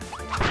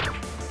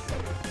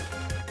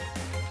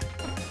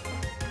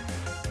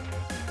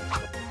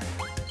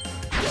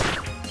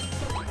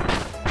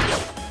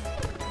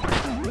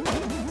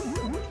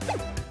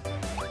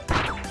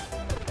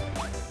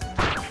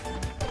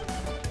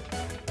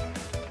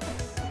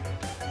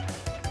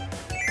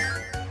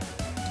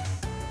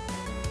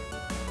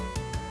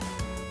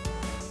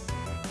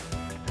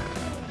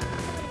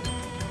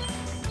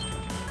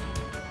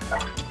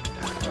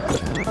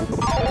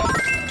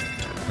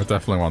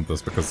 Definitely want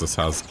this because this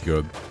has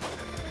good.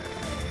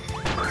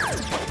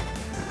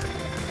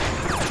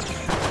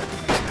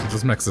 It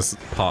just makes this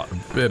part a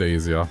bit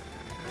easier.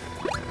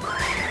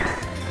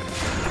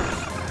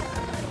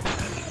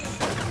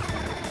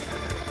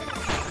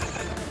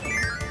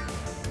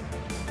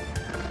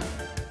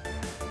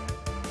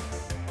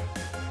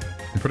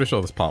 I'm pretty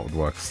sure this part would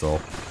work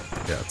still.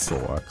 Yeah, it still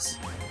works.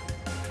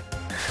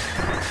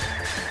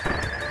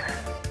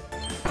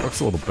 Works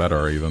a little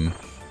better even.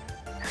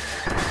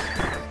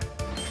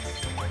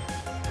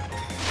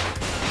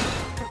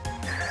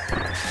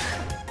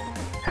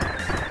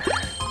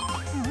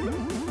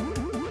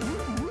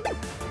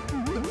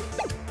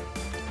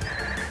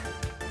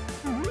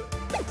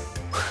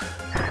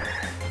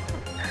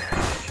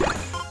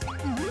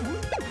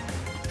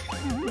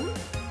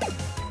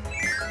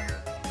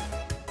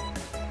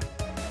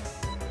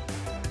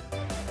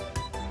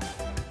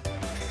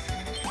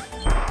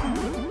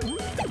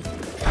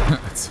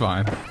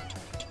 Fine.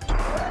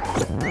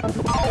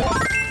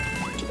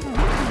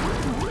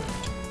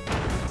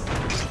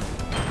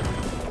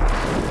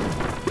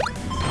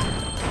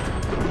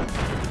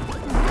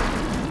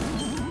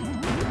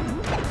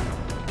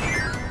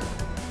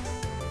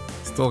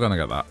 Still gonna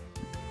get that.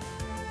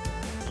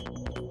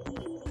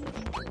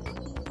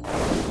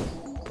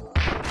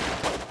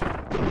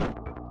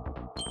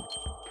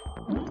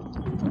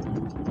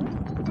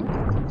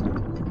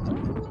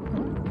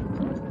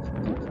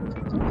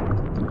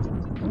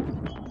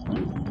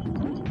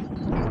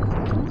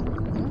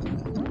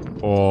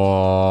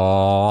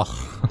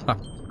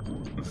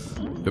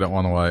 Didn't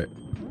want to wait.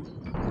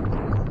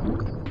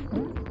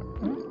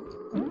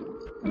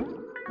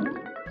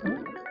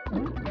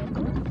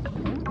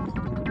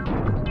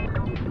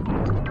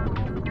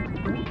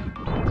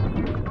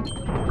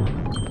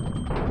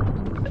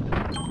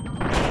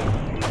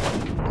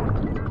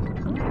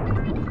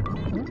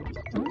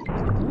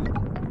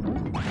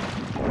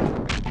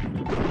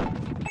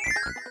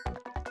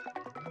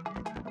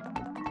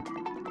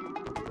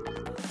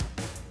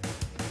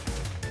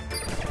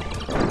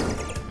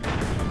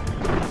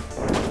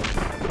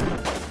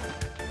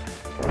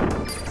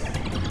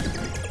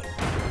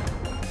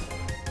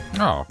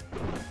 Oh.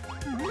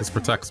 This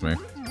protects me.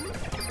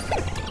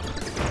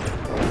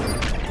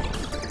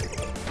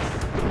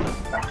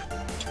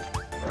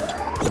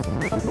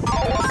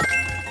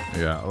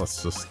 Yeah,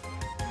 let's just...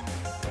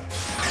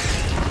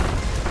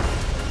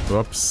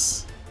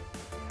 Whoops.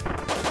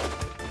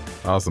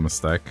 That was a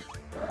mistake.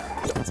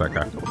 It's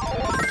okay.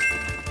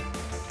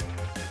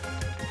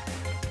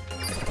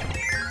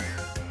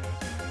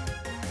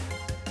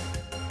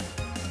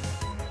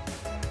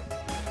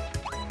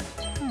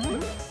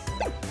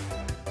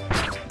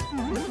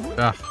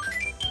 Ah.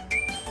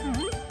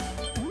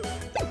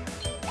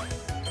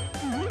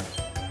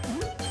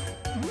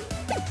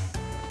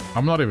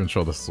 I'm not even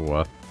sure this is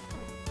worth,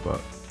 but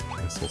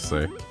I guess we'll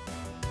see.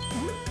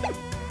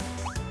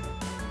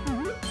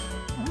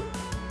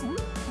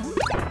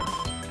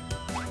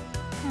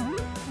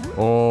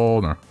 Oh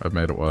no, I've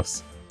made it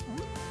worse.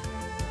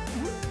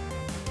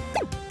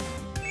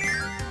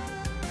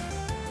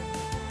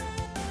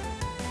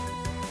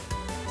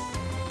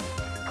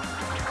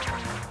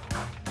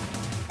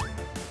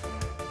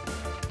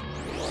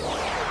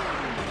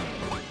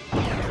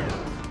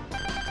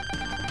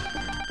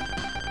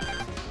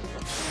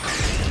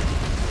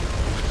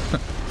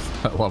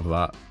 love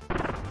that.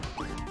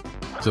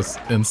 Just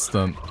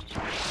instant.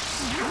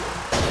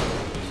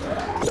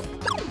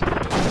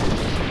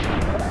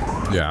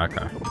 Yeah,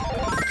 okay.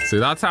 See,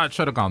 that's how it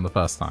should have gone the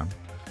first time.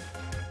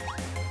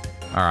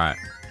 Alright.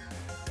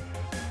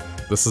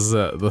 This is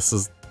it. This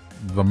is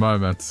the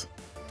moment.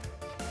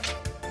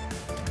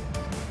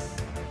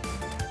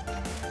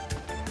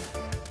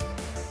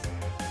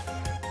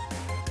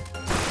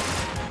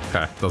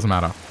 Okay, doesn't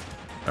matter.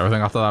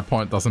 Everything after that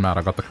point doesn't matter.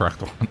 I got the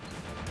correct one.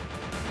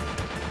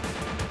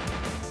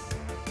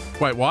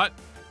 Wait, what?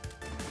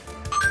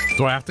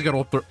 Do I have to get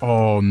all through?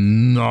 Oh,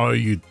 no,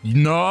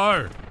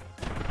 no!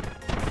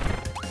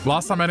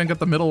 Last time I didn't get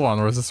the middle one,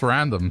 or is this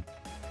random?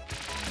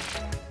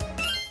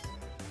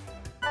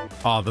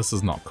 Oh, this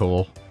is not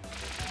cool.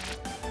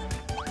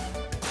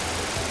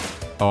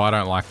 Oh, I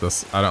don't like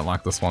this. I don't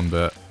like this one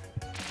bit.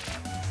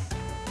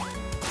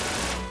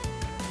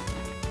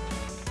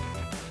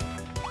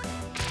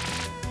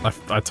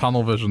 I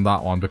tunnel visioned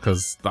that one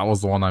because that was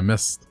the one I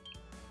missed.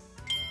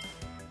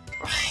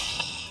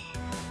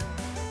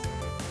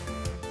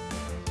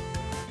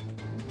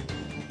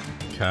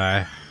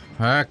 Okay.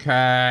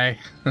 Okay.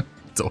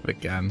 Do it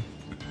again.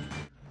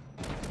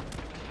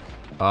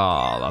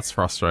 Oh, that's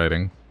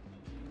frustrating.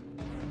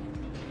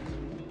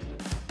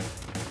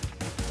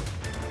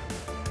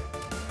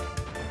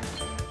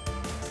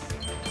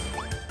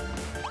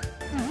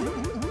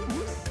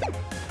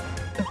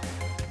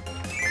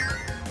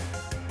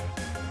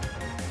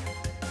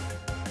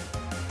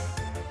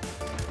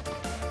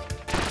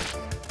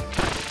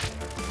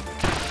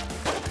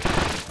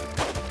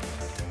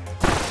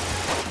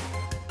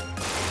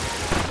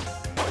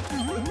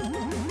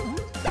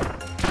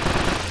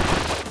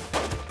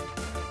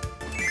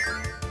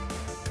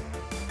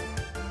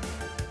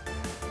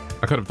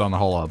 I could have done a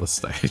whole other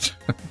stage.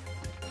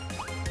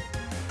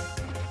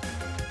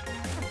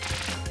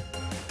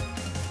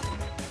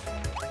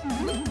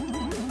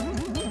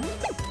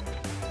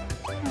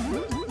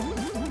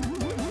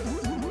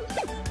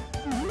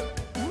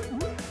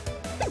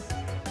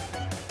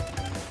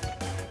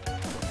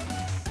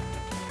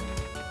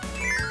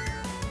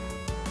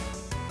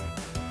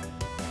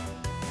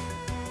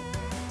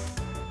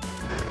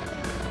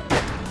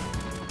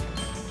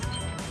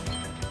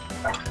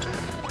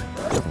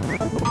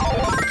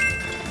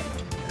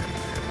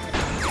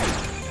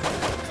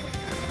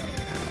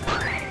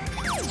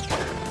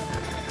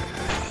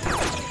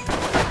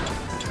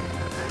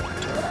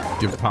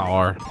 Give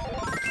power.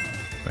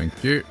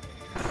 Thank you.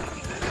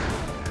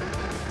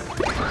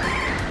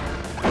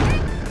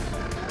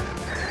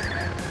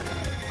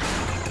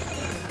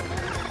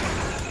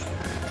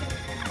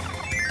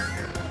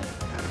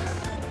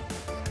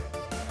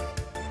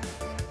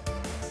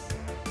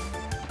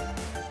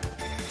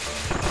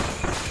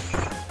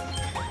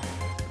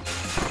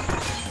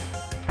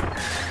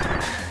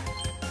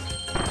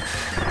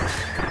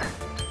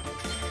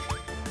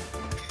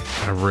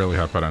 I really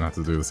hope I don't have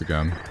to do this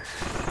again.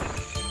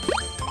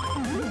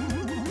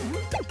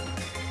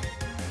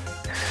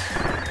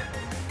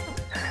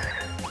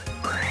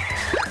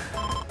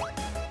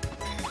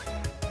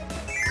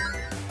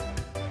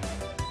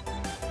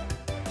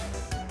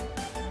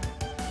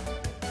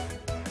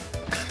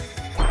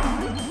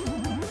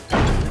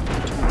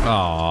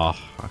 Oh,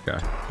 okay.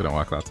 Didn't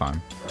work that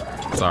time.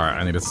 It's alright,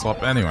 I need to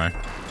swap anyway.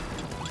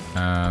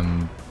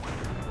 And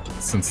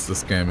since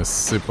this game is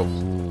super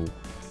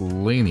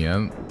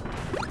lenient,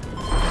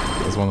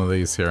 there's one of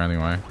these here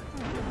anyway.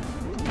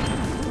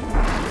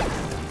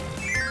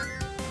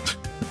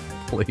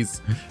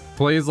 Please,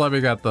 please let me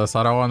get this.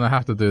 I don't want to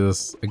have to do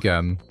this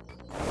again.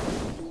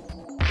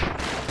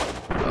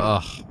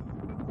 Ugh.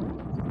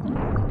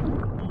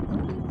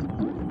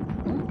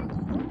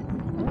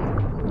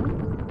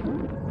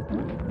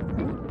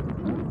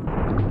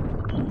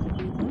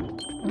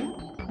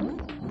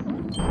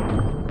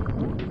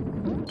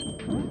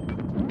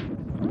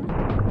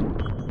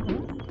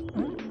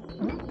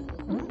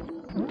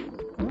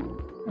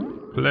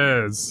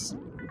 Please.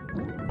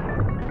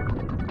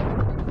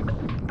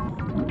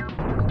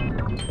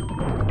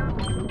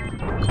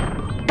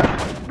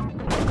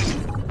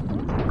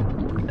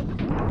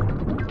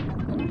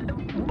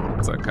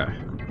 It's okay.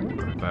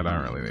 I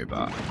don't really need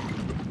that.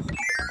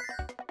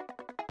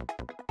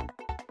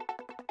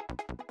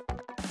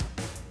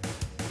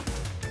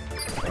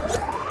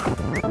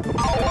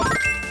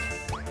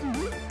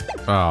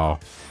 Oh.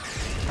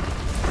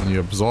 When you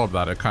absorb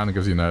that, it kind of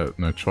gives you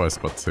no choice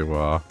but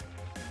to,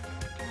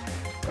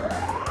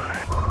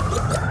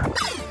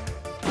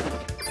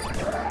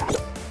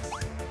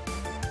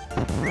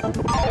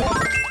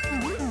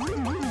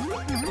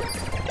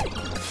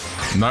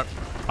 Nope.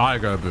 I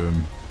go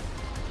boom.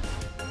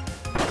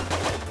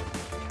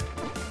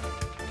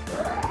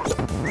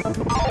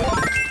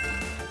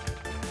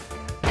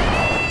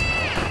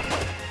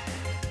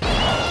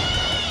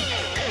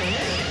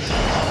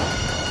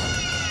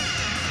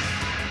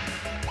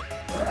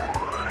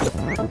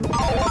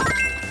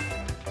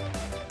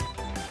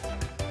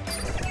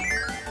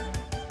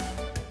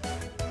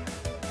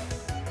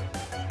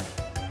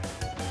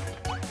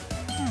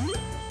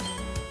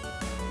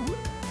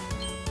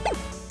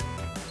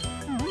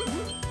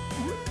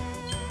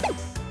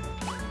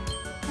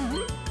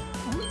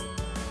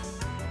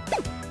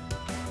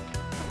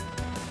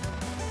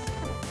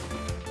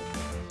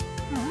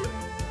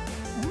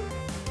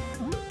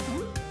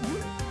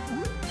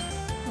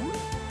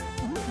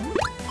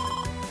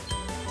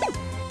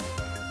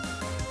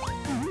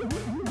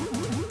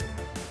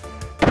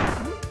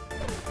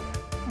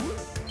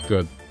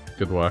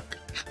 Good work.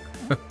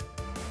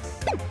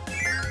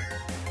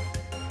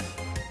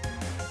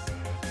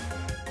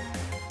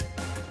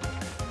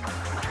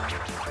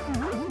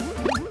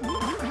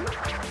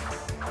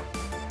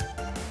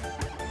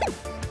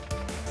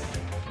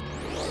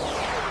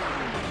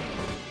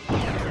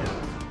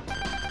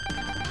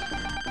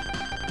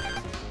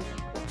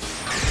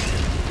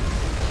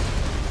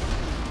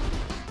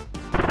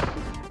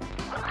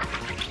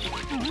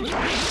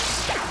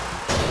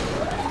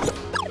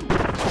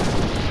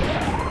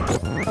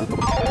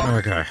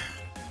 Okay.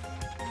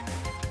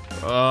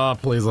 Oh,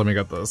 please let me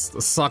get this.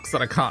 This sucks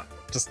that I can't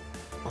just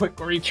quick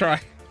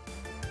retry.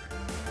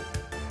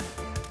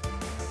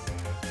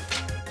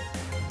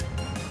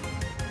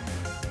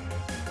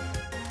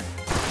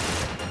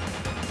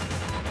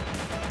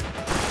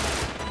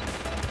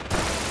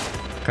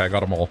 Okay, I got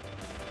them all.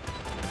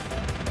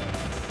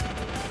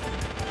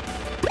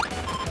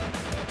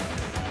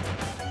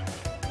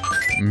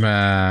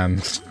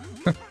 Man.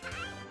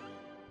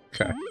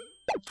 Okay.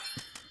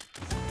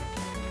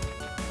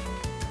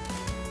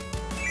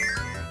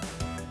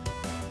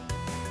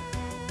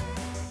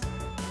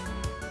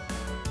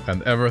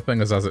 And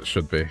everything is as it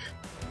should be.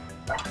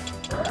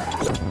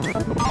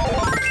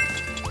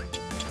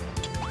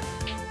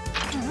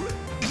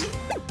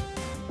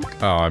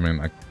 Oh, I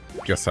mean, I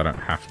guess I don't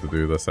have to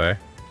do this, eh?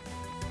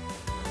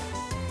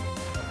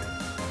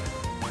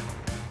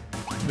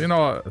 You know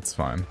what? It's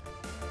fine.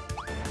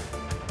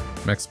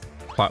 Makes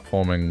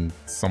platforming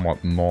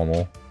somewhat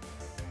normal.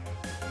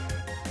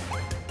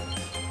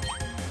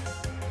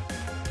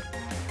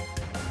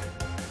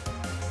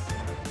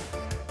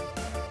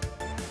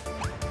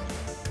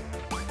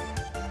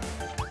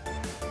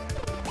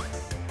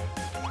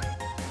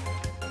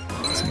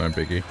 It's no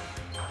biggie.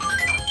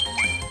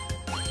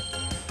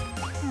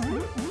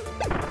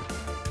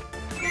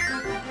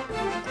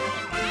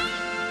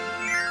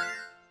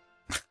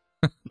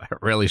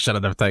 That really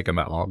shouldn't have taken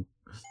that long.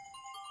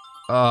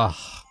 Ugh.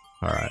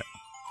 Alright.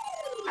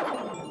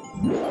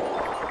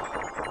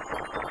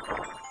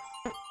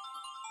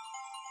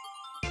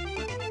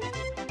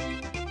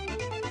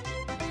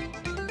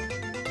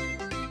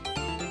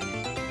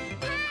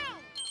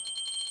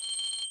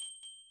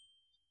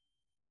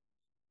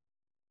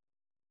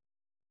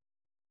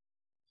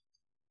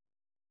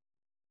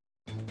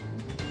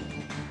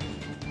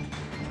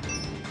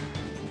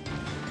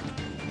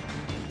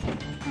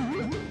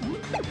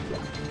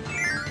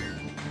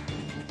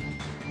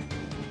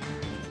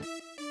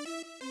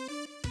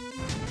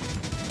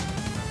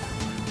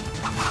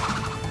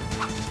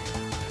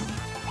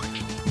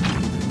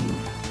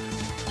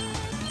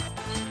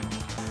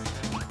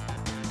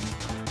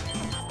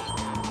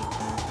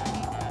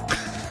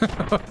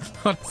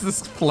 What is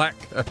this flat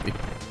Kirby?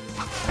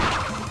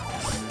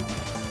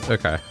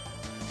 Okay.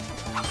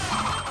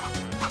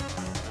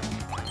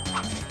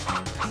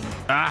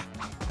 Ah!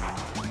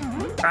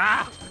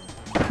 Ah!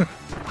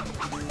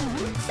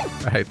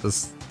 I hate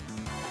this.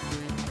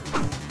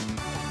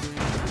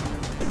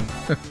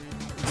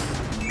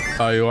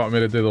 Oh, you want me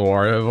to do the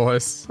Wario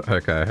voice?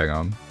 Okay, hang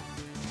on.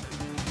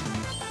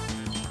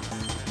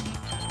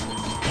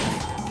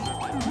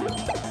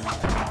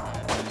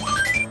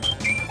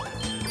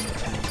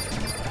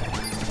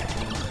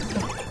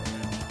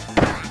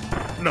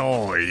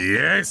 Oh,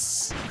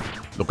 yes!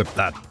 Look at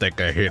that, take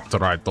a hit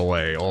right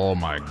away. Oh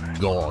my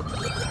god.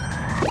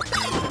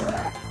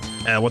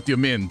 What do you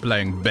mean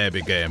playing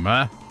baby game,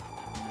 huh?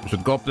 You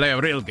should go play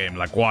a real game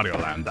like Wario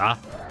Land, huh?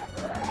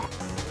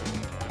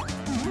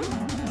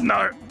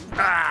 No!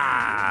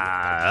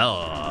 Ah!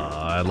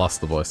 Oh, I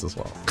lost the voice as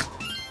well.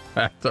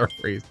 I have to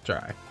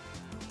retry.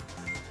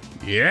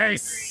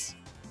 Yes!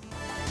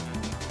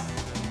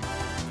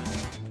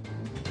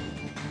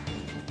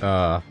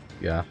 Yeah.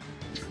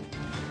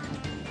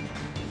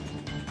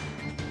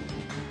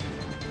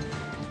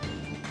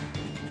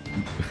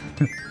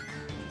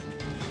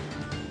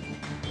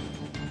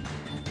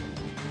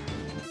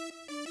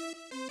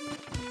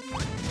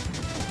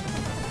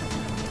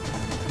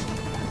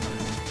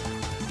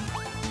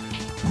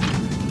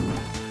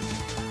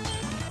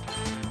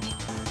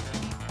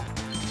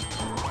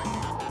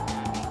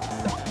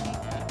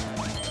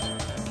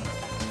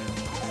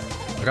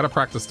 I gotta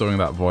practice doing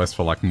that voice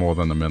for like more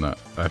than a minute.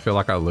 I feel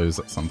like I lose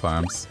it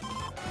sometimes.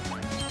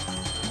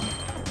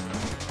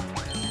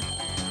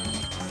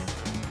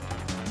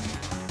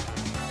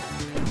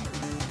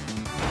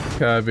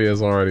 Kirby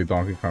is already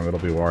Donkey Kong, it'll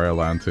be Wario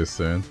Land too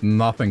soon.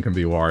 Nothing can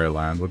be Wario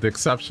Land, with the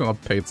exception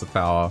of Pizza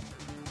Tower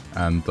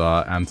and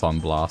Anton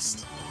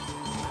Blast.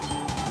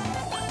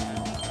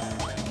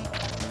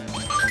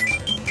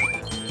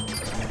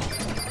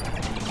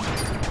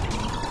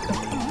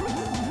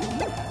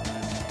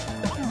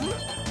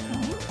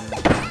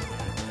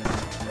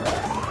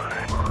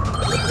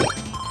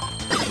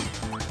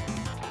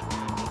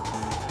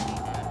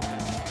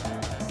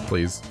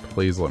 Please,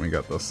 please let me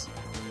get this.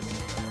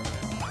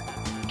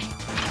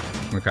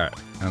 Okay,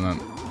 and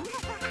then...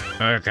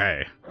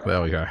 Okay,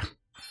 there we go.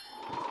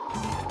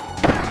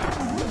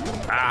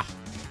 Ah!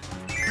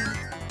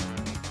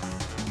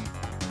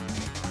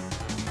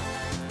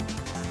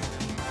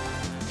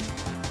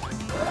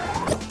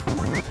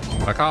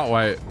 I can't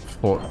wait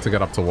to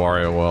get up to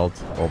Wario World,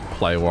 or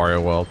play Wario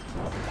World.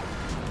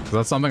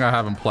 That's something I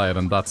haven't played,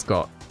 and that's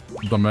got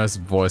the most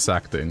voice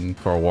acting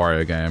for a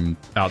Wario game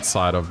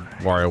outside of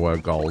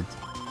WarioWare Gold.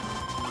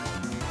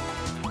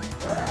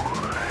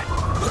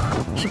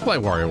 Should play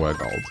WarioWare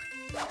Gold.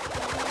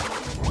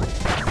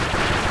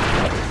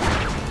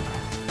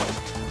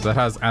 That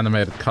has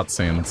animated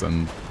cutscenes,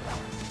 and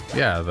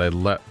yeah, they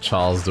let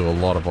Charles do a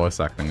lot of voice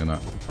acting in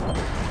it.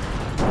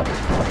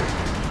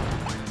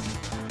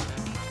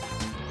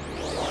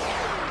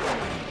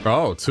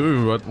 Oh,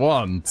 2 at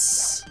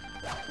once.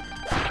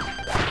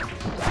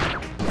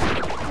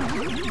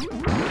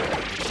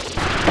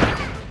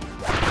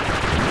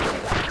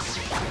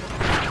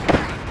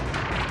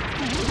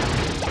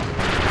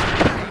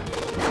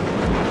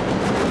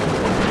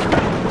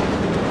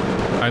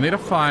 I need to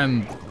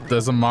find...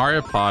 There's a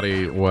Mario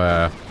Party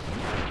where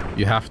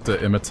you have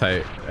to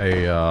imitate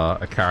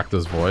a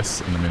character's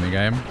voice in the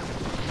minigame.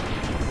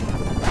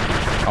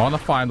 I want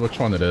to find which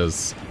one it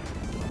is.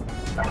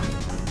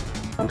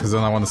 Because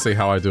then I want to see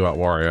how I do at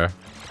Wario.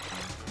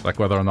 Like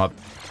whether or not,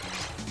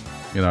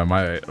 you know,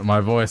 my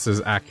voice is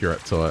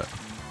accurate to it.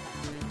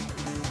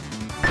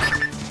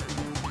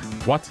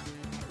 What?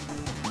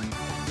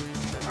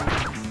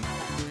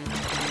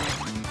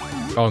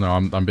 Oh no,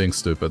 I'm being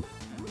stupid.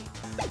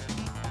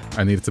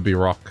 I need it to be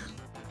rock.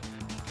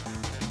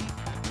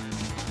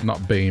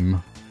 Not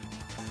beam.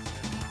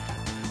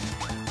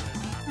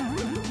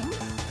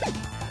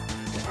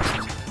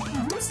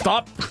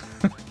 Stop!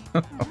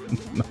 Oh,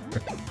 no.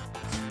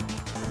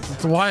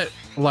 Why,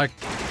 like...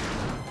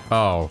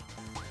 Oh.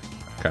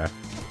 Okay.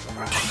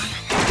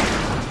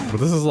 But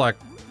this is like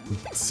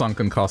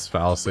sunken cost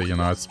fallacy, you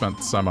know, I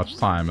spent so much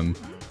time and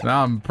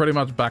now I'm pretty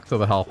much back to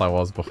the health I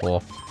was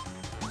before.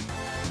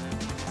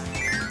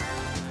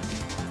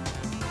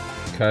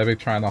 Kirby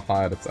trying to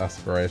hide its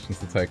aspirations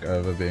to take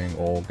over being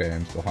all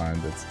games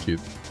behind its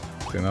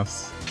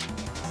cuteness.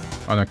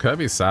 Oh no,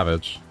 Kirby's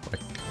savage. Like...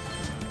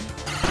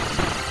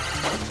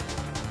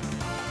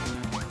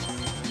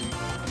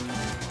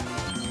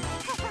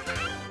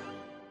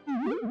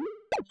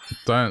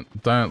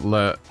 Don't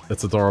let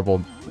its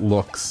adorable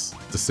looks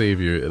deceive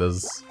you. It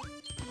is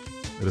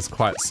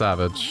quite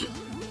savage.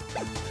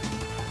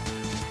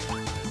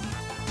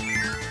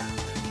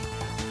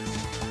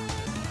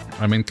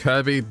 I mean,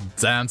 Kirby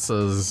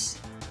dances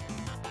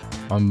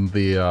on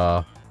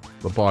the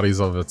bodies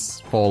of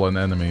its fallen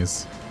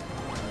enemies.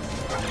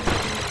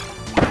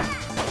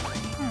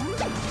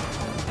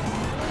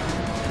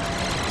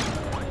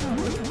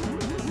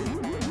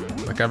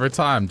 Like every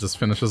time, just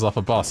finishes off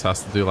a boss,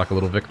 has to do like a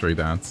little victory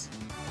dance.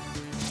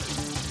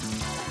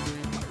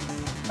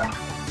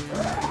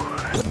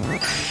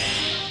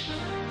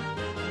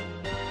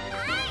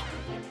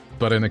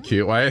 But in a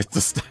cute way.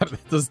 Does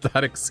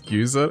that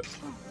excuse it?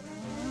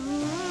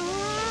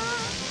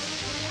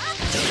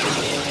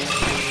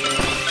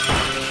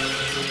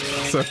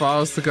 So if I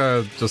was to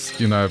go just,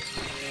 you know,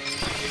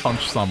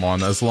 punch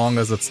someone, as long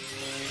as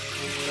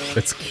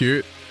it's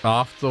cute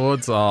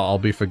afterwards, I'll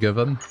be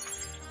forgiven.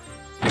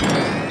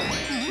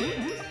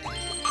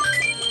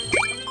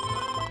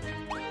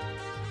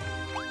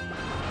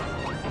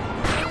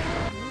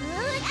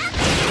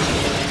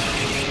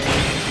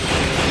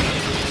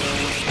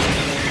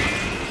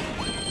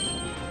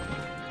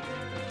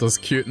 Does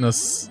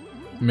cuteness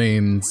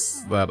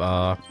means that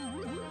I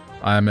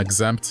am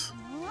exempt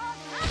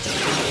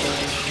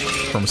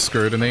from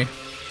scrutiny?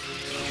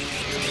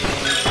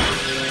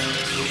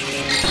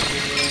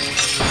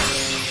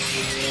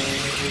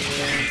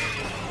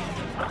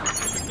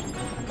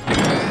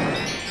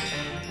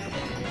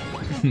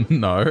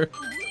 No?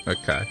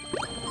 Okay.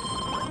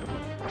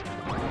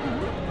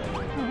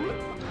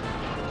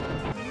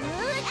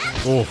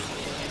 Oof.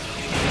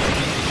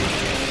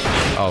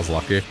 I was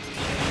lucky.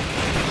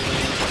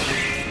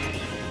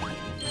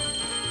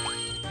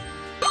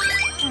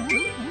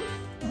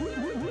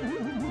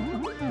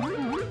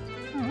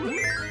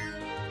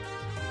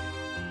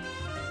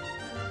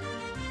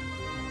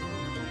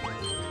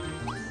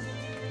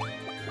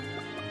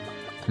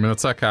 I mean,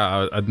 it's okay.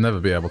 I'd never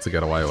be able to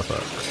get away with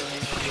it.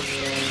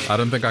 I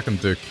don't think I can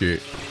do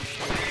cute.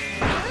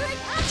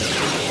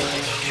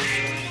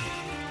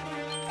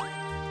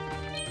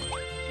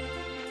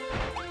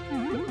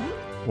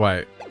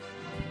 Wait.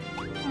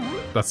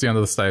 That's the end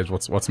of the stage.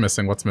 What's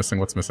missing? What's missing?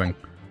 What's missing?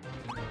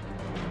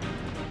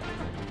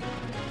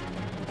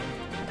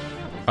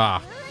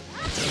 Ah.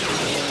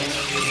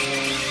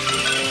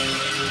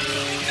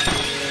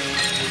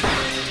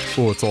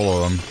 Oh, it's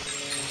all of them.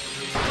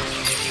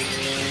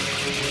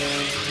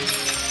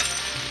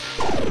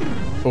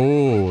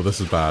 Oh,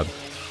 this is bad.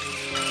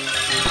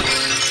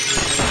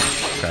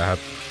 Okay, I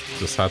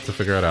just had to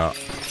figure it out.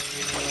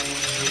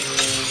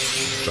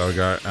 There we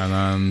go, and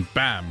then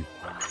BAM!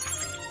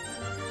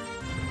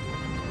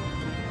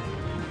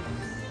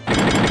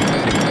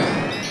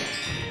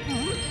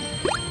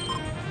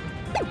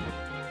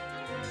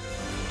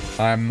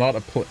 I'm not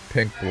a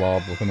pink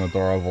blob with an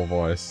adorable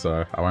voice,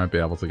 so I won't be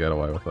able to get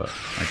away with it,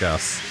 I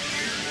guess.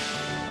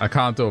 I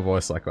can't do a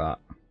voice like that.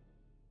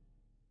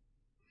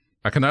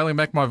 I can only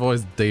make my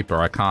voice deeper.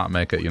 I can't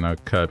make it, you know,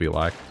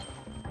 Kirby-like.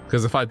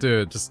 Because if I do,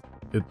 it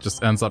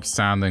just ends up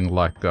sounding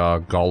like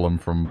Gollum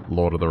from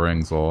Lord of the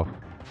Rings, or,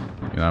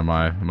 you know,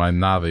 my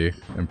Navi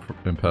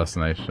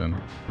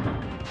impersonation.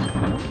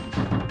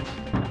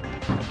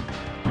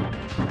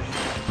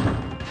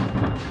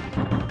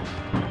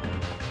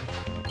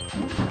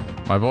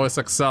 My voice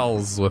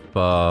excels with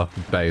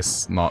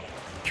bass, not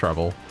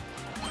treble.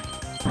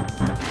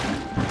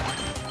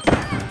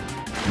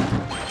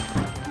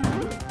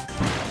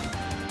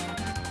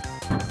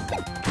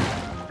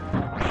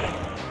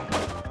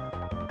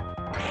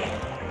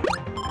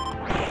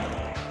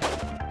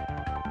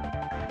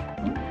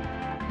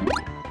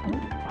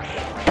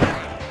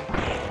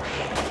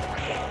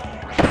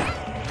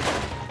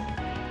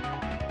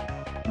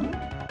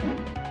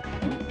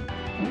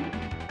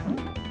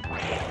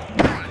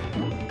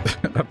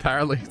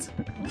 Apparently,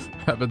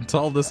 I've been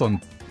told this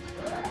on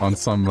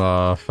some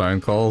phone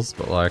calls,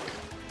 but like,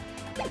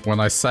 when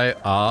I say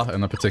 "ah"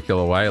 in a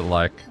particular way,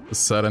 like,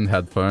 certain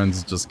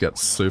headphones just get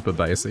super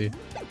bassy.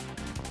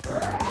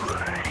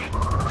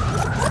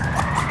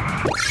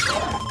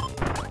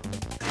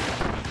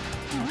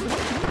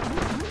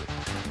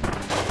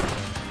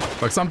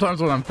 Like,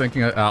 sometimes when I'm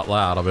thinking it out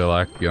loud, I'll be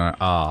like, you know,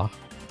 "ah."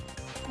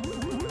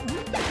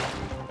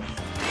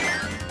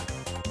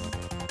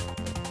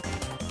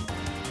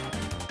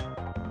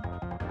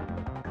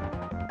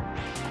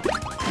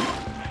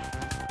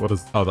 What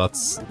is... oh,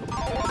 that's...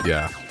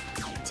 yeah.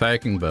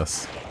 Taking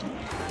this.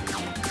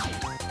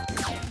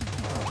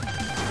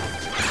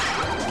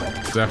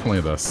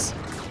 Definitely this.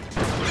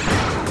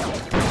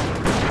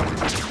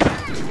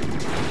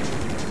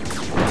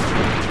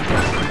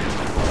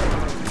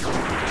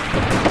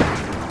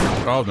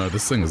 Oh no,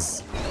 this thing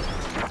is...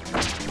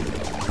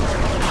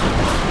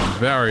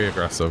 very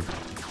aggressive.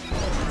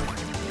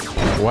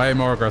 Way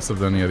more aggressive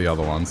than any of the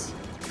other ones.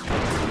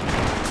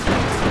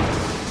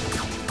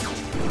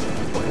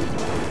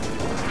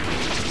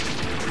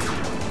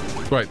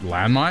 Wait,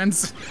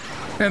 landmines?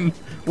 And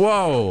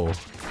whoa!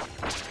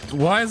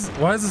 Why is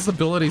this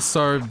ability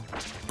so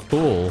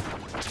cool?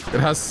 It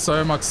has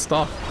so much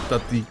stuff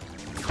that the...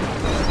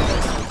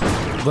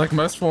 like,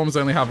 most forms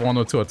only have 1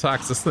 or 2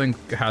 attacks. This thing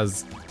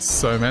has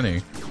so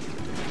many.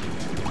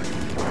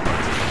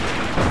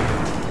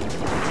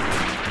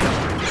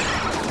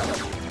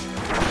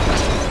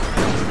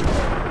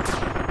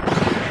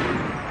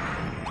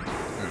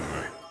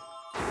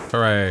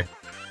 Hooray.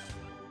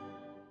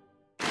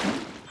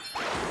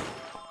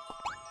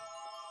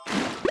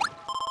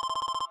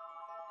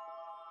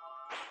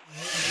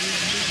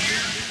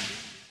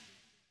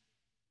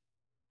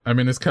 I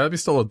mean, is Kirby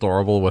still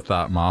adorable with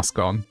that mask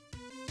on?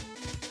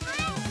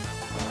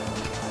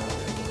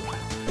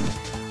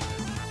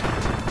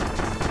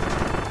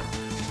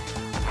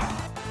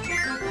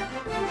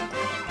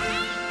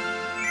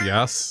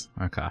 Yes?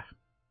 Okay.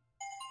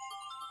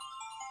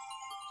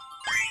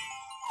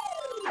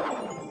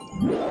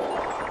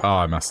 Oh,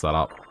 I messed that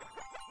up.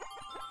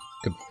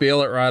 Could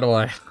feel it right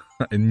away.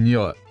 I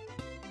knew it.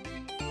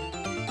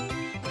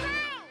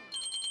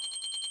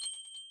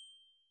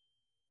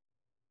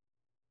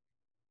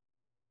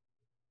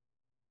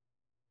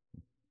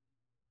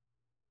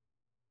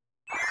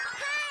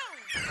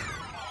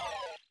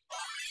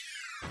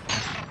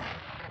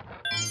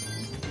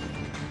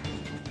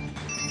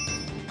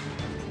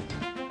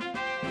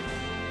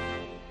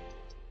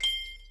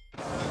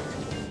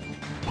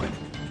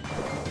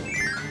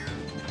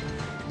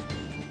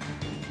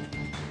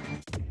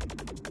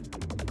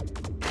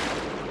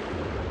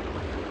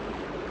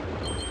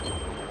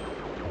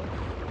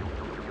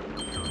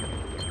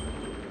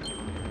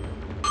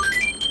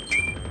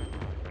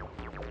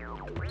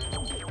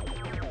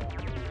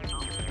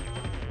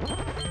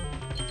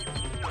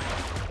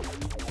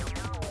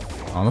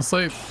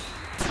 Honestly,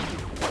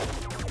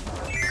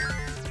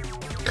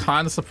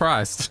 kind of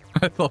surprised.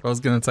 I thought I was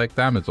going to take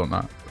damage on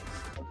that.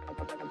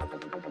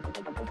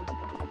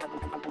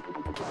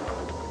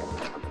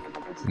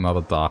 It's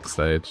another dark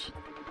stage.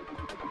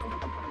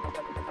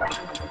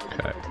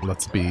 Okay,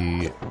 let's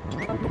be...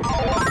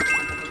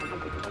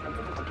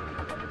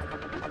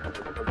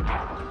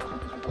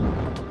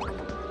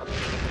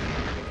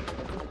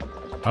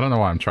 I don't know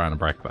why I'm trying to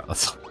break that.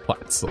 That's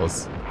light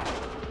source.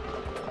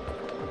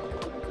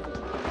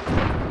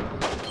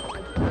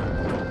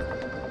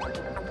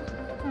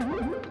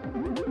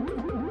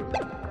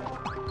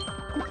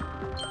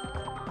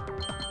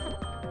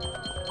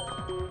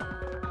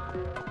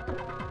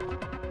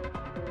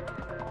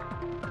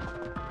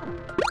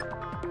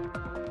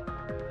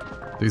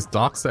 These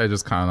dark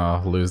stages kind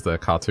of lose their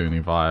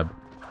cartoony vibe.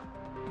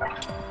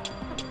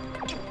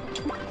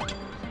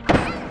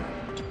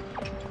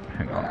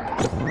 Hang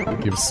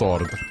on. Give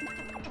sword.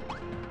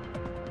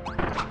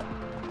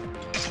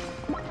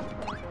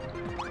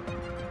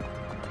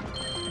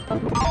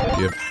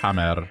 Give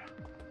hammer.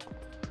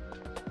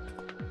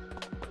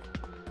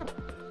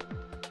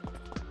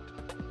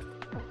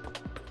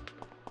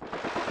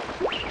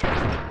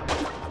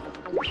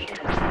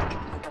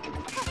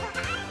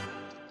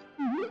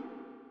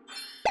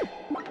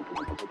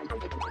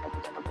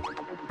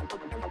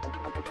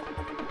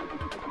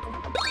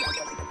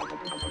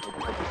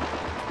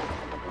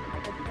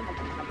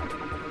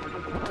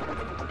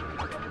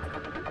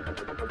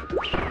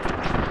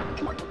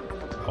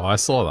 Oh, I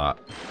saw that.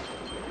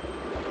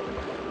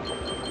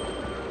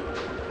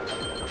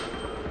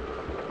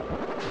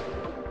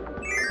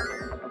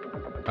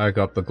 I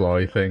got the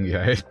glowy thing,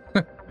 yay.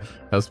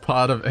 As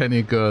part of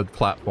any good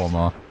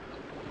platformer.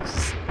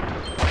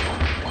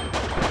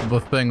 The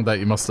thing that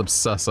you must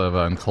obsess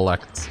over and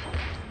collect.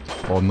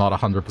 Or not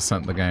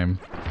 100% the game.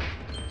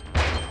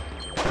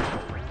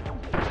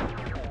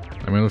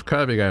 I mean, with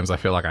Kirby games, I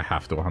feel like I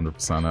have to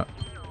 100% it.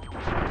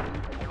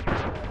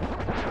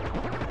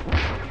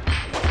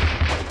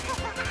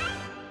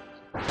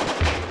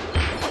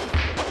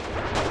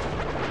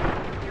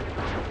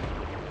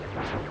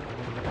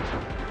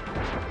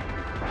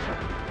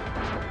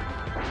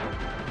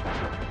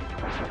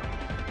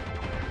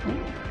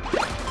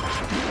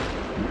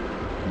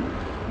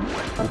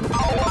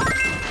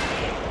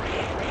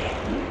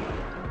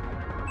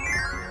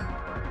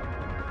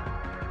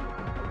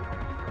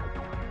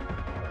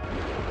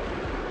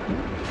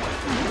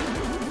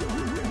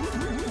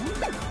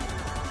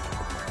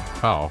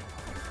 Oh.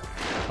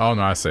 Oh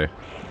no, I see.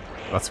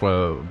 That's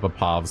where the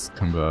paths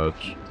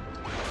converge.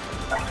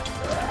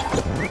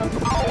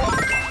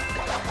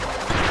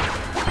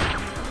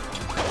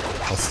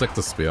 I'll stick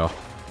to spear,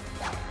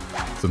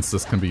 since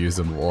this can be used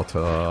in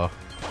water.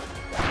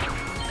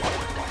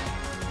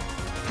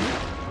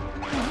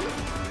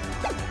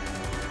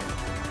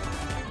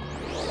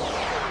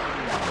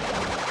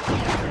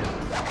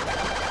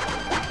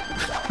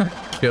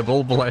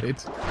 Kibble blade.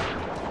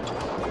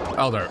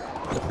 Oh no,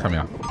 come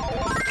here.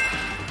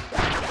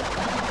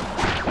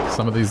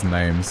 Some of these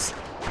names.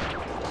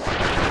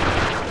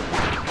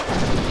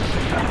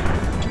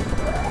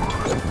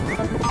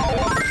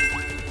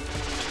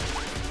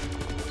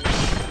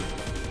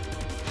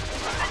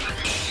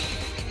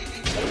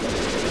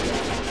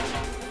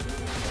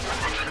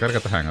 Gotta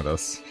get the hang of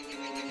this.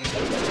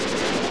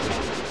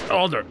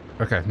 Oh, no.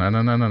 Okay,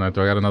 no.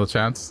 Do I got another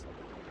chance?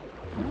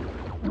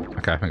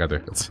 Okay, I think I do.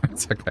 It's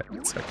okay.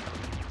 It's okay.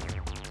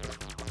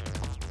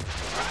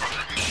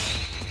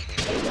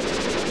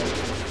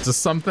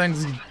 Just some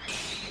things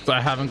I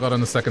haven't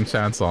gotten a second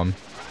chance on.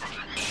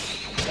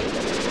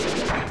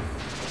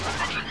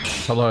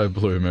 Hello,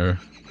 Blue Moo.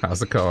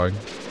 How's it going?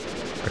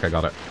 Okay,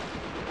 got it.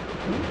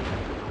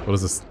 What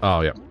is this?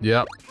 Oh, yeah.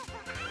 Yep.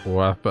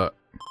 Weapon.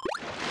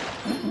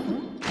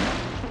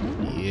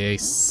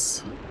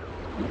 Yes.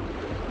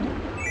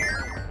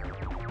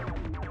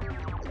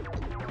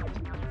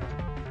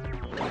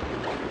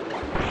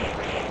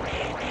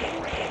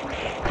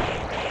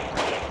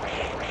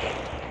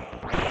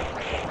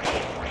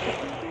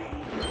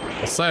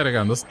 I'll say it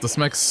again, this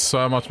makes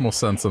so much more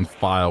sense than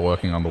fire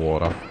working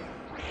underwater.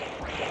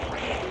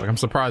 Like, I'm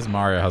surprised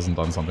Mario hasn't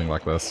done something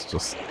like this.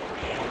 Just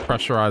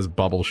pressurized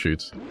bubble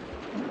shoot.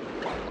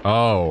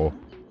 Oh.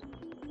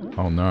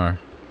 Oh no.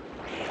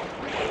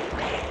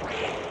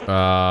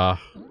 Have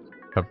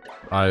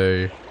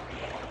I...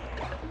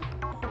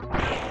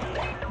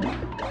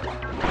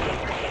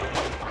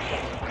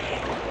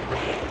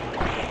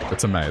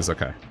 It's a maze,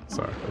 okay.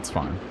 So, it's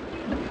fine.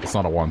 It's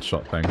not a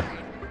one-shot thing.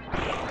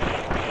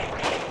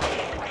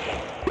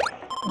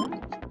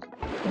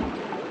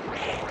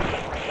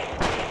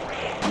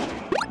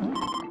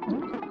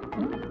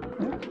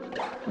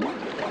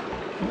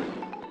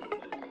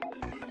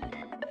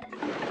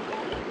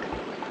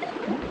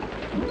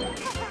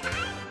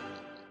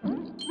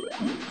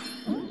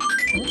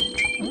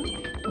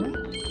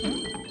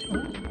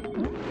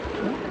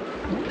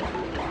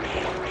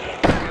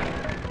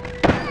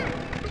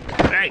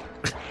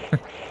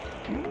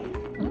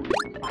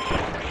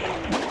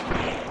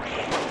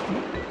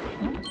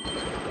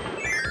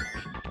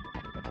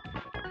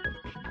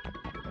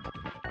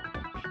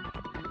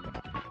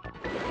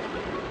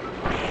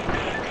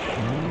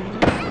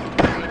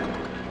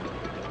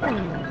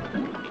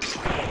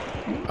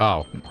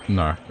 Oh,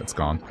 no, it's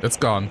gone. It's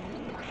gone.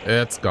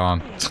 It's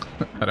gone.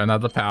 I don't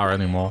have the power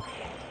anymore.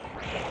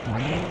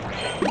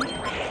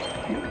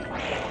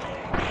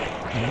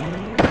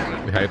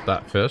 We hate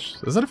that fish.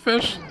 Is it a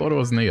fish? Thought it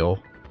was Neil.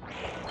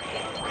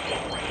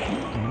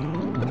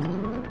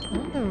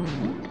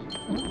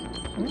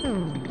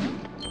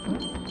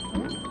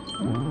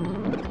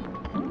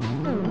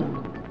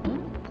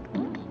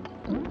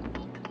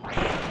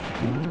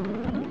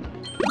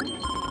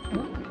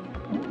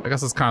 I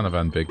guess it's kind of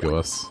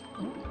ambiguous.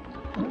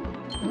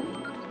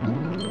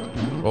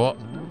 Oh,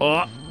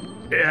 oh,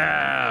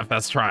 yeah,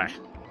 let's try.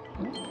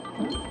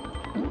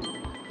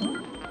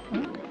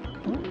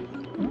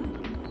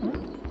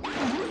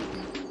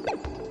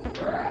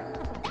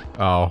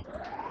 Oh.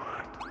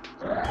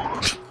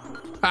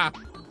 Ah.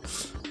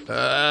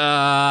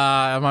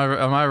 Am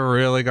I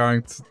really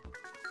going to...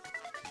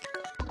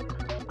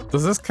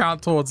 Does this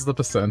count towards the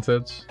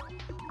percentage?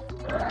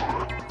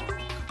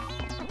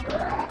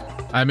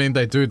 I mean,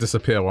 they do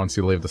disappear once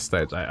you leave the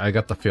stage. I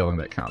get the feeling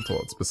they count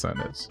towards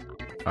percentage.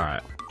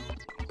 Alright.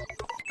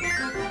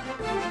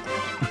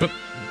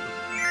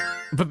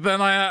 But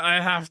then I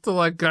have to,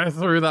 like, go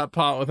through that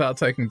part without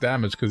taking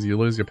damage because you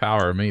lose your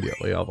power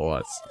immediately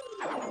otherwise.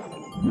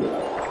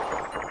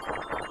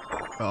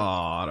 Oh,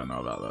 I don't know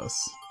about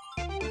this.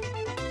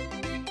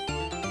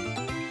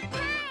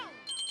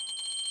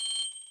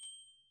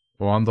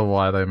 Wonder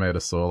why they made a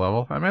sewer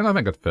level. I mean, I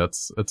think it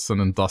fits. It's an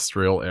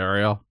industrial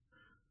area.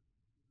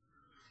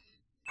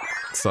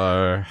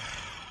 So...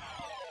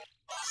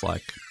 it's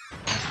like...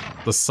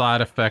 the side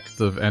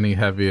effect of any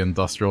heavy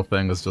industrial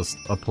thing is just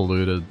a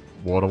polluted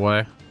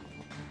waterway.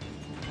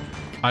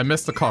 I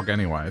missed the cog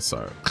anyway,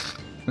 so...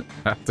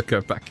 I have to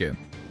go back in.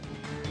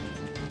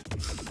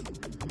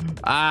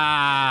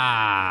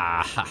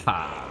 Ah!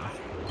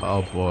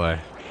 Oh boy.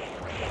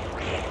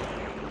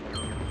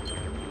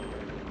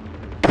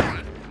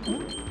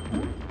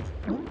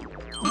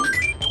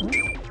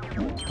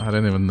 I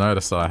didn't even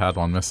notice that I had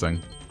one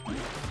missing.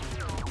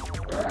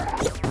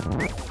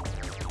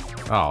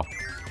 Oh.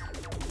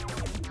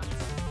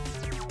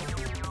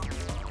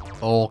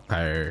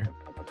 Okay.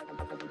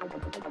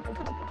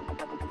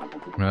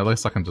 I mean, at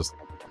least I can just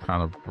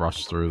kind of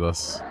rush through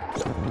this.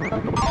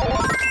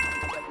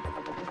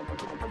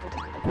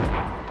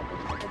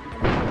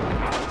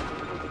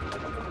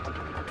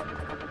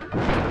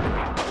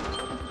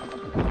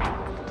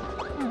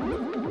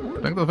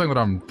 I think the thing that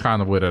I'm kind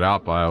of weirded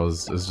out by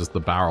is just the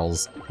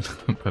barrels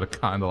that are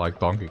kind of like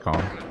Donkey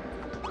Kong.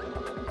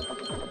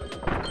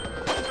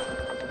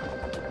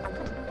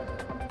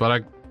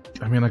 But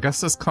I mean, I guess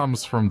this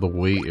comes from the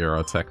Wii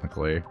era,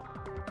 technically.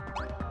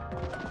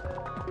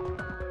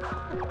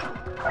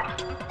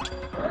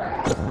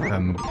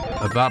 And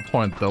at that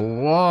point, there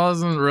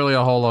wasn't really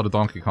a whole lot of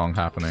Donkey Kong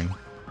happening.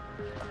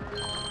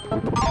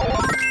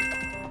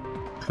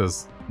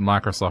 Because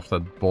Microsoft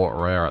had bought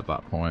Rare at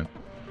that point.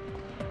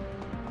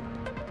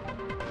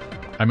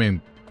 I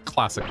mean,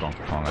 classic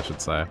Donkey Kong, I should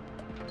say.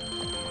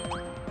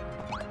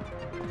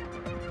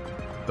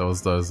 There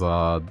was those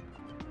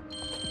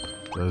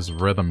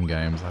rhythm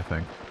games, I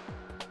think.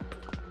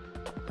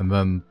 And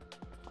then...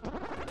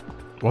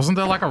 wasn't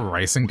there like a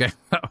racing game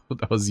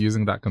that was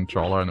using that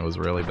controller and it was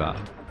really bad?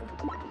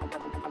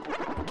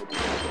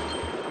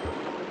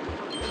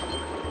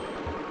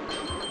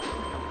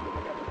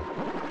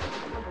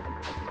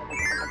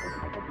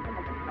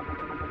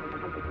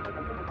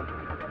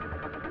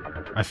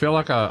 I feel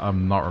like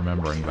I'm not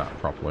remembering that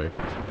properly.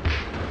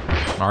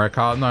 Mario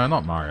Kart? No,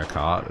 not Mario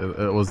Kart.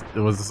 It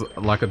was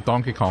like a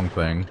Donkey Kong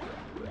thing.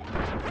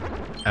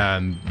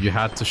 And you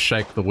had to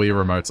shake the Wii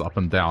remotes up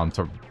and down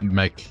to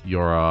make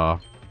your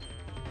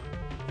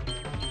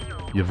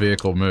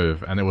vehicle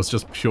move. And it was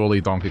just purely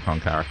Donkey Kong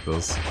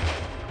characters.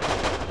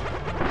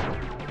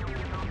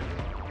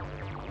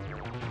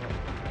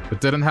 It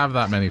didn't have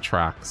that many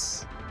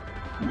tracks.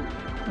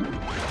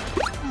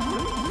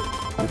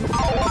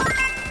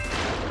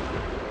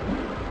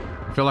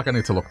 I feel like I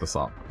need to look this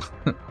up.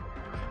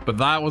 But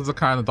that was the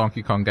kind of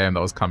Donkey Kong game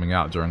that was coming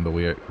out during the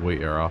Wii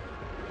era.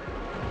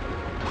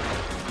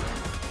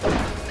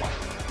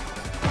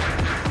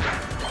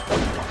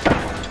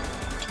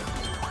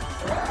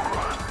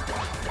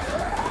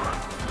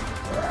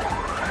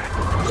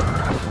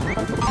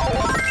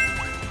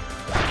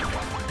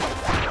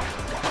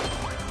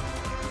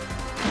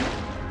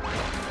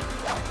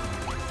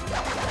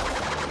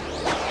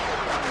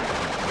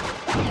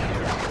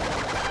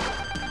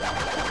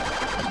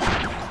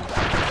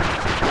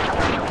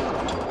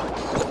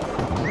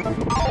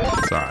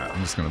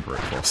 Gonna brute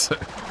force it.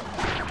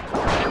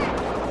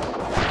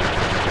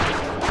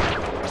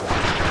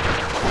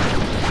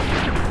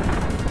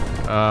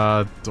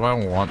 Do I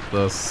want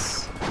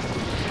this? I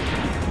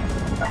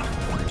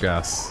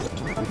guess.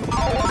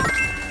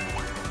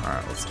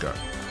 Alright, let's go.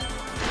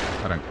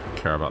 I don't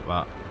care about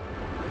that.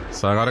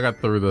 So I gotta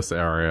get through this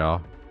area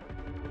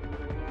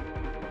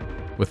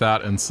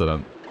without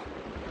incident.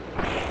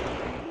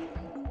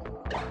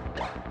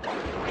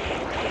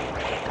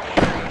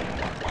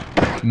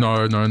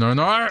 No, no, no,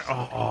 no!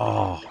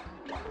 Oh,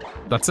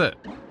 that's it.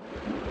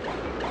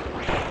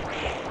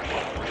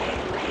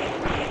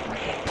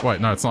 Wait,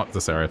 no, it's not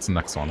this area, it's the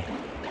next one.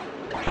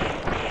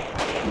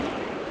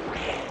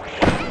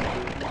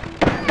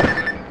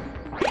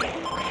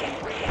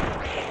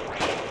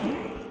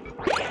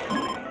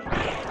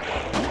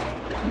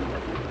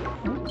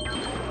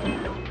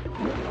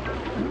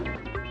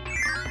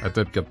 I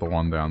did get the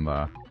one down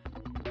there.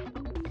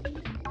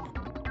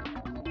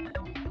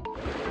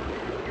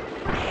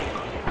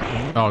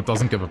 Oh, it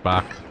doesn't give it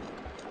back.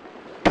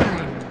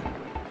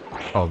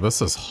 Oh,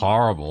 this is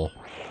horrible.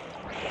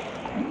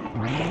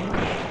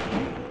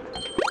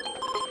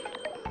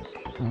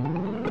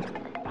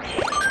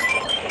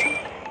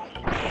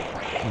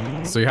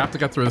 So you have to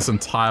get through this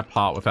entire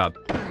part without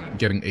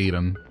getting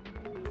eaten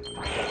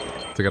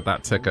to get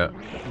that ticket.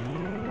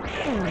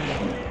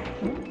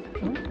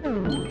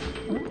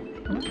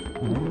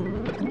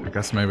 I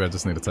guess maybe I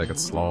just need to take it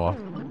slower.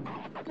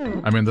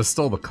 I mean, there's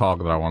still the cog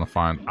that I want to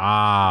find.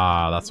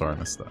 Ah, that's where I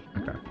missed it.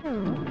 Okay.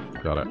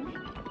 Got it.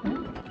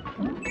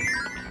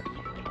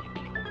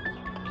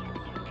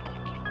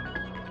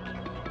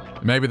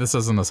 Maybe this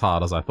isn't as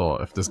hard as I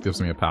thought, if this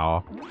gives me a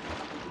power.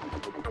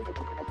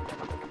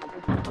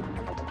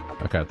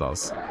 Okay, it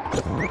does.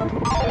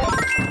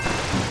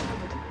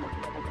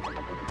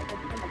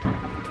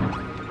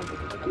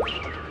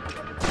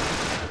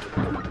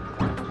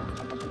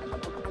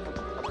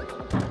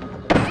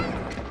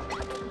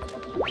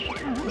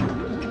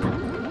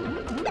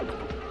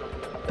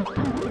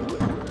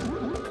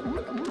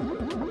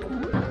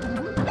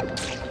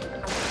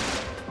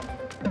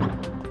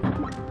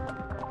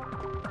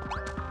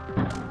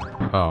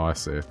 Oh, I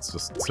see. It's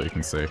just so you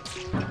can see.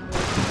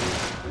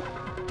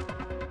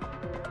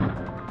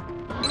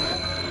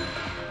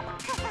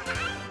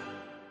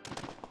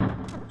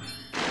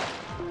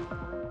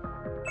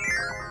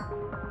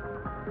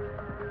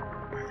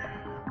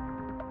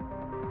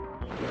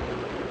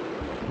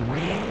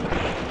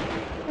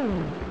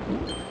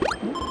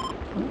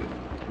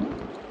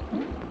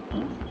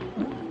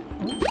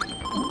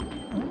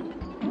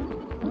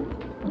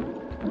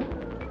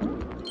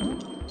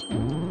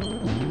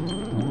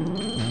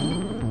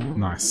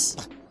 Nice.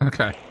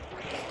 Okay.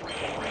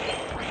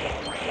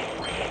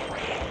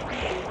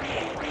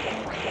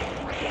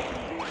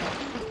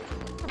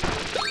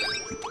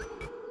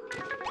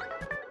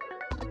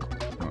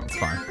 That's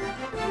fine.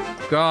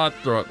 Got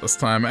through it this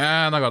time,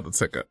 and I got the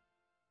ticket.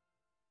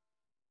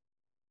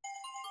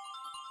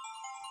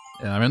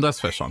 Yeah, I mean, those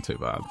fish aren't too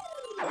bad.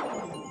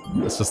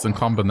 It's just in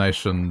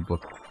combination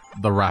with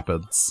the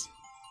rapids.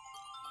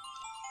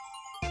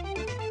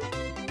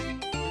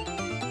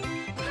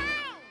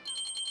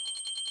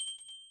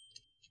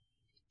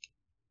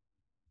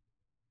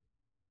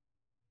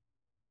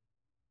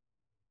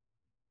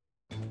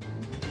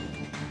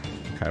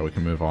 Okay, we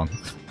can move on.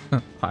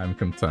 I am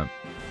content.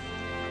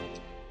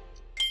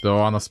 Do I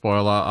want a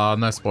spoiler?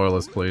 No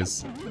spoilers,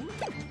 please.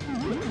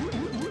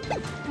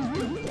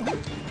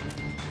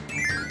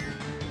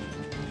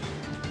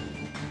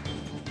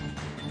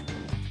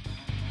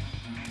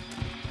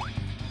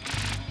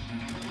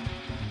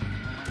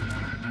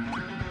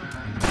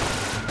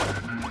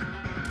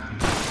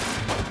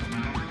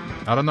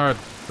 I don't know.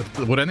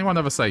 Would anyone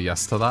ever say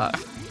yes to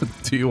that?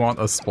 Do you want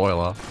a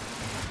spoiler?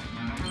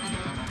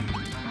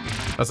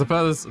 I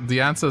suppose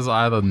the answer is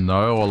either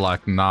no or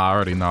like, nah, I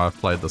already know I've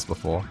played this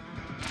before.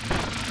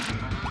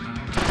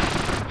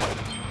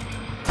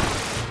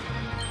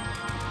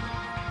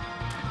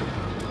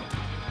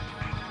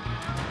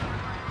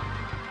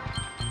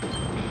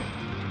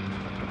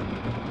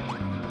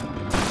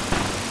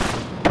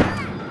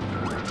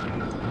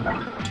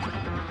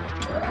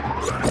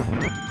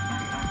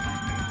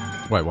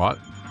 Wait, what?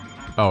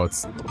 Oh,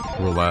 it's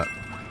roulette.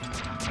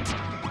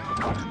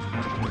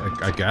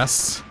 I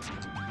guess?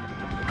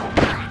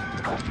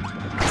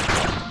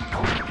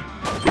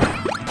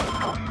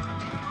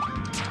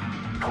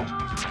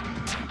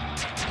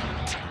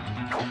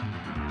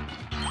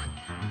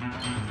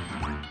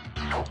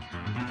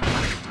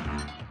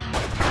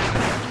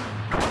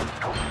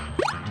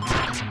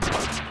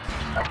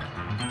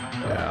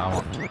 Yeah,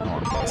 I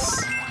want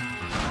this.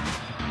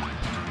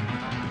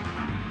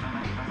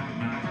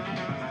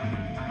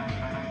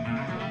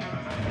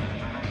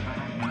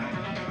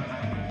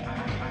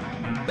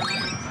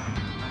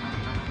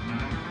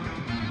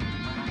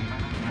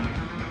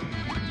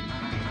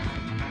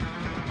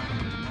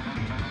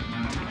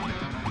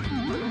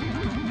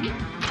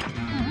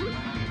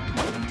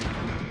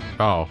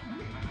 Oh.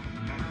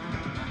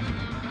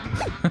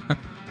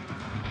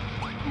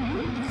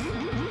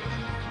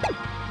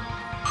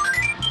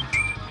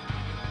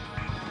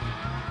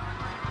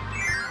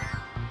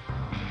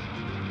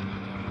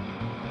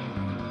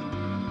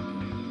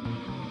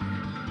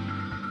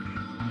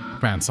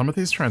 Man, some of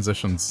these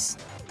transitions,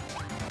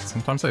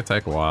 sometimes they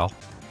take a while.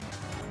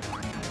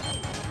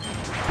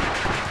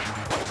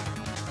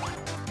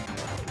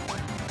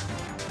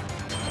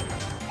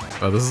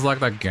 Oh, this is like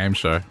that game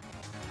show.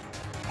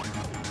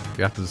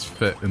 You have to just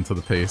fit into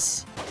the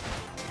piece.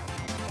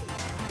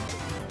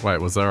 Wait,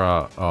 was there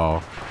a...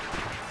 Oh.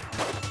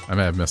 I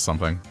may have missed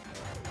something.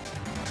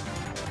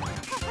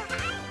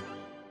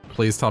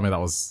 Please tell me that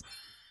was...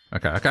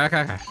 Okay.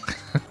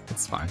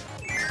 It's fine.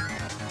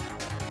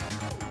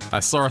 I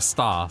saw a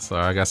star, so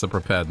I guess it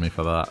prepared me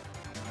for that.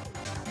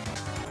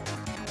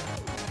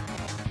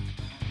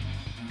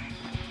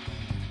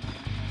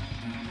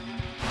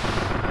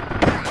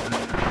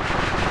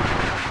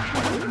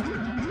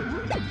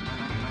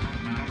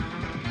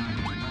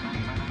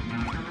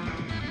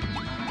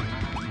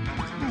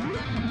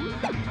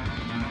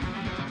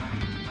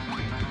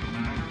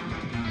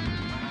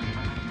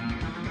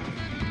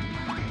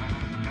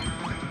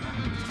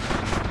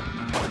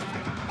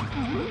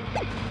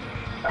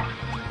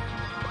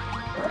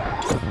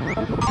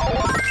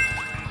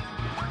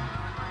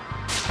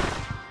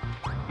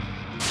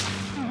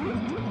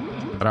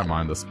 I don't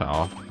mind this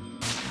power.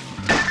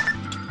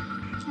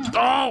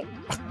 Oh!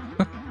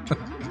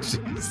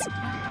 Jeez.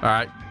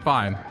 Alright,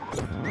 fine.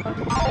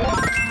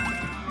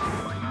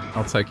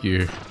 I'll take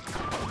you.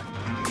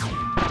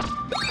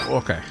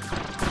 Okay.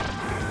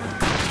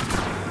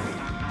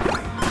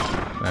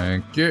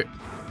 Thank you.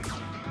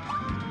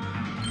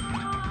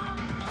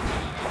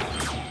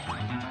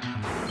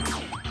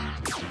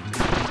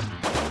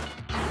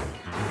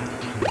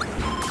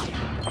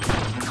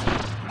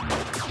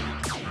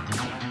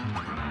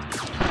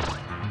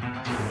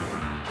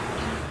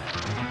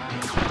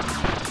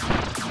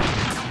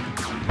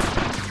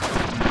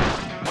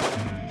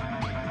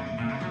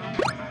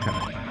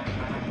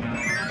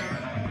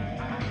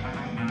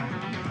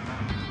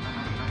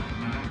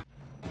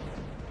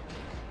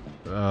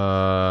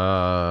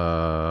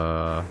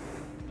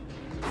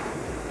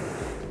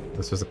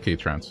 This was a key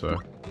transfer.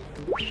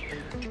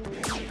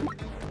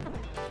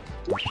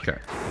 Okay.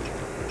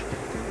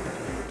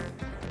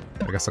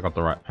 I guess I got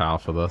the right power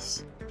for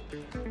this.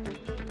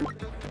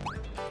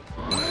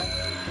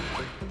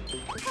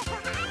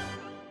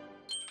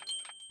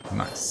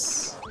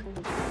 Nice.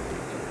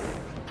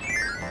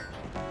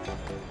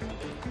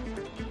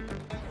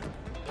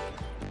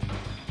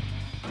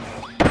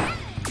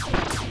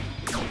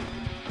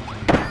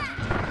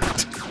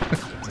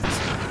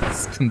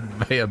 This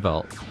conveyor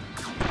belt.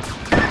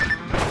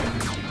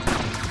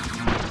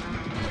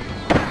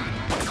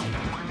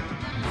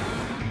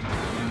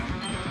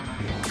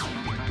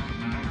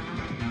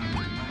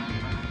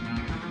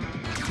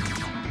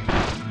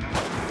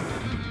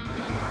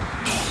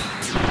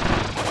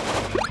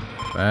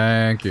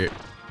 Thank you.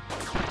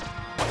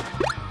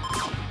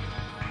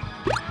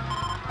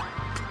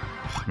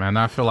 Man,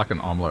 now I feel like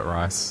an omelette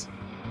rice.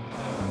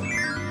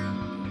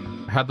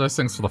 I had those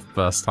things for the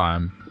first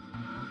time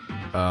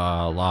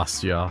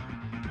last year.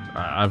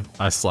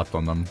 I slept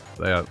on them.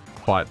 They are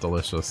quite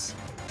delicious.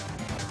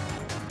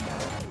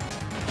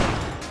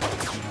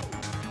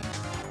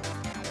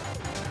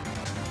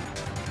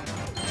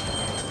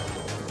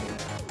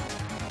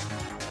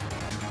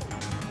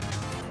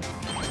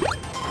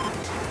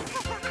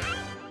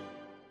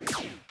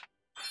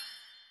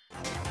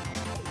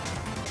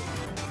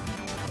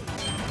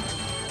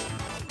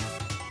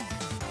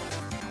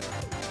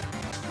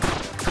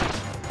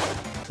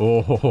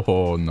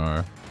 Oh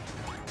no.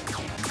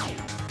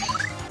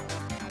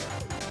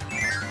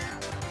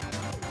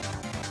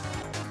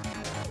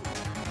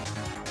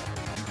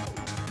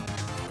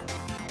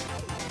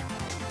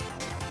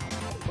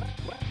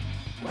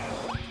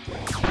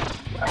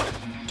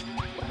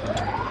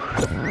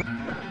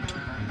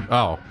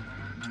 Oh.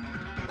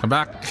 Come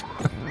back.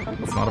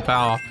 It's not a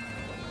power.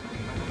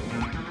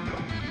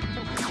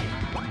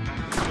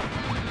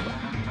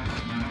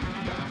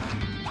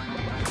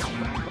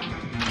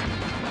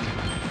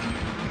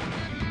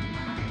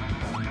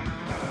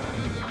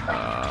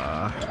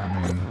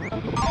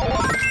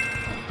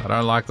 I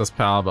don't like this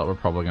power, but we're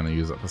probably going to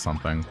use it for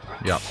something.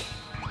 Yep.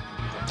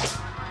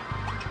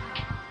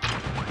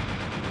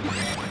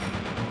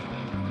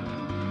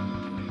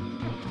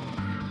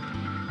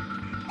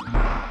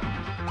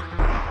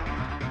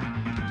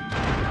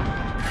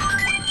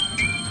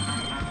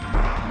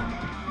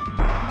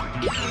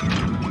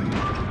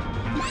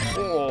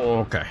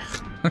 Oh, okay.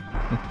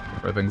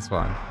 Everything's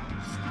fine.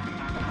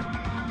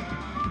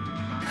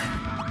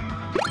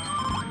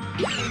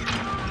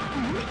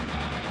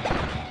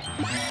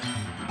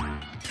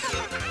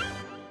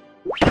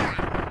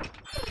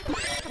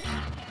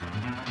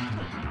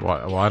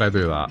 Why'd I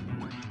do that?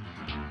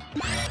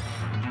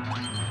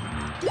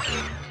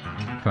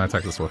 Can I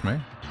take this with me?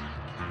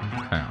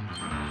 Hang on.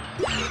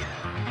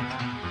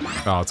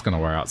 Oh, it's gonna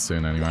wear out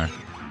soon anyway.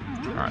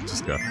 Alright,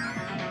 just go.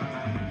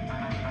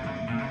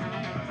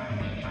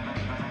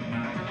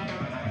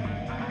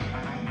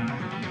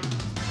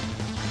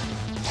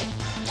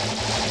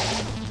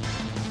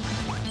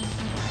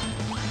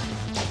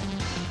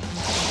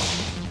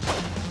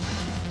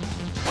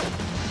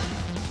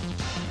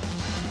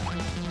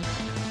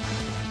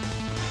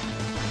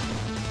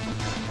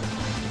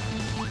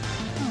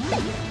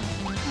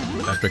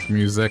 Epic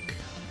music.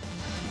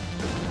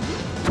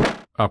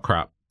 Oh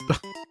crap.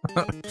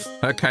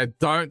 Okay,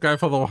 don't go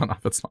for the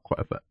one-up, it's not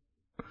worth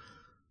it.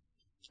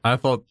 I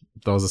thought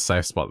there was a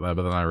safe spot there,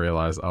 but then I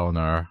realized, oh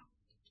no.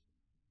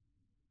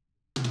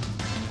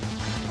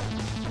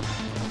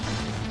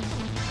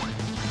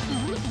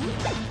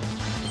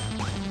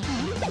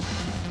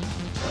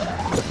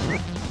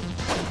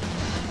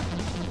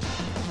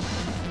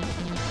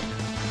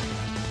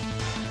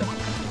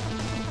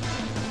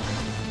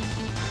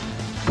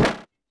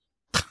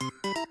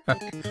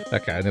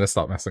 Okay, I need to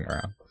stop messing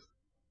around.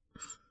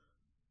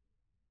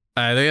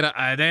 I need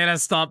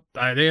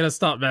to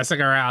stop messing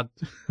around.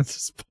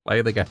 Just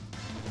play the game.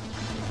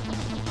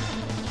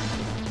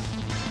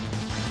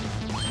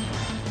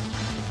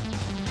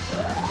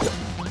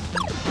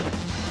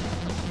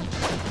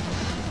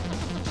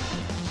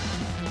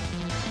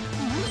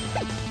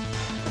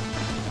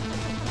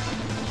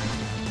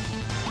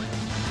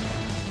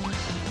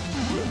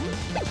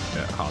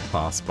 Yeah, hard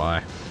pass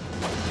by.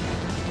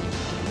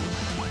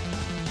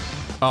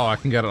 Oh, I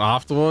can get it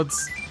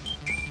afterwards?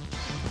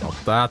 Oh,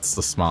 that's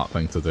the smart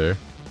thing to do.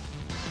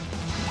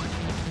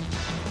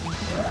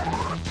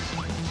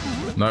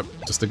 Nope,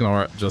 just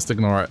ignore it. Just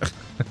ignore it.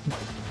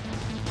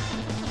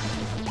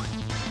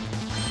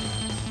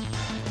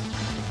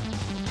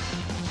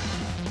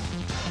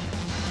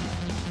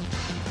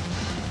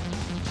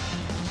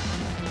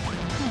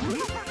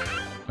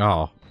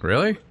 Oh,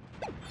 really?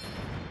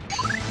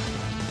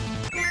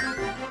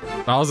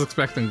 I was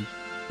expecting...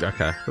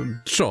 Okay,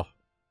 sure.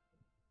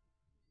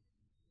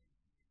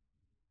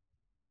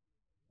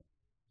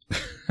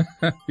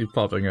 You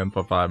popping in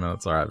for 5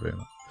 minutes, alright,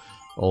 Vina.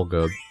 All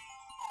good.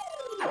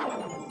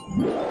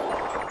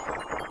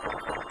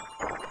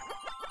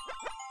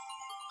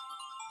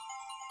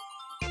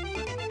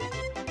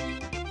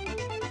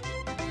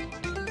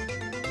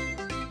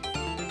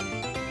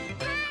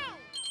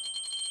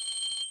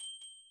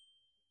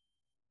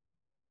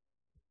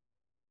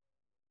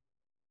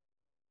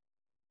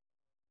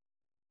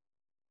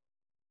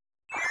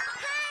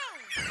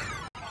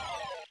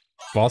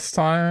 Boss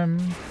time?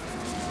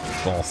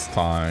 Boss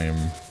time.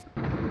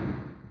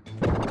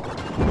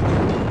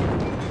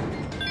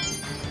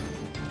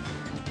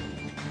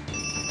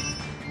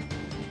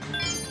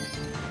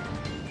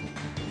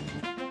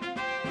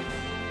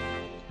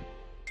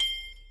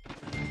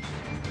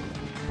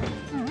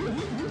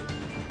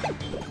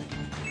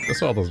 This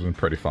world has been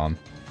pretty fun.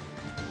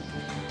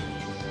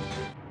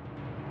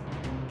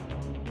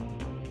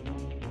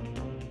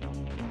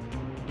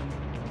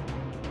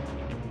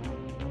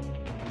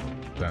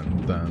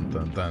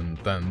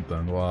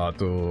 Dun. What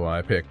do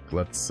I pick?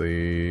 Let's see.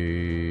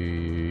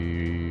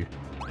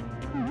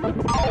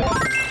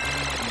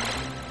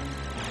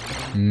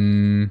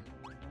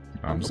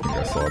 I'm just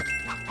gonna go sword.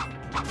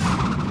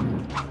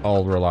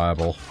 Old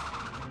reliable.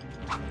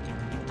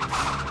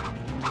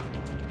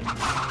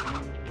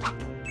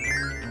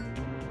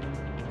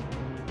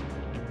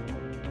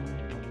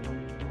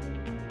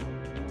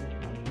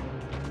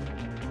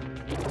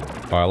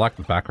 Oh, I like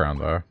the background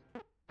though.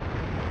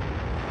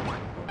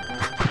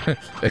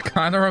 It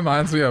kind of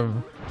reminds me of...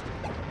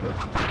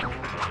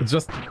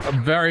 just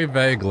very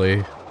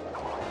vaguely...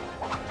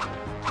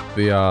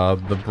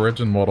 the bridge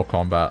in Mortal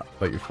Kombat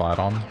that you fight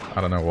on.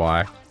 I don't know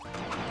why. It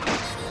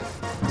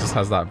just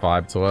has that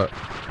vibe to it.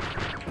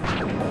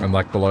 And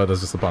like below there's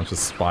just a bunch of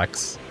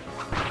spikes.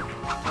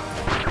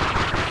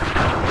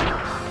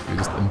 You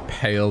just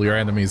impale your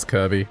enemies,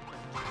 Kirby.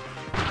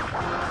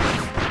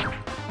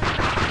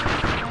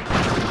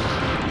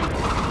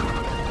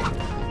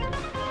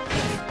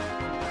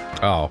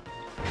 Oh.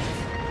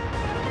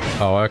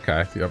 Oh,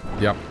 okay. Yep.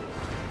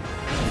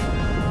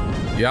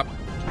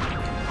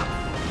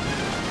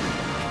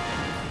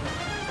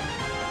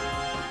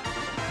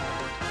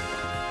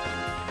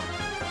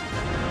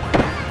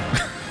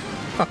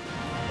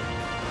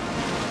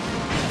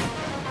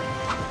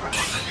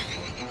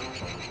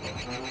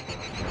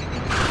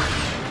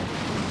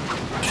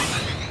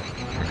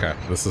 Okay,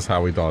 this is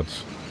how we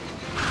dodge.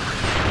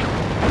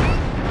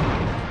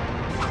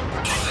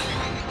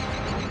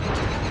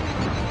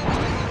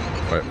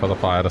 Wait for the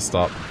fire to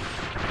stop.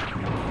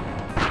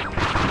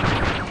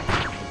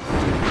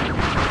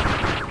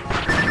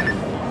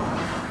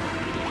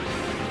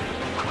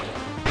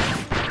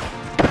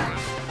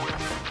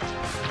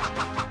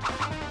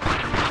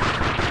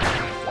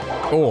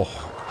 Oh.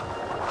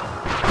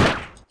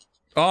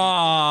 Oh,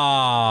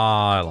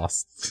 I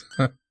lost.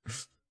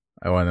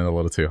 I went in a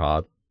little too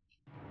hard.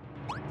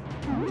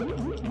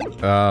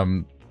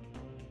 I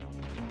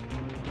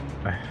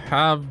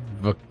have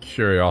a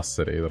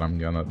curiosity that I'm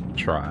gonna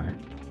try.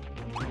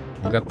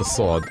 I'll get the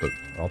sword, but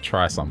I'll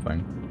try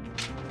something.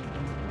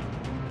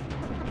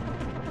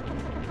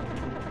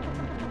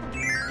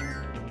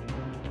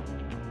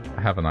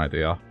 I have an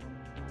idea.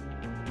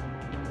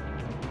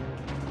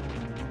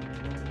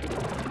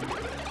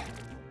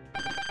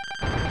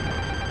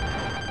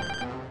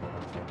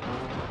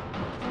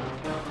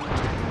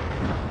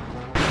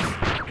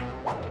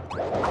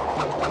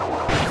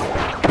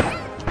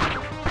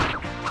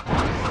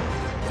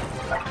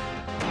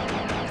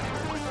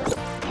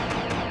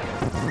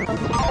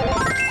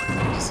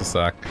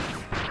 Sec.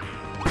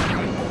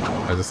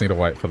 I just need to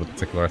wait for the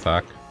particular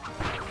attack.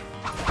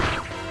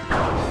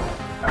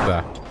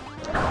 There.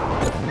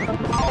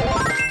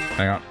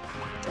 Hang on.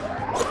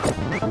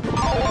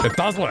 It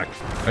does work!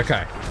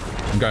 Okay.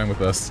 I'm going with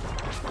this.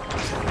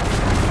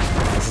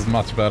 This is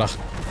much better.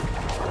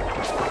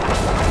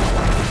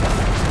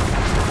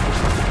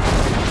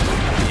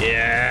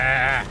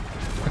 Yeah!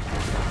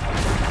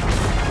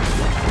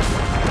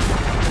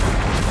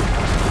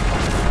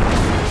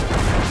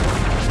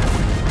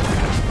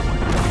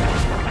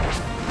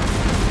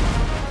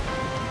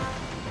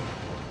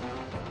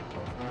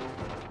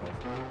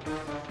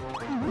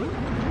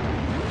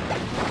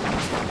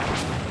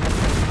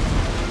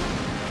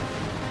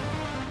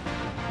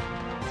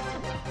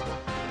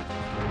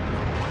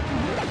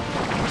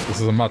 This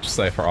is a much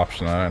safer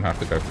option. I don't have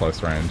to go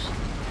close range.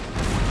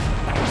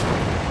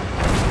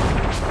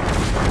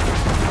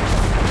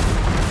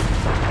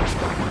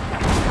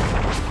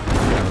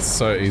 And it's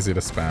so easy to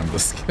spam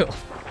this skill.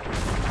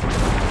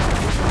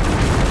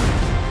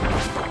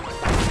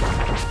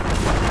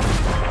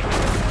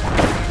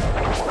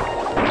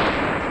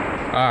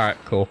 Alright,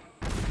 cool.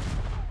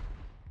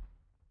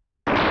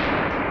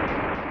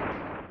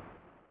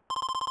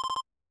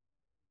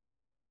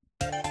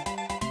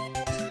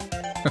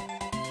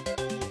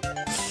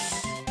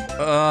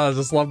 I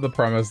just love the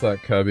premise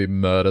that Kirby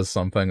murders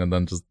something and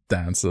then just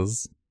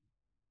dances.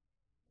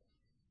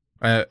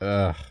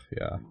 Yeah.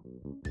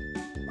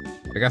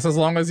 I guess as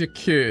long as you're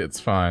cute, it's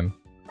fine.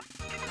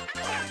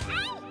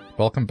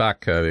 Welcome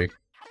back, Kirby.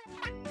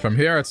 From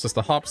here, it's just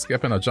a hop,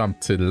 skip, and a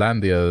jump to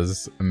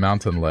Landia's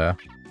mountain lair.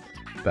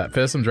 That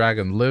fearsome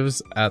dragon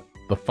lives at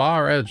the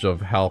far edge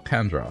of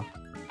Halkandra,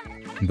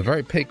 the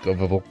very peak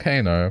of a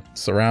volcano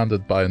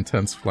surrounded by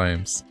intense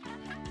flames.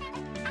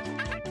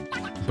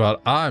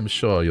 But I'm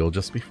sure you'll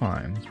just be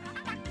fine.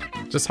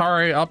 Just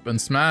hurry up and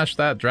smash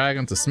that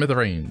dragon to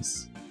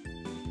smithereens.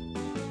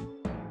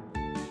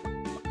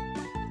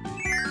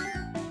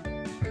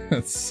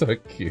 It's so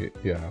cute,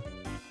 yeah.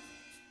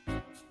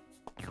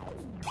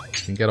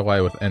 You can get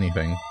away with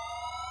anything.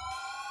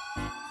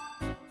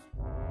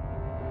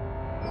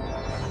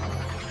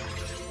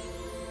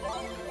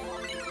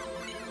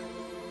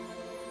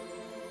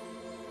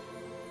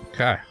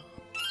 Okay.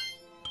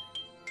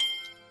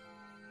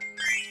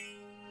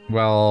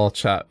 Well,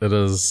 chat, it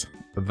is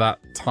that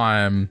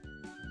time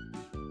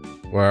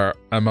where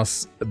I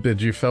must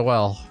bid you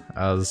farewell,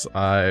 as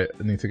I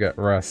need to get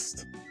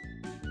rest.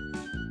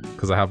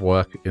 Because I have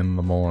work in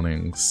the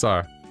morning. So,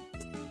 I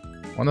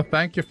want to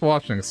thank you for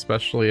watching,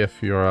 especially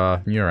if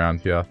you're new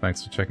around here.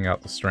 Thanks for checking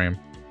out the stream.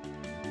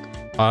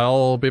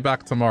 I'll be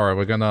back tomorrow.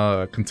 We're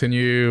gonna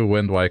continue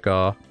Wind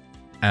Waker,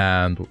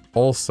 and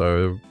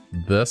also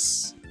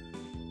this.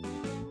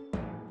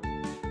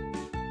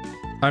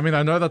 I mean,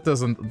 I know that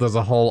there's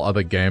a whole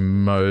other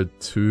game mode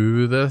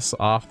to this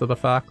after the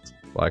fact.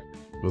 Like,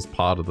 it was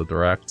part of the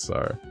direct,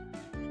 so...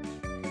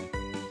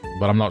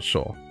 But I'm not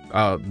sure.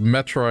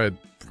 Metroid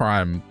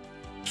Prime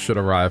should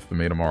arrive for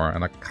me tomorrow,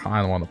 and I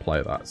kind of want to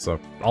play that. So,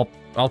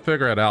 I'll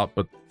figure it out,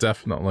 but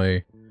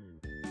definitely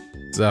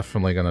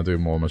gonna do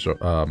more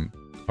I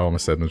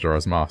almost said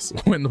Majora's Mask.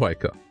 Wind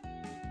Waker.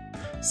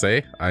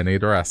 See? I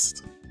need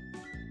rest.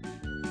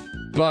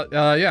 But,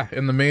 yeah,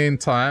 in the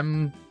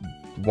meantime,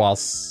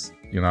 whilst...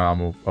 you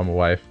know, I'm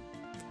away.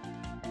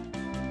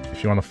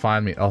 If you want to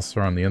find me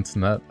elsewhere on the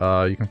internet,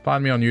 you can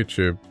find me on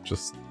YouTube.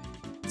 Just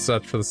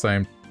search for the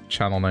same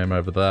channel name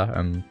over there,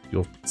 and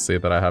you'll see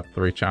that I have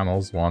 3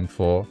 channels. One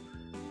for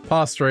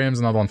past streams,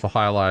 another one for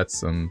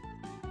highlights, and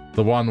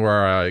the one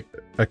where I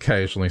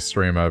occasionally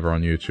stream over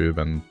on YouTube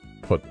and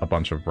put a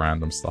bunch of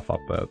random stuff up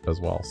there as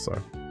well. So,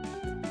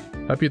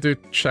 hope you do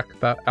check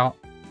that out.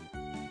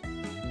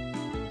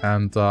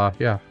 And,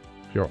 yeah,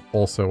 if you're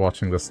also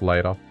watching this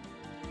later,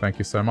 thank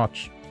you so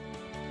much.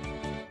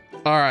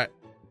 Alright.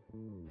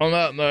 On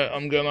that note,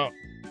 I'm gonna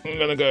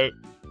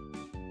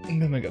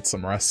get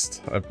some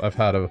rest. I've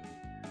had a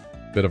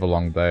bit of a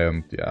long day,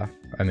 and yeah,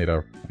 I need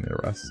a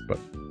rest. But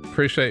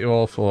appreciate you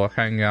all for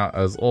hanging out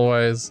as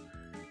always,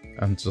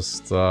 and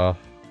just yeah,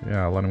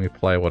 letting me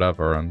play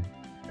whatever, and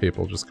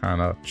people just kind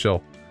of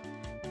chill.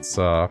 It's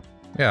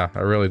yeah, I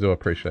really do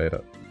appreciate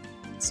it.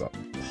 It's a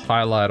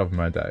highlight of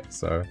my day.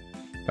 So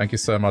thank you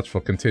so much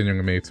for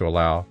continuing to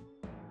allow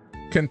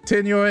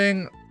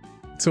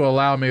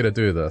me to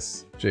do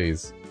this.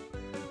 Jeez.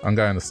 I'm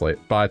going to sleep.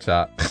 Bye,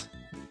 chat.